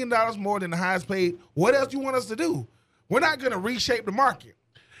 $5 million more than the highest paid. What else you want us to do? We're not going to reshape the market.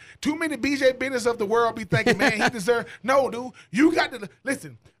 Too many BJ Bennetts of the world be thinking, man, he deserves. No, dude. You got to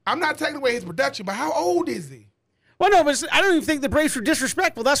listen. I'm not taking away his production, but how old is he? Well, no, but I don't even think the Braves were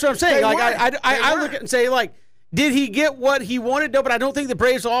disrespectful. That's what I'm saying. I look at it and say, like, did he get what he wanted? No, but I don't think the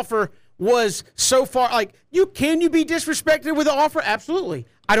Braves offer was so far. Like, can you be disrespected with the offer? Absolutely.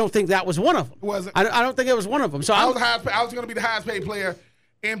 I don't think that was one of them. Wasn't. I don't think it was one of them. So I was going to be the highest paid player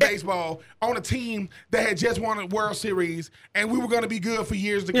in baseball on a team that had just won a World Series, and we were going to be good for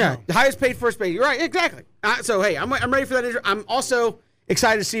years to come. The highest paid first base. You're right, exactly. So, hey, I'm ready for that. I'm also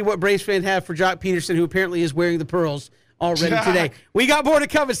excited to see what Braves fans have for Jock Peterson, who apparently is wearing the pearls already today. We got more to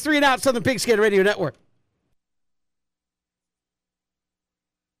come. It's 3 and Out, Southern Pigskin Radio Network.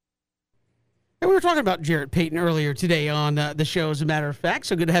 And we were talking about Jarrett Payton earlier today on the show, as a matter of fact.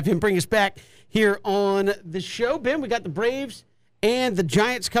 So good to have him bring us back here on the show. Ben, we got the Braves and the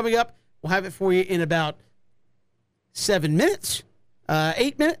Giants coming up. We'll have it for you in about 7 minutes,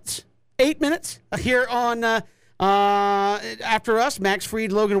 8 minutes, 8 minutes here on after us. Max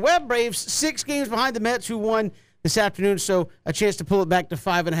Fried, Logan Webb. Braves 6 games behind the Mets, who won this afternoon. So a chance to pull it back to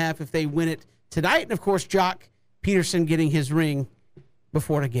 5.5 if they win it tonight. And of course, Jock Peterson getting his ring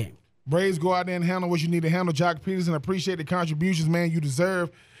before the game. Braves, go out there and handle what you need to handle. Jock Peterson, appreciate the contributions, man. You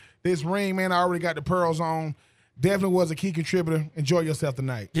deserve this ring, man. I already got the pearls on. Definitely was a key contributor. Enjoy yourself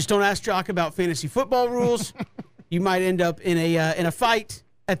tonight. Just don't ask Jock about fantasy football rules. You might end up in a fight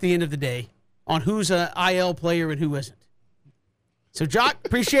at the end of the day on who's an IL player and who isn't. So, Jock,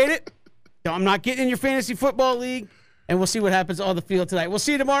 appreciate it. I'm not getting in your fantasy football league, and we'll see what happens on the field tonight. We'll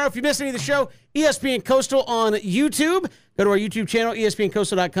see you tomorrow. If you missed any of the show, ESPN Coastal on YouTube. Go to our YouTube channel,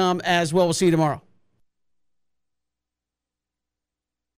 ESPNCoastal.com as well. We'll see you tomorrow.